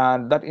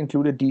 And that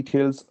included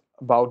details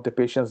about the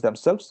patients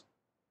themselves.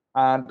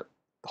 And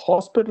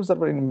hospitals that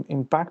were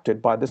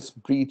impacted by this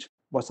breach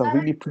were some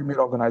really premier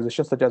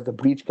organizations, such as the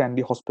Breach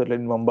Candy Hospital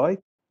in Mumbai,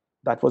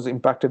 that was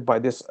impacted by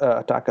this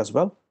attack as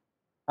well.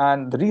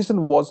 And the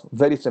reason was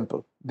very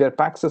simple. Their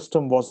PAC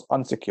system was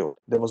unsecured.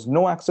 There was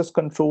no access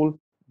control,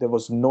 there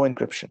was no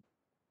encryption,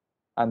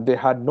 and they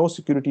had no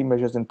security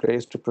measures in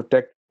place to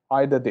protect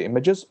either the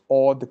images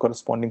or the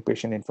corresponding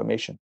patient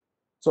information.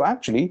 So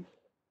actually,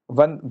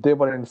 when they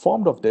were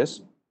informed of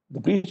this, the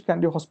Breach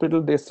Candy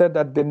Hospital, they said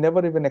that they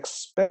never even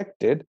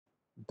expected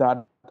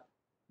that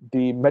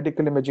the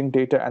medical imaging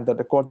data and the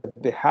records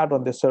that they had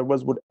on their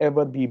servers would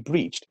ever be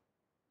breached.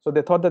 So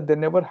they thought that they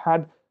never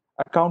had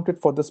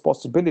accounted for this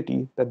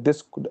possibility that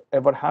this could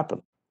ever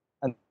happen.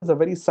 And that is a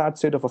very sad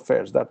state of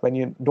affairs that when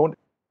you don't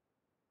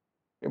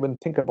even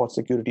think about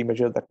security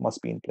measures that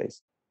must be in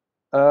place.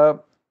 Uh,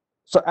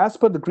 so as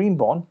per the Green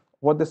Bond,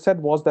 what they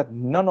said was that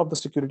none of the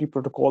security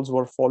protocols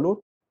were followed,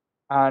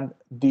 and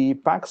the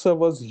PAC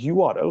server's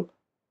URL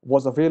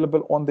was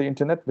available on the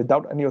internet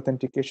without any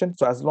authentication.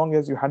 So as long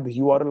as you had the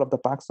URL of the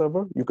PAC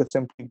server, you could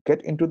simply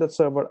get into the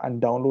server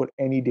and download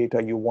any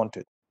data you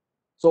wanted.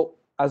 So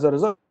as a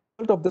result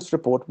of this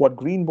report, what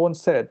Greenbone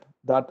said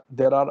that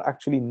there are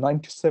actually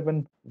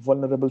 97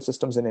 vulnerable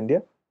systems in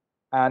India,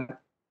 and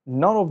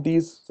none of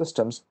these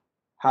systems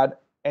had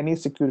any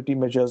security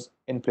measures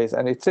in place.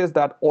 And it says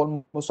that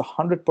almost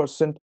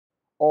 100%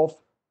 of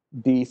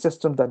the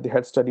systems that they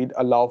had studied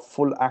allow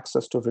full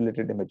access to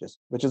related images,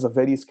 which is a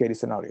very scary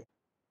scenario.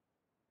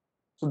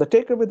 So the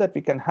takeaway that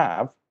we can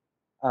have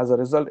as a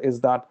result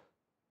is that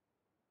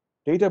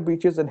data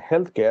breaches in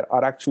healthcare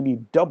are actually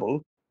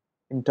double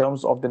in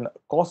terms of the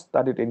cost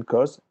that it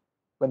incurs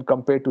when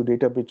compared to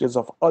data breaches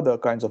of other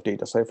kinds of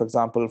data. So, for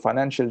example,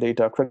 financial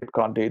data, credit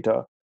card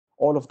data,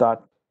 all of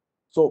that.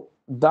 So,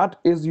 that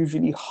is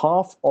usually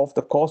half of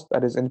the cost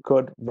that is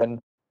incurred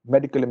when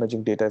medical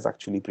imaging data is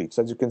actually breached.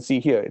 So as you can see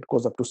here, it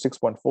goes up to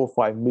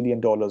 $6.45 million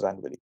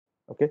annually.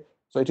 Okay,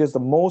 so it is the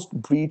most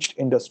breached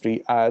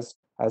industry, as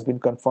has been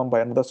confirmed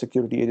by another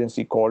security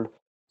agency called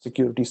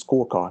Security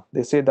Scorecard.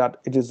 They say that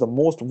it is the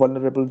most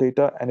vulnerable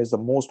data and is the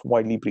most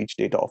widely breached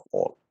data of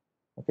all.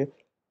 Okay.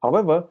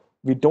 However,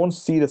 we don't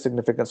see the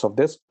significance of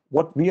this.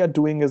 What we are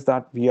doing is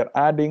that we are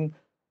adding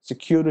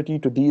security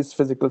to these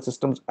physical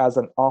systems as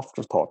an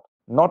afterthought,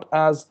 not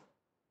as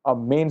a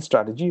main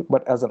strategy,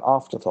 but as an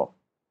afterthought.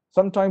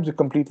 Sometimes we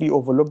completely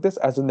overlook this,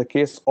 as in the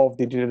case of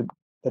the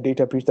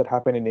data breach that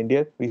happened in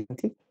India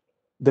recently.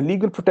 The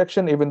legal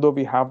protection, even though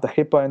we have the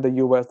HIPAA in the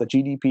US, the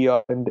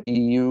GDPR in the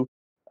EU,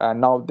 and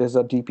now there's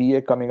a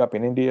DPA coming up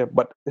in India,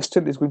 but it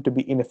still is going to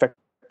be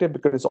ineffective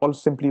because it's all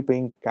simply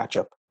playing catch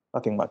up,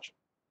 nothing much.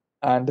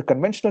 And the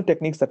conventional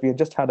techniques that we have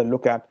just had a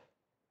look at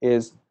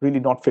is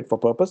really not fit for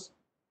purpose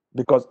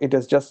because it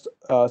is just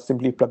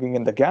simply plugging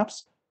in the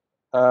gaps.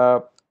 Uh,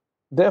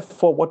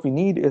 Therefore, what we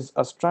need is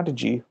a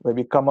strategy where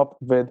we come up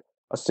with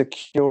a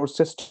secure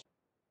system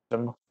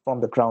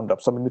from the ground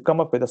up. So when we come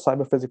up with a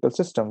cyber physical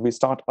system, we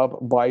start up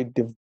by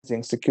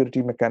devising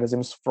security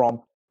mechanisms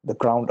from the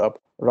ground up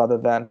rather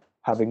than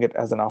having it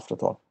as an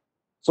afterthought.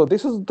 So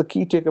this is the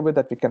key takeaway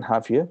that we can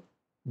have here.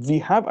 We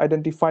have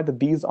identified that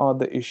these are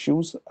the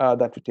issues that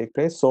will take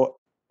place. So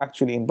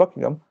actually in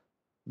Buckingham,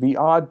 we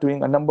are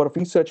doing a number of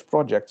research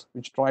projects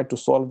which try to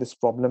solve this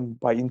problem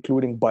by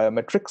including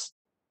biometrics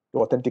to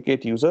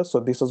authenticate users.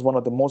 So this is one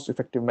of the most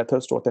effective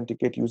methods to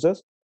authenticate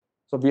users.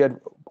 So we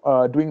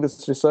are doing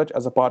this research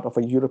as a part of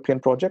a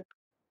European project.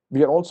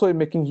 We are also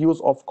making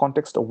use of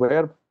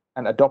context-aware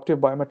and adaptive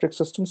biometric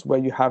systems where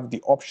you have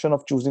the option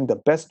of choosing the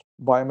best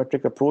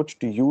biometric approach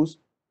to use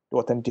to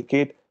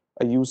authenticate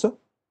a user.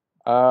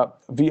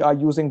 We are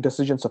using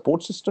decision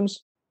support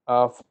systems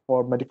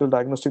for medical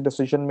diagnostic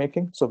decision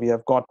making. So we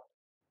have got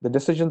the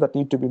decisions that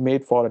need to be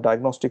made for a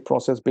diagnostic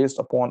process based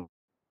upon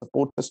a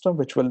support system,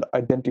 which will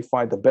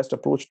identify the best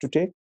approach to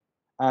take.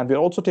 And we're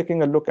also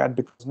taking a look at,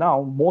 because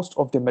now most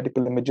of the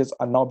medical images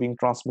are now being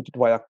transmitted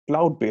via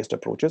cloud-based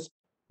approaches.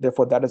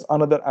 Therefore, that is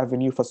another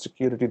avenue for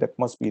security that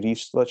must be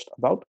researched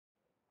about.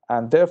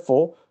 And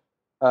therefore,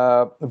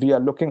 we are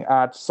looking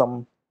at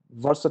some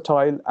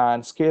versatile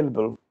and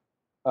scalable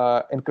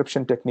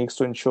encryption techniques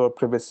to ensure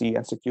privacy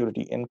and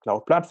security in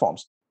cloud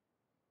platforms.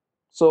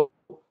 So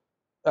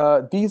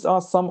these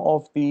are some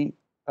of the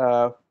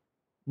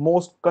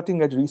most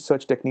cutting-edge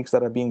research techniques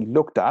that are being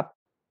looked at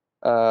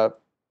uh,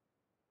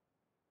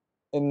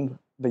 in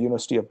the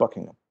University of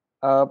Buckingham.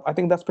 I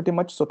think that's pretty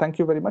much. So thank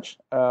you very much.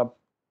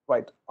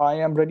 Right, I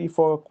am ready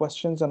for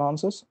questions and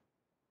answers.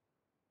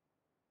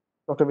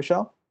 Dr.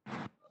 Vishal?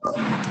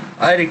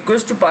 I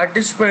request to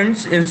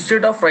participants,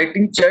 instead of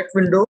writing chat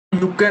window,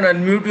 you can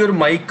unmute your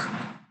mic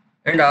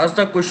and ask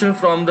the question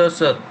from the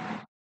sir.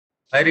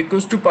 I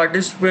request to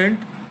participant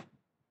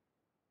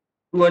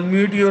to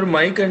unmute your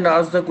mic and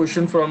ask the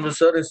question from the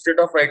sir instead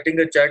of writing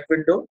a chat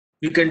window.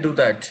 You can do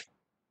that.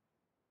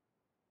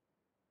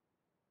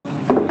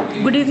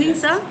 Good evening,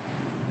 sir.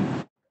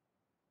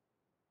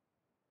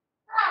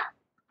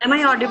 Am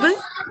I audible?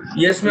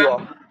 Yes, You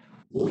ma'am.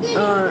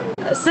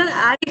 are. Sir,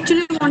 I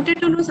actually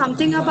wanted to know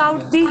something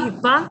about the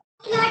HIPAA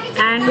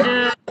and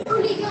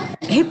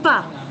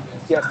HIPAA.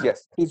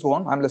 Yes. Please go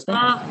on. I'm listening.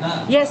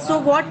 Yes, so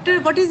what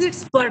is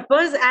its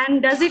purpose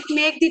and does it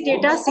make the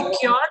data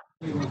secure?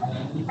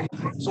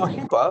 So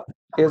HIPAA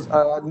is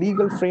a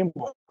legal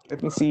framework.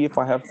 Let me see if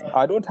I have.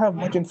 I don't have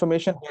much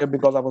information here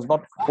because I was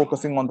not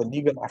focusing on the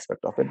legal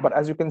aspect of it. But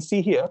as you can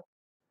see here,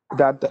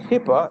 that the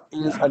HIPAA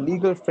is a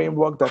legal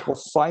framework that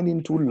was signed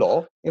into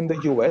law in the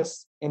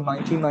US in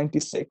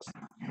 1996.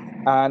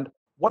 And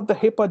what the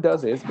HIPAA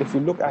does is, if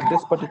you look at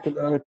this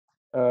particular,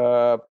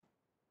 let's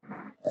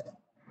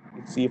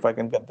see if I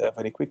can get there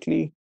very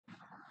quickly.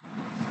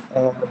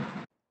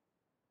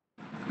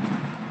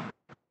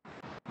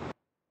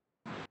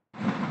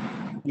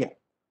 Yeah.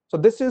 So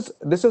this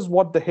is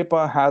what the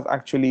HIPAA has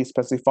actually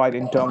specified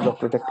in terms of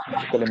protecting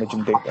medical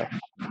imaging data.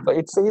 So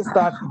it says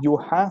that you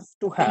have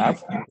to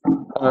have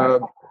uh,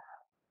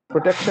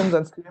 protections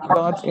and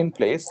safeguards in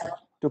place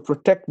to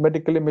protect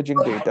medical imaging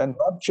data,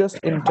 not just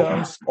in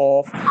terms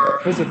of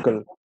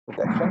physical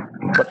protection,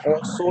 but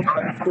also you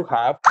have to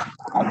have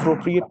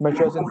appropriate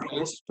measures in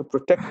place to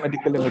protect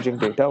medical imaging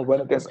data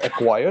when it is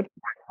acquired,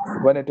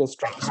 when it is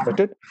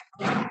transmitted,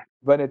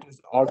 when it is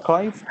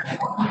archived,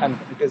 and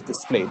when it is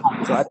displayed.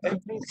 So at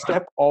every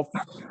step of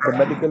the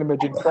medical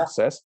imaging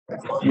process,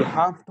 you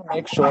have to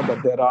make sure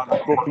that there are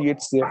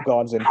appropriate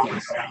safeguards in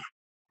place.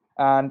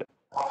 And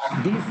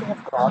these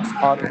safeguards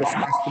are a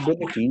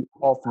responsibility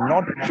of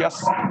not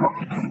just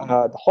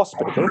the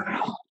hospital,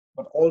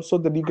 but also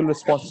the legal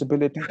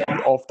responsibility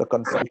of the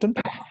consultant,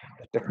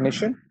 the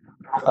technician,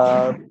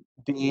 uh,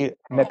 the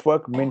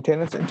network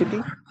maintenance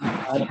entity,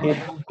 and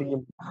even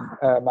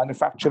the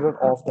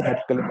manufacturer of the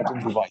medical imaging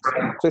device.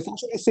 So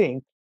essentially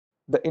saying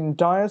the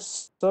entire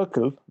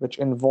circle, which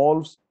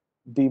involves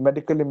the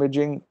medical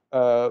imaging,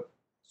 so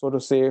to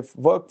say,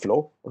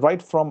 workflow,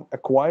 right from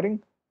acquiring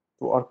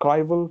to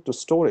archival to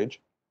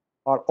storage,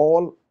 are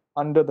all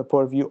under the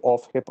purview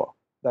of HIPAA.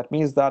 That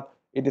means that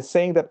it is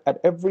saying that at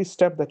every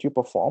step that you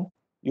perform,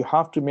 you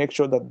have to make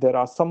sure that there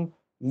are some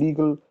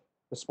legal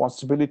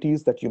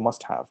responsibilities that you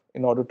must have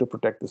in order to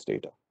protect this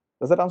data.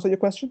 Does that answer your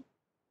question?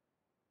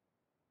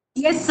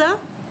 Yes, sir.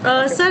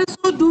 Okay. Sir,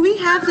 so do we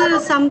have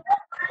some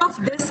of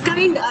this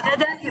kind other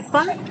than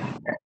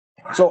HIPAA?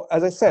 So,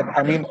 as I said,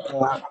 I mean,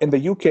 in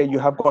the UK, you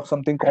have got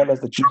something called as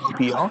the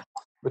GDPR,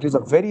 which is a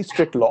very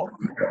strict law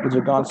with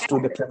regards to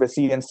the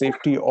privacy and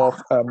safety of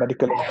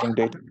medical imaging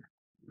data.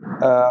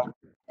 Uh,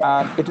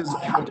 and it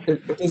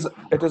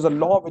is a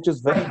law which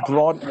is very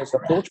broad in its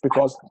approach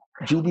because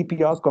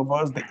GDPR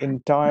covers the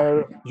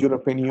entire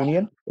European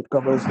Union. It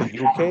covers the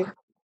UK.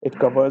 It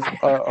covers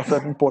a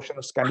certain portion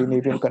of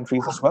Scandinavian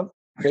countries as well.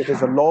 So it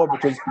is a law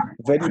which is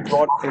very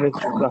broad in its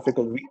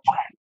geographical reach.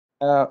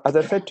 As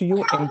I said to you,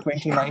 in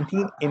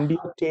 2019, India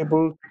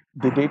tabled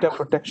the data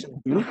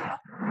protection bill.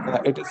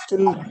 It is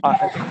still,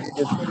 I think,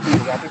 it is still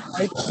being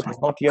ratified. It has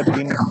not yet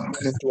been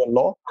turned into a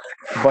law,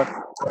 but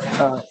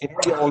in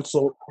India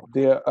also,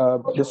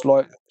 this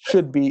law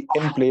should be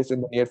in place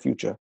in the near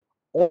future.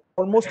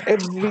 Almost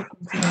every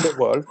country in the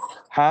world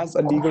has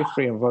a legal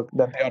framework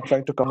that they are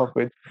trying to come up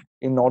with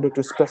in order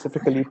to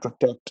specifically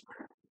protect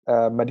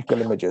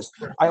medical images.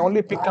 I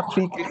only picked up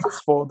three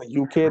cases for the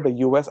UK, the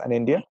US, and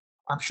India.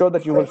 I'm sure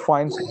that you will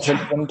find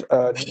relevant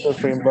legal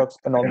frameworks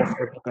in almost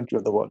every country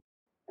of the world.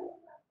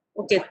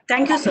 Okay,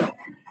 thank you, sir.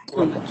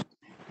 You're welcome.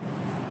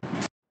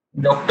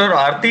 Dr.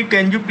 Aarti,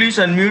 can you please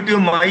unmute your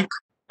mic?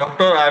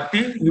 Dr.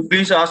 Aarti, you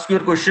please ask your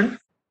question.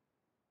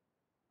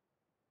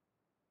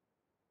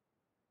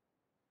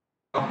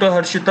 Dr.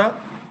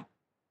 Harshita.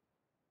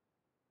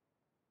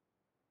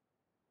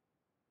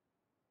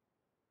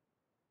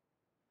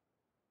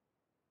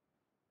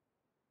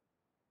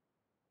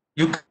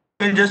 You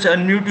can just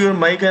unmute your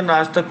mic and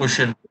ask the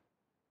question.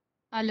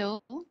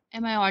 Hello,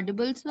 am I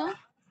audible, sir?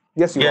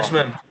 Yes, you Yes, are.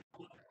 ma'am.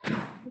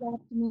 Good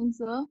afternoon,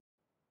 sir.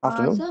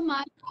 Afternoon. Sir,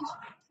 my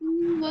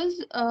question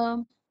was,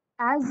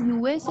 as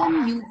US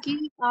and UK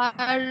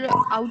are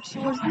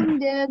outsourcing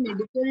their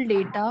medical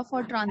data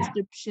for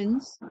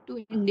transcriptions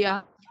to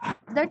India,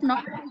 does that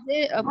not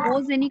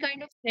pose any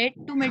kind of threat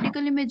to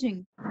medical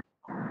imaging?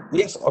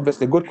 Yes,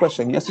 obviously. Good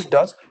question. Yes, it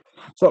does.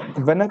 So,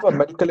 whenever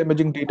medical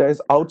imaging data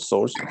is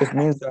outsourced, it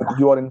means that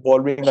you are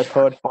involving a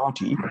third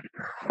party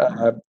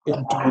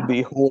into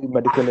the whole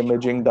medical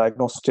imaging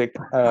diagnostic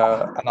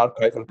and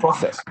archival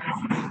process.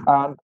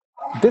 And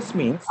this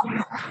means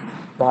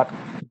that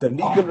the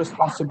legal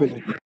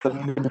responsibility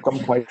suddenly become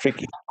quite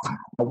tricky.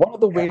 Now, one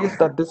of the ways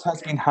that this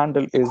has been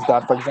handled is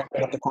that, for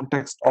example, in the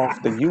context of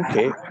the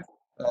UK,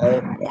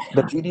 uh,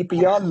 the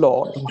GDPR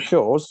law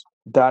ensures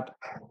that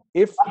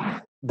if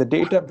the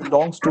data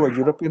belongs to a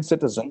European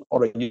citizen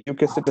or a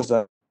UK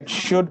citizen, it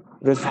should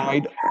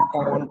reside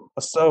on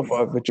a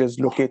server which is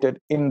located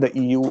in the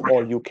EU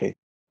or UK.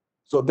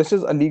 So this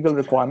is a legal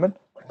requirement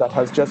that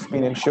has just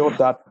been ensured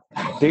that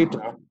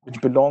data which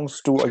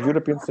belongs to a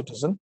European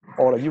citizen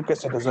or a UK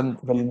citizen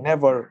will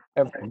never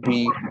ever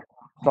be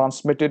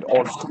transmitted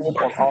or stored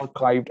or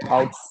archived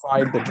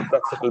outside the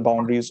geographical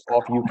boundaries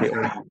of UK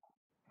or EU.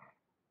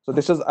 So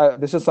this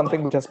is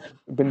something which has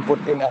been put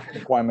in as a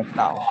requirement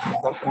now. So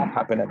that can't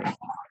happen anymore.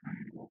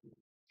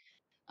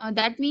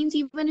 That means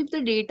even if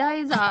the data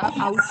is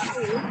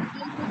outsourced,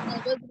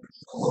 still the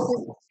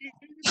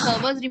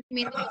servers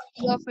remain the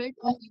custody of it,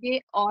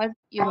 UK or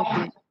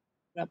European.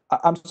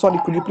 I'm sorry,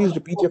 could you please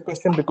repeat your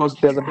question because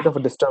there's a bit of a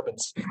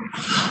disturbance?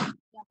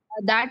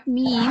 That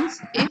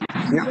means if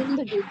Yeah. even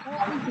the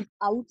data is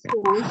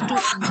outsourced to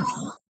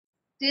India,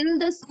 still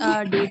this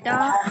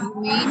data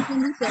remains in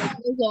the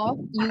servers of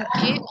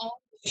UK or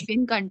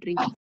European country,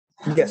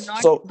 Yes.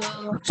 not So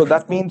the so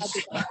that means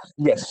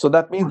yes. So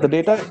that means the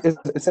data is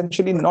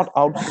essentially not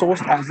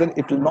outsourced, as in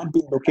it will not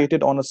be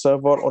located on a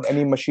server or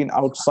any machine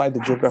outside the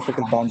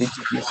geographical boundaries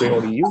of UK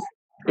or EU.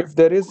 If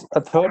there is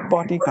a third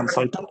party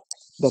consultant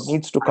that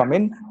needs to come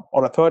in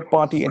or a third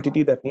party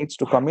entity that needs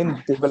to come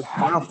in, they will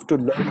have to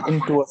log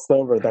into a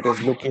server that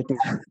is located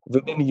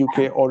within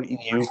UK or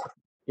EU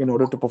in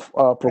order to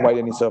provide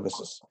any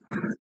services.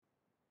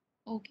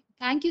 Okay.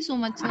 Thank you so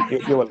much, sir.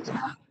 You're welcome.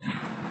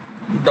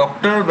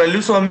 Dr.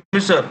 Veluswamy,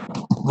 sir,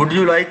 would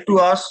you like to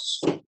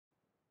ask?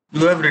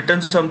 You have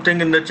written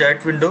something in the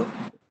chat window.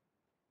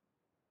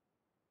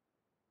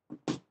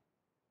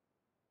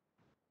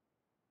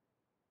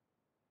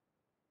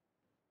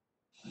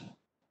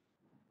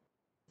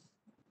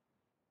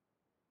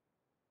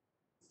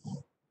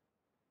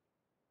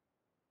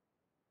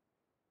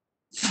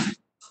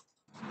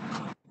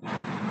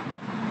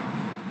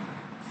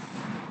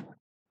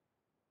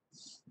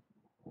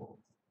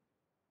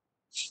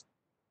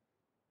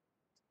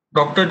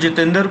 Dr.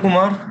 Jitender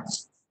Kumar,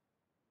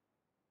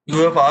 you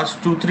have asked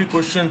 2-3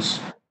 questions.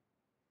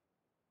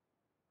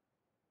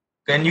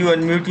 Can you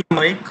unmute your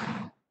mic?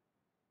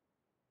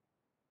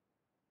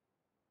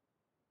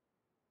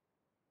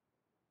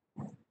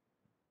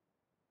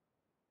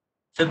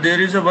 So there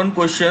is a one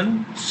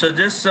question.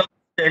 Suggest some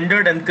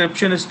standard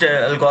encryption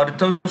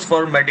algorithms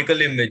for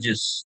medical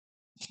images.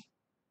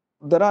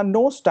 There are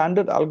no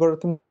standard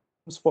algorithms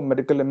for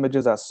medical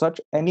images as such.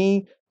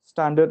 Any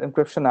standard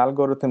encryption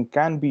algorithm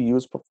can be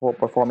used for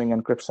performing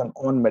encryption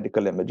on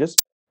medical images.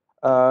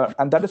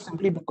 And that is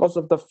simply because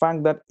of the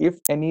fact that if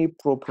any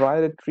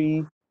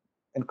proprietary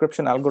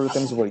encryption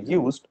algorithms were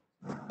used,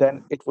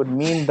 then it would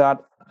mean that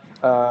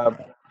uh,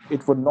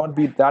 it would not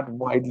be that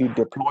widely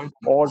deployed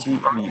or be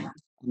in use.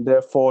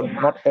 Therefore,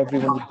 not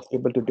everyone would be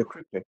able to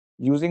decrypt it.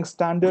 Using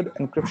standard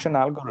encryption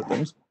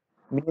algorithms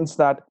means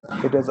that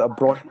it is a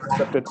broadly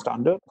accepted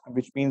standard,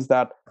 which means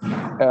that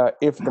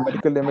if the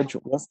medical image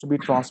was to be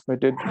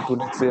transmitted to,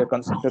 let's say, a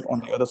consultant on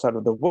the other side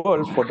of the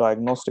world for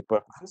diagnostic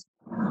purposes,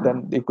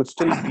 then it could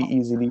still be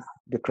easily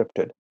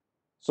decrypted.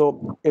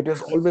 So it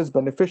is always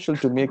beneficial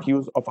to make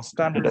use of a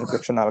standard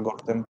encryption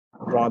algorithm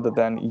rather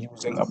than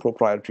using a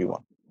proprietary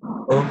one.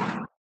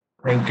 Oh,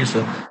 thank you,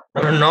 sir.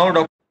 Now,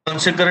 Dr.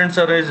 Kansekaran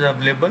sir is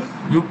available.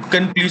 You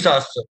can please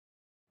ask, sir.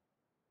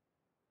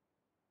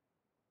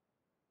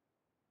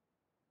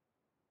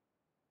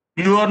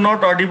 You are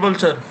not audible,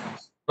 sir.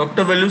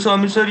 Dr.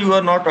 Veluswamy, sir, you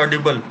are not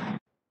audible.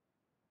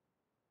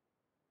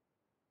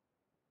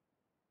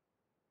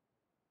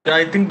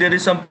 I think there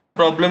is some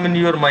problem in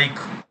your mic.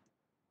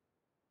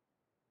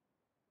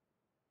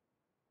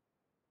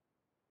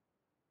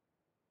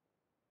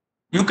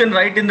 You can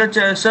write in the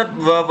chat, sir.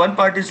 One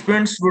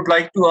participant would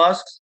like to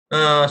ask,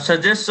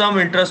 suggest some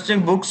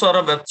interesting books or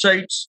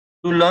websites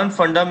to learn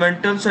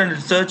fundamentals and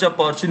research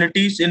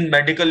opportunities in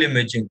medical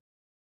imaging.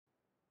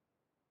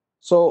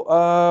 So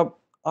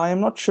I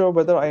am not sure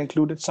whether I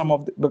included some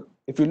of the, but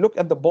if you look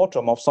at the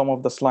bottom of some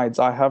of the slides,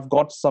 I have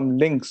got some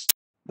links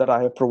that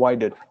I have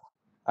provided.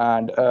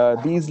 And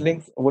these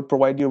links would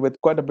provide you with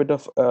quite a bit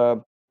of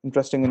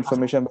interesting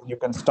information where you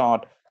can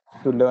start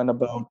to learn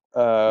about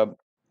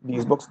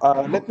these books.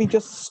 Let me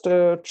just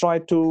try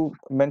to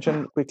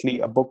mention quickly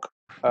a book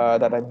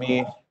that I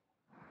may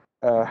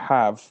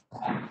have,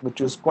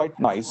 which is quite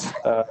nice.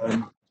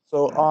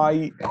 So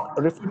I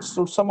referred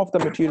to some of the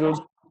materials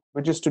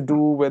which is to do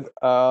with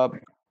Dr.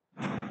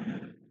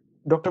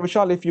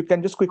 Vishal, if you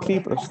can just quickly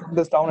send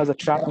this down as a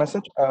chat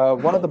message.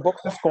 One of the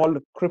books is called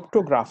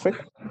Cryptographic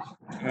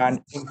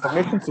and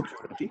Information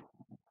Security.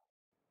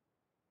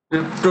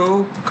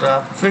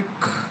 Cryptographic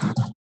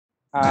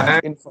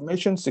and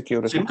Information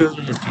Security,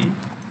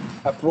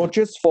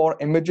 Approaches for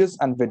Images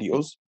and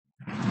Videos.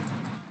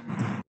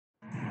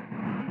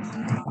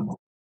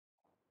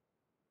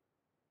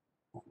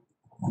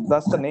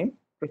 That's the name,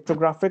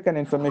 Cryptographic and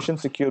Information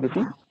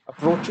Security,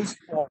 Approaches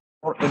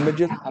for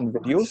Images and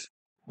Videos.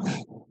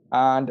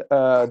 And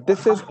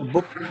this is a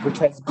book which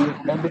has been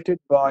edited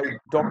by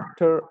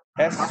Dr.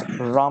 S.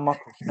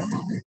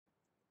 Ramakrishnan.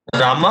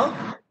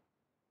 Rama?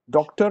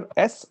 Dr.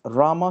 S.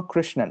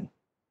 Ramakrishnan.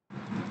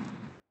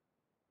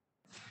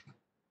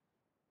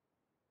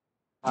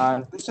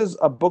 And this is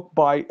a book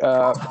by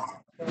Taylor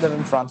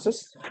and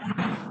Francis.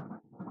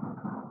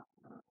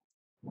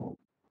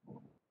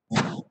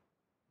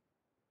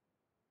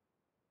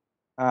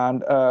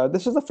 And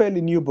this is a fairly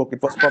new book.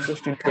 It was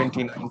published in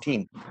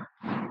 2019.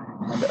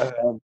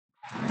 And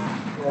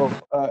so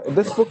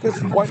this book is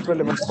quite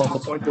relevant from the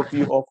point of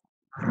view of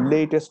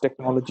latest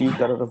technologies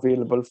that are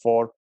available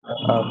for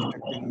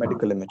protecting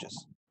medical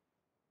images.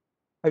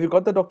 Have you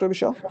got that, Dr.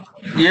 Vishal?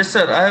 Yes,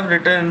 sir. I have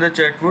written in the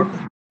chat book.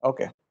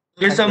 Okay.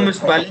 There's some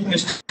spelling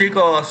mistake,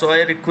 so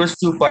I request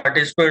you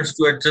participants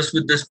to adjust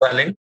with the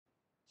spelling.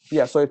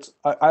 Yeah, so it's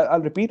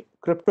I'll repeat: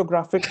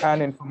 Cryptographic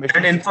and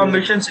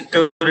Information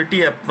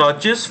Security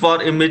Approaches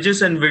for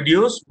Images and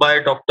Videos by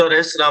Dr.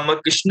 S.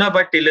 Ramakrishna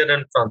by Taylor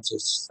and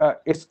Francis.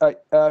 It's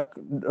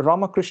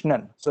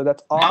Ramakrishnan. So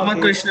that's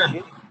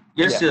Ramakrishnan.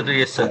 Yes, sir.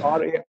 Yes, sir.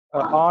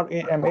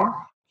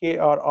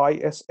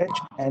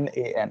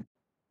 Ramakrishnan.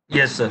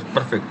 Yes, sir.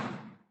 Perfect.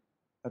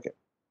 Okay.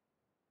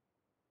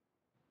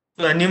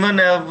 So, anyone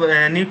have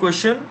any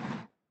question?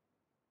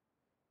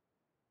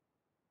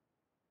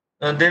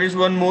 There is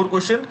one more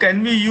question.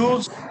 Can we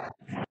use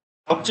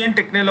blockchain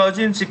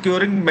technology in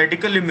securing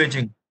medical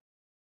imaging?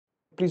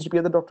 Please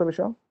repeat that, Dr.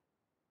 Vishal.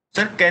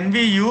 Sir, can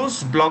we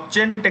use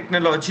blockchain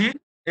technology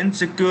in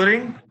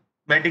securing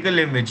medical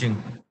imaging?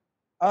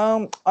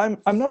 I'm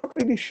not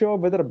really sure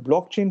whether a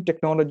blockchain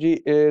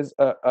technology is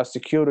a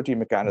security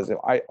mechanism.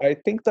 I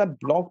think that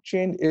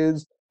blockchain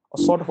is a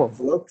sort of a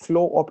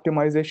workflow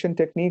optimization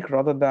technique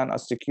rather than a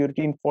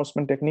security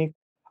enforcement technique.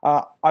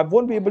 I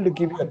won't be able to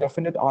give you a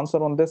definite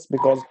answer on this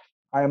because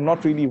I am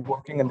not really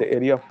working in the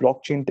area of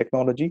blockchain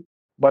technology.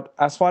 But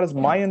as far as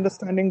my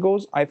understanding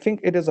goes, I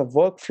think it is a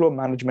workflow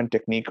management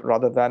technique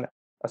rather than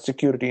a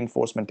security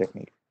enforcement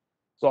technique.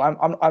 So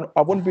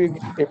I won't be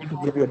able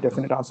to give you a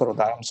definite answer on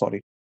that. I'm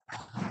sorry.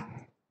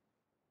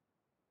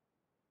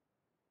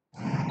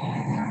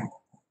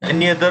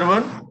 Any other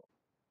one?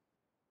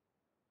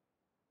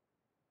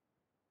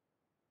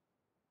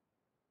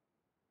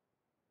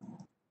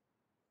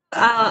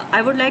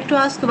 I would like to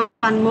ask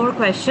one more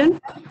question.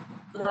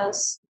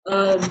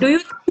 Do you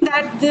think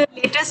that the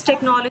latest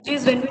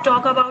technologies, when we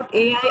talk about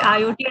AI,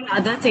 IoT, and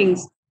other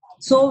things,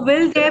 so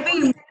will they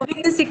be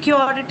improving the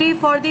security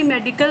for the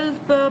medical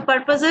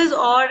purposes,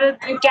 or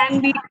there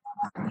can be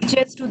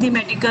breaches to the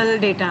medical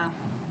data?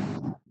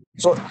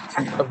 So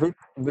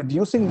with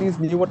using these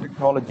newer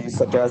technologies,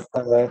 such as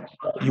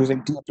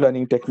using deep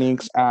learning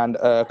techniques and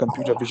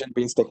computer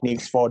vision-based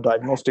techniques for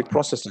diagnostic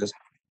processes,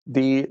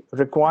 the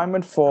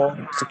requirement for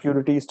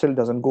security still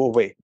doesn't go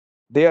away.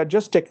 They are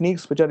just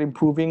techniques which are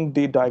improving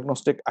the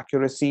diagnostic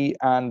accuracy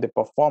and the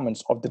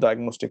performance of the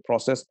diagnostic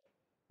process.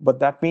 But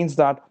that means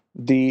that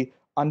the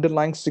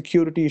underlying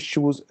security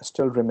issues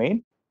still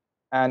remain.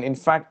 And in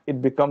fact,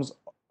 it becomes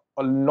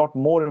a lot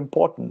more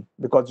important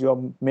because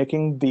you're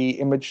making the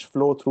image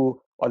flow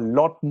through a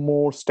lot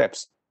more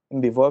steps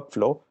in the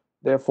workflow.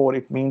 Therefore,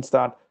 it means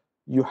that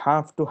you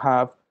have to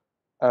have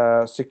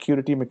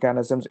security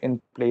mechanisms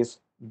in place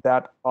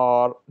that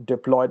are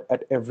deployed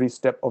at every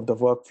step of the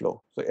workflow.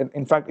 So,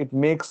 in fact, it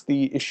makes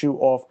the issue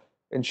of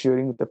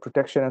ensuring the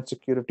protection and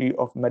security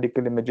of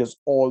medical images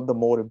all the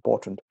more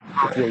important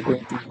if you're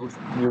going to use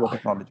newer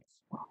technologies.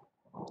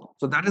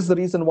 So that is the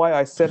reason why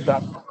I said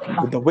that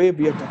with the way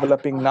we are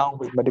developing now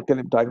with medical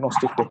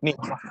diagnostic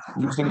techniques,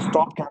 using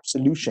stopgap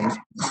solutions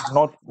is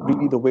not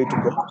really the way to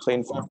go. So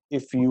in fact,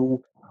 if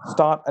you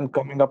start and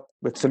coming up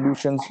with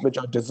solutions which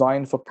are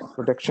designed for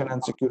protection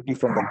and security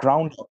from the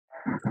ground up,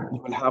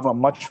 you will have a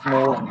much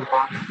more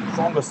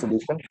stronger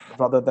solution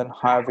rather than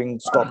having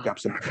stopgap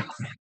solutions.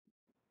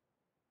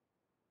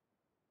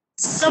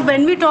 So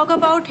when we talk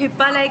about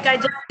HIPAA, like I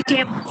just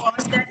came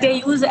across that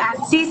they use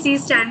ANSI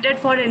standard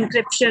for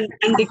encryption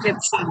and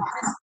decryption.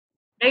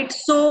 Right.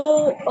 So,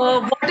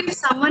 what if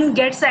someone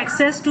gets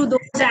access to those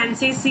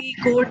ANSI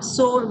codes?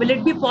 So, will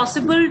it be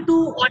possible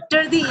to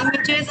alter the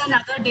images and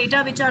other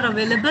data which are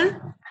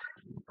available?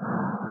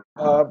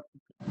 Uh,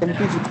 can you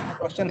please repeat the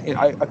question?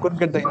 I couldn't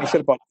get the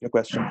initial part of your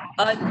question.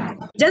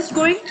 Just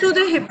going through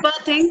the HIPAA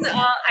things,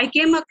 I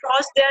came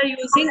across they are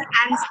using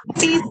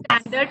ANSI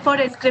standard for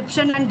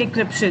encryption and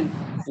decryption.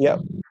 Yeah.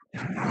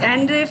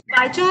 And if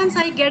by chance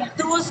I get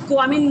those,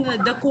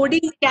 the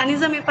coding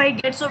mechanism, if I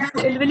get, so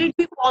will it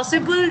be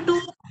possible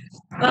to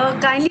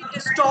kindly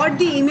distort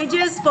the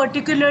images,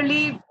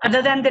 particularly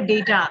other than the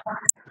data?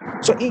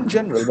 So in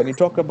general, when you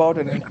talk about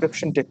an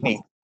encryption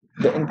technique,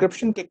 the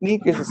encryption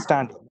technique is a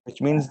standard,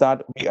 which means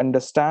that we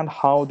understand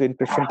how the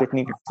encryption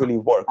technique actually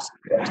works.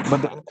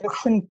 But the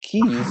encryption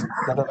keys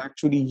that are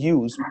actually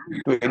used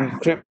to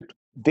encrypt,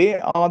 they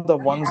are the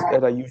ones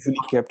that are usually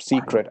kept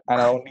secret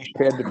and are only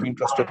shared between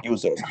trusted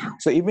users.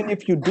 So even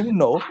if you do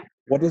know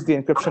what is the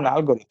encryption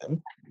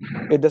algorithm,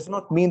 it does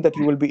not mean that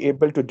you will be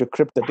able to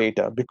decrypt the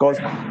data because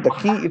the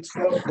key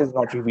itself is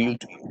not revealed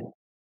to you.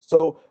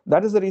 So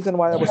that is the reason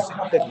why I was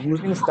saying that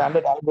using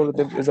standard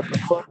algorithms is a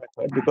preferred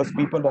method because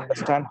people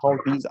understand how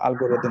these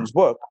algorithms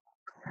work.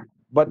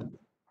 But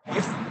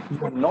if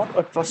you are not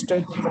a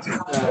trusted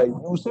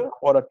user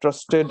or a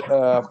trusted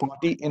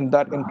party in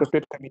that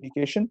encrypted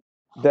communication,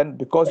 then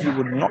because you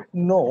would not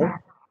know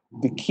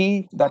the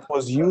key that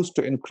was used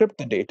to encrypt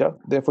the data,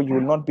 therefore you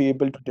will not be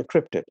able to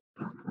decrypt it.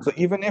 So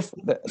even if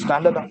the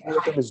standard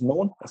algorithm is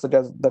known, such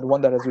as that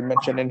one that has been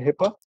mentioned in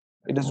HIPAA,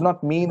 it does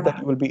not mean that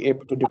you will be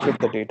able to decrypt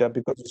the data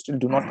because you still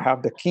do not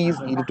have the keys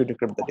needed to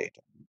decrypt the data.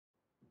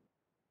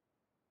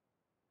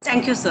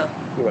 Thank you, sir.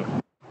 You're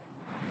welcome.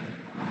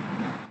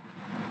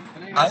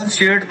 I've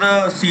shared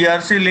the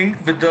CRC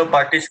link with the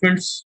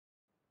participants.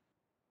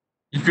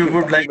 If you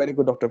would like, Very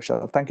good, Dr.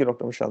 Vishal. Thank you,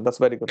 Dr. Vishal. That's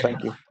very good.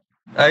 Thank you.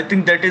 I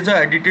think that is an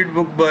edited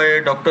book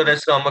by Dr.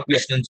 S.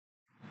 Ramakrishnan.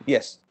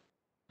 Yes.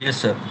 Yes,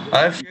 sir.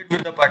 I have shared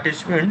with the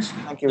participants.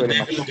 Thank you So very they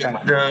much. will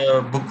Thank get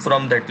you. the book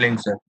from that link,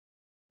 sir.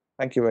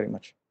 Thank you very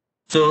much.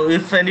 So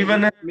if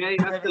anyone May I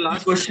ask have the any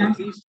last question,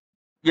 question, please?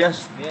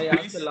 yes, May I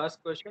ask the please.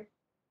 last question?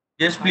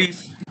 Yes, Hi.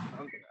 please.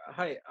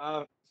 Hi.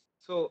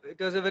 So it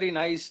was a very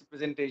nice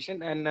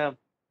presentation, and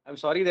I'm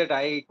sorry that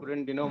I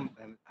couldn't,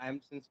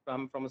 I'm since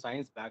I'm from a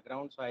science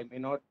background, so I may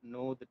not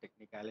know the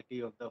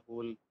technicality of the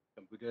whole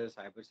computer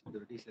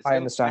cybersecurity I system. I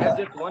understand have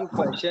that. just one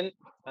question.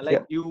 Yeah.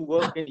 Like you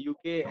work in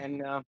UK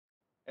and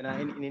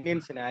in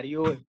Indian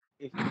scenario,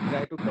 if we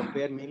try to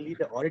compare mainly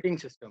the auditing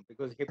system,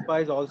 because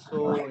HIPAA is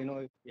also,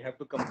 you have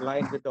to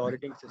comply with the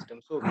auditing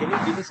system. So can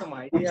you give us some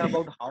idea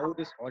about how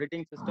this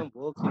auditing system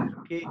works in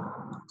UK?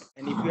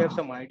 And if you have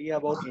some idea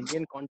about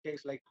Indian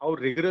context, like how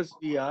rigorous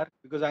we are,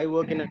 because I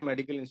work in a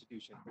medical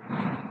institution,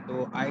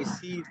 so I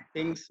see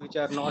things which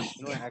are not,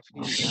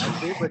 actually that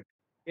way. But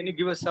can you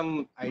give us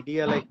some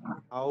idea, like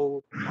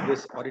how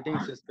this auditing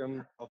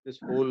system of this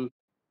whole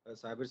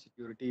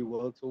cybersecurity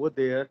works over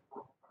there,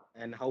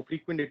 and how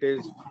frequent it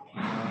is,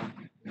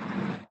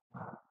 and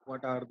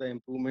what are the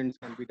improvements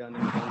can be done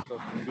in terms of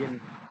Indian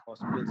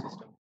hospital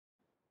system?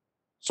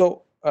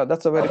 So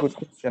that's a very good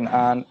question.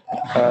 And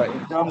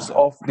in terms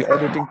of the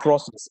auditing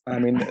process, I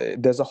mean,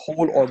 there's a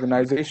whole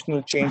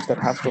organizational change that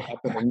has to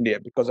happen in India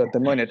because at the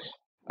minute,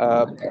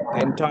 uh, the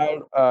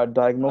entire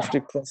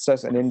diagnostic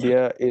process in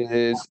India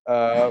is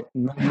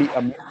mainly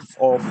a mix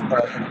of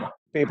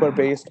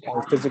paper-based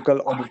or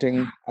physical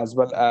auditing as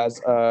well as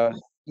or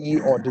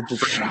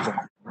digital auditing.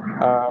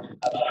 Uh,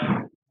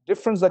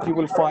 difference that you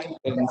will find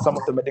in some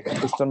of the medical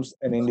systems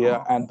in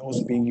India and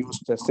those being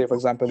used, let's say, for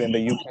example, in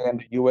the UK and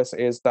the US,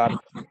 is that,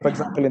 for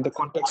example, in the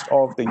context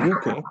of the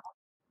UK,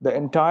 the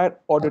entire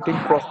auditing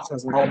process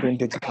has now been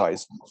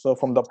digitized. So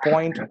from the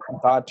point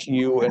that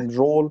you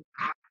enroll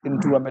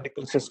into a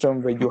medical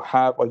system where you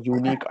have a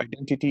unique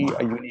identity,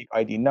 a unique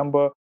ID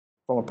number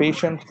from a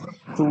patient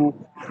to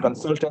the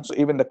consultants, so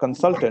even the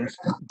consultants,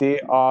 they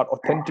are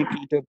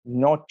authenticated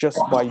not just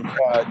by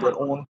their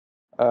own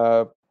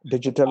uh,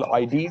 digital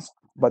IDs,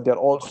 but they're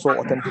also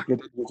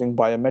authenticated using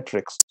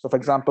biometrics. So for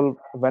example,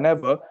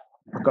 whenever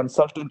a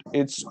consultant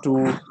is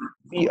to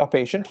see a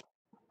patient,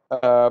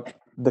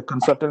 the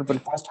consultant will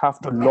first have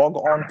to log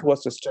on to a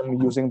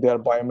system using their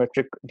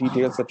biometric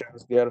details, such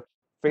as their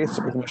face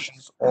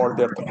recognitions or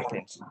their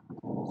thumbprints.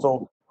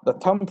 So the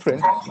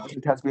thumbprint, once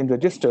it has been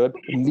registered,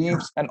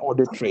 leaves an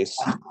audit trace,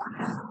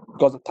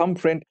 because the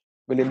thumbprint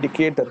will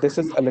indicate that this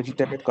is a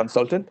legitimate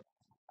consultant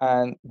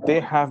and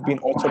they have been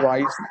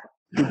authorized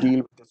to deal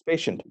with this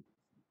patient.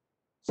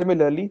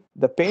 Similarly,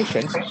 the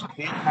patients,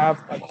 they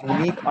have a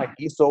unique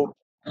ID. So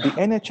the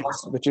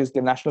NHS, which is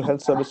the National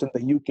Health Service in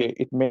the UK,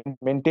 it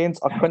maintains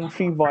a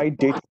countrywide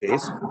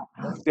database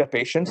of their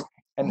patients,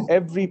 and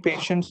every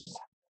patient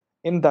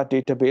in that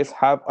database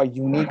have a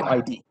unique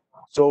ID.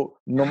 So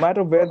no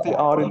matter where they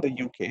are in the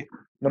UK,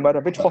 no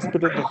matter which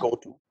hospital they go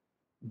to,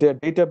 their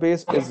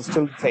database is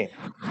still the same.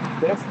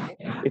 Therefore,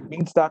 it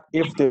means that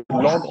if they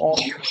log on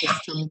to the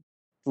system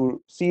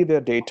to see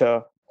their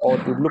data or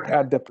to look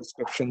at their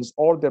prescriptions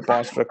or their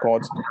past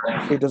records,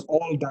 it is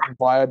all done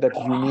via that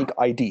unique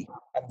ID.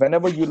 And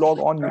whenever you log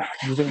on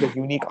using the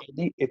unique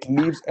ID, it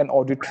leaves an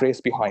audit trace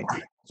behind.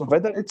 So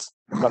whether it's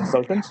the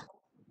consultants,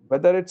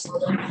 whether it's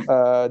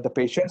the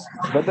patients,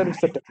 whether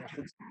it's the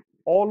technicians,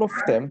 all of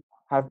them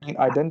have been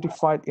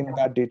identified in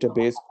that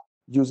database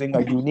using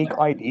a unique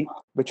ID,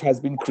 which has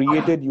been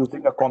created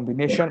using a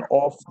combination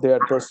of their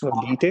personal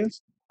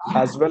details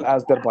as well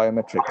as their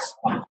biometrics.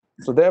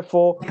 So,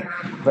 therefore,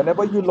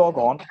 whenever you log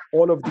on,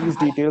 all of these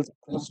details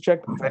are cross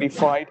checked,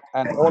 verified,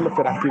 and all of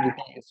your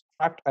activity is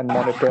tracked and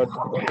monitored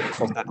on the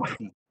basis of that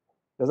ID.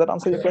 Does that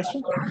answer your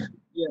question?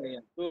 Yeah, yeah.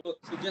 So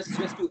just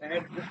to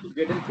add, just to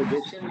get a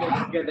suggestion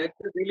that yeah, that's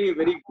a really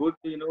very good,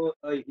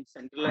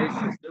 centralized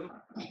system,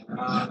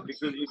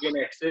 because you can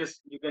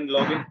access, you can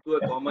log into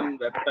a common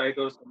website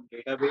or some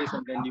database,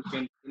 and then you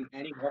can, in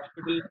any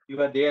hospital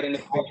you are there, and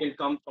if patient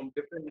comes from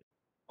different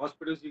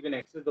hospitals, you can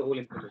access the whole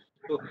information.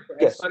 So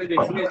as Yes. far as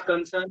India is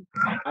concerned,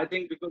 I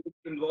think because it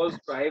involves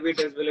private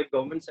as well as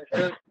government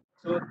sector,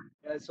 so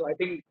I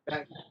think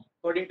that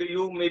according to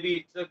you, maybe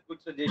it's a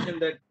good suggestion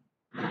that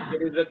if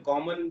there is a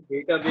common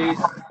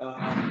database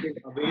which is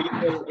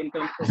available in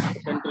terms of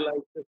a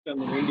centralized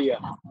system in India,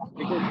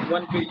 because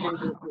one patient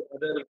goes to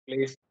other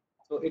place,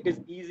 so it is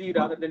easy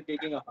rather than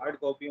taking a hard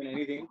copy on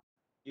anything.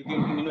 You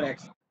can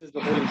access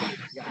the whole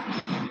information.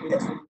 Yeah.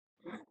 So,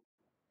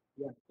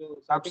 yeah. So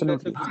I think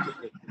that's a Absolutely. good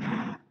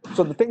suggestion.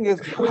 So the thing is,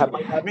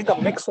 by having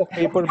a mix of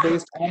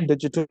paper-based and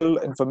digital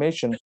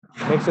information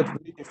makes it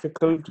very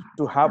difficult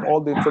to have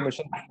all the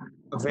information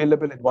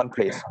available in one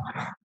place.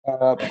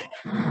 Uh,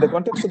 in the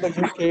context of the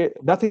UK,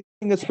 nothing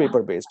is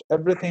paper-based.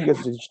 Everything is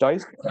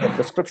digitized. Your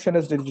prescription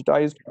is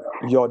digitized.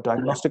 Your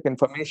diagnostic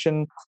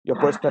information, your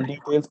personal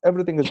details,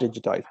 everything is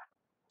digitized.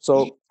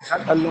 So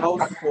that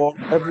allows for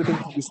everything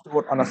to be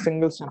stored on a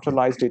single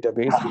centralized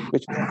database,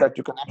 which means that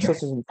you can access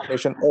this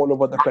information all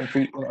over the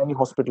country in any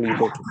hospital you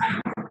go to.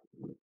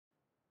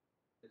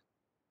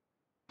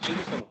 Thank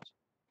you so much.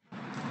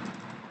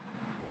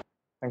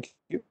 Thank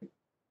you.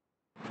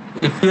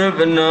 If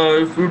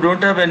you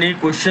don't have any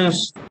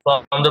questions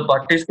from the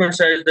participant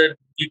side, that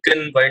we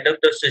can wind up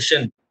the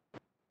session.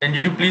 Can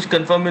you please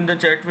confirm in the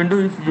chat window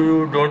if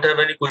you don't have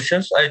any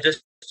questions? I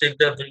just check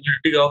the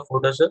availability of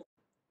order, sir.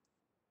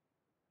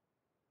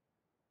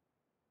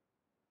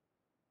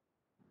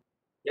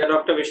 Yeah,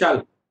 Dr.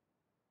 Vishal,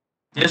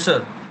 Yes,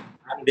 sir.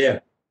 I'm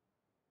there.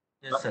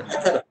 Yes,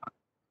 sir.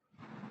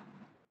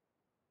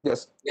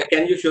 Yes. Yeah,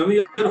 can you show me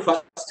your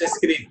first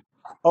screen?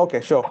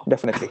 Okay, sure,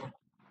 definitely.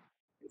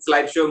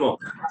 Slideshow mode.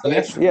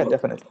 Yes, yeah,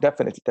 definitely.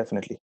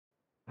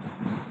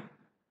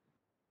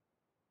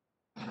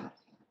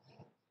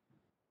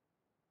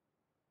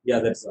 Yeah,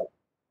 that's all.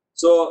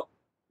 So,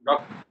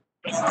 Dr.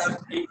 Athar,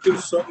 thank you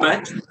so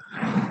much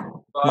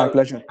My for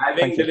pleasure.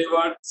 having Thank you.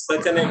 delivered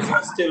such an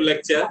exhaustive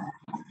lecture.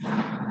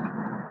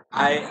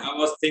 I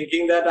was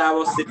thinking that I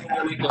was sitting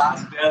in a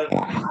class where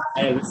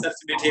research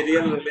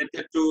material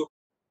related to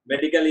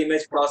medical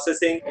image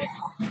processing,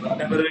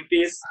 whatever it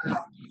is,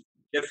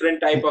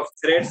 different type of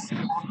threats,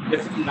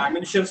 different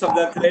dimensions of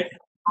the threat,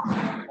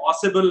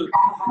 possible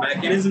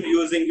mechanism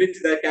using which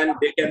they can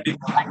be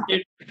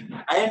protected,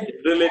 and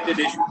related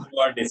issues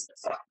were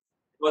discussed.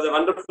 It was a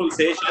wonderful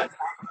session,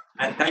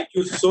 and thank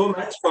you so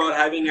much for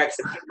having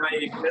accepted my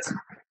request,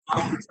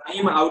 found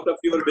time out of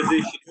your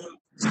busy schedule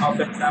of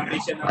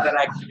examination and other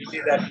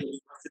activities at the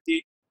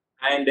university,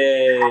 and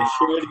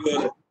shared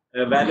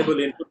your valuable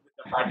input with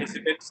the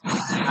participants.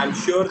 I'm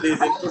sure these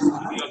inputs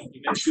will be of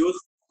immense use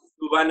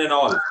to one and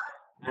all.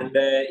 And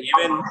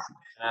even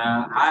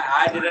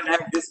I didn't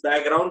have this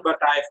background, but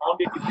I found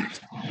it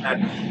interesting and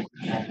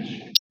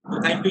admirable.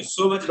 So thank you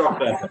so much,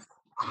 Dr.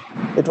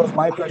 Athar. It was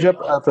my pleasure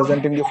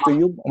presenting this to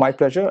you. My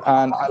pleasure,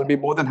 and I'll be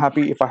more than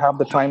happy if I have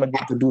the time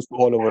again to do so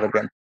all over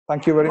again.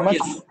 Thank you very much,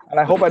 Yes. and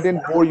I hope I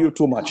didn't bore you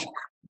too much.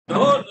 No,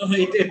 it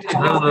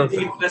No, was no, very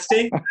sir.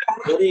 interesting,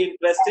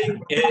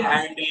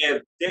 and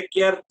take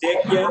care,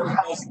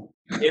 because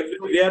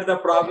everywhere the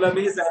problem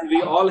is, and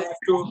we all have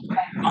to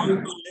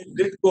learn to live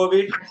with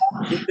COVID,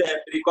 with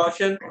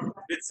precaution,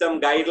 with some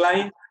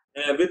guideline,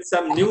 with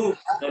some new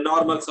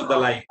normals of the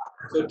life.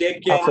 So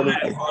take care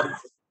Absolutely. for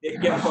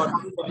Take care for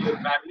you, for your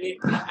family,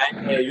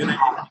 and United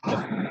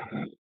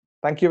Kingdom.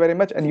 Thank you very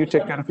much, and you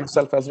take care of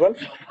yourself as well.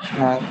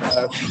 And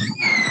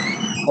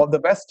all the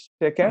best.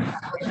 Take care.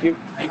 Thank you.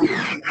 Thank you.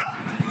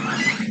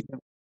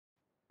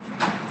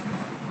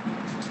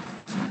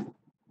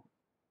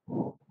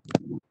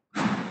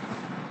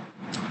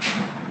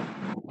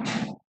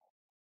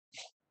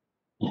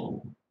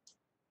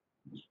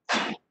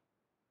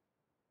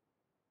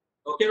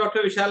 Okay,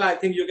 Dr. Vishal, I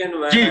think you can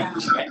Ji.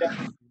 wind up.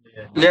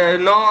 Yeah,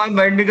 now I'm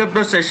winding up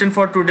the session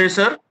for today,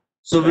 sir.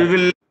 So we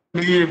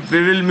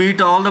will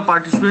meet all the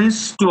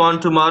participants on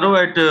tomorrow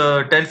at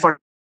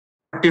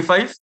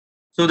 10:45,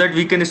 so that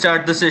we can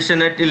start the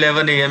session at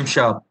 11 a.m.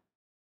 sharp.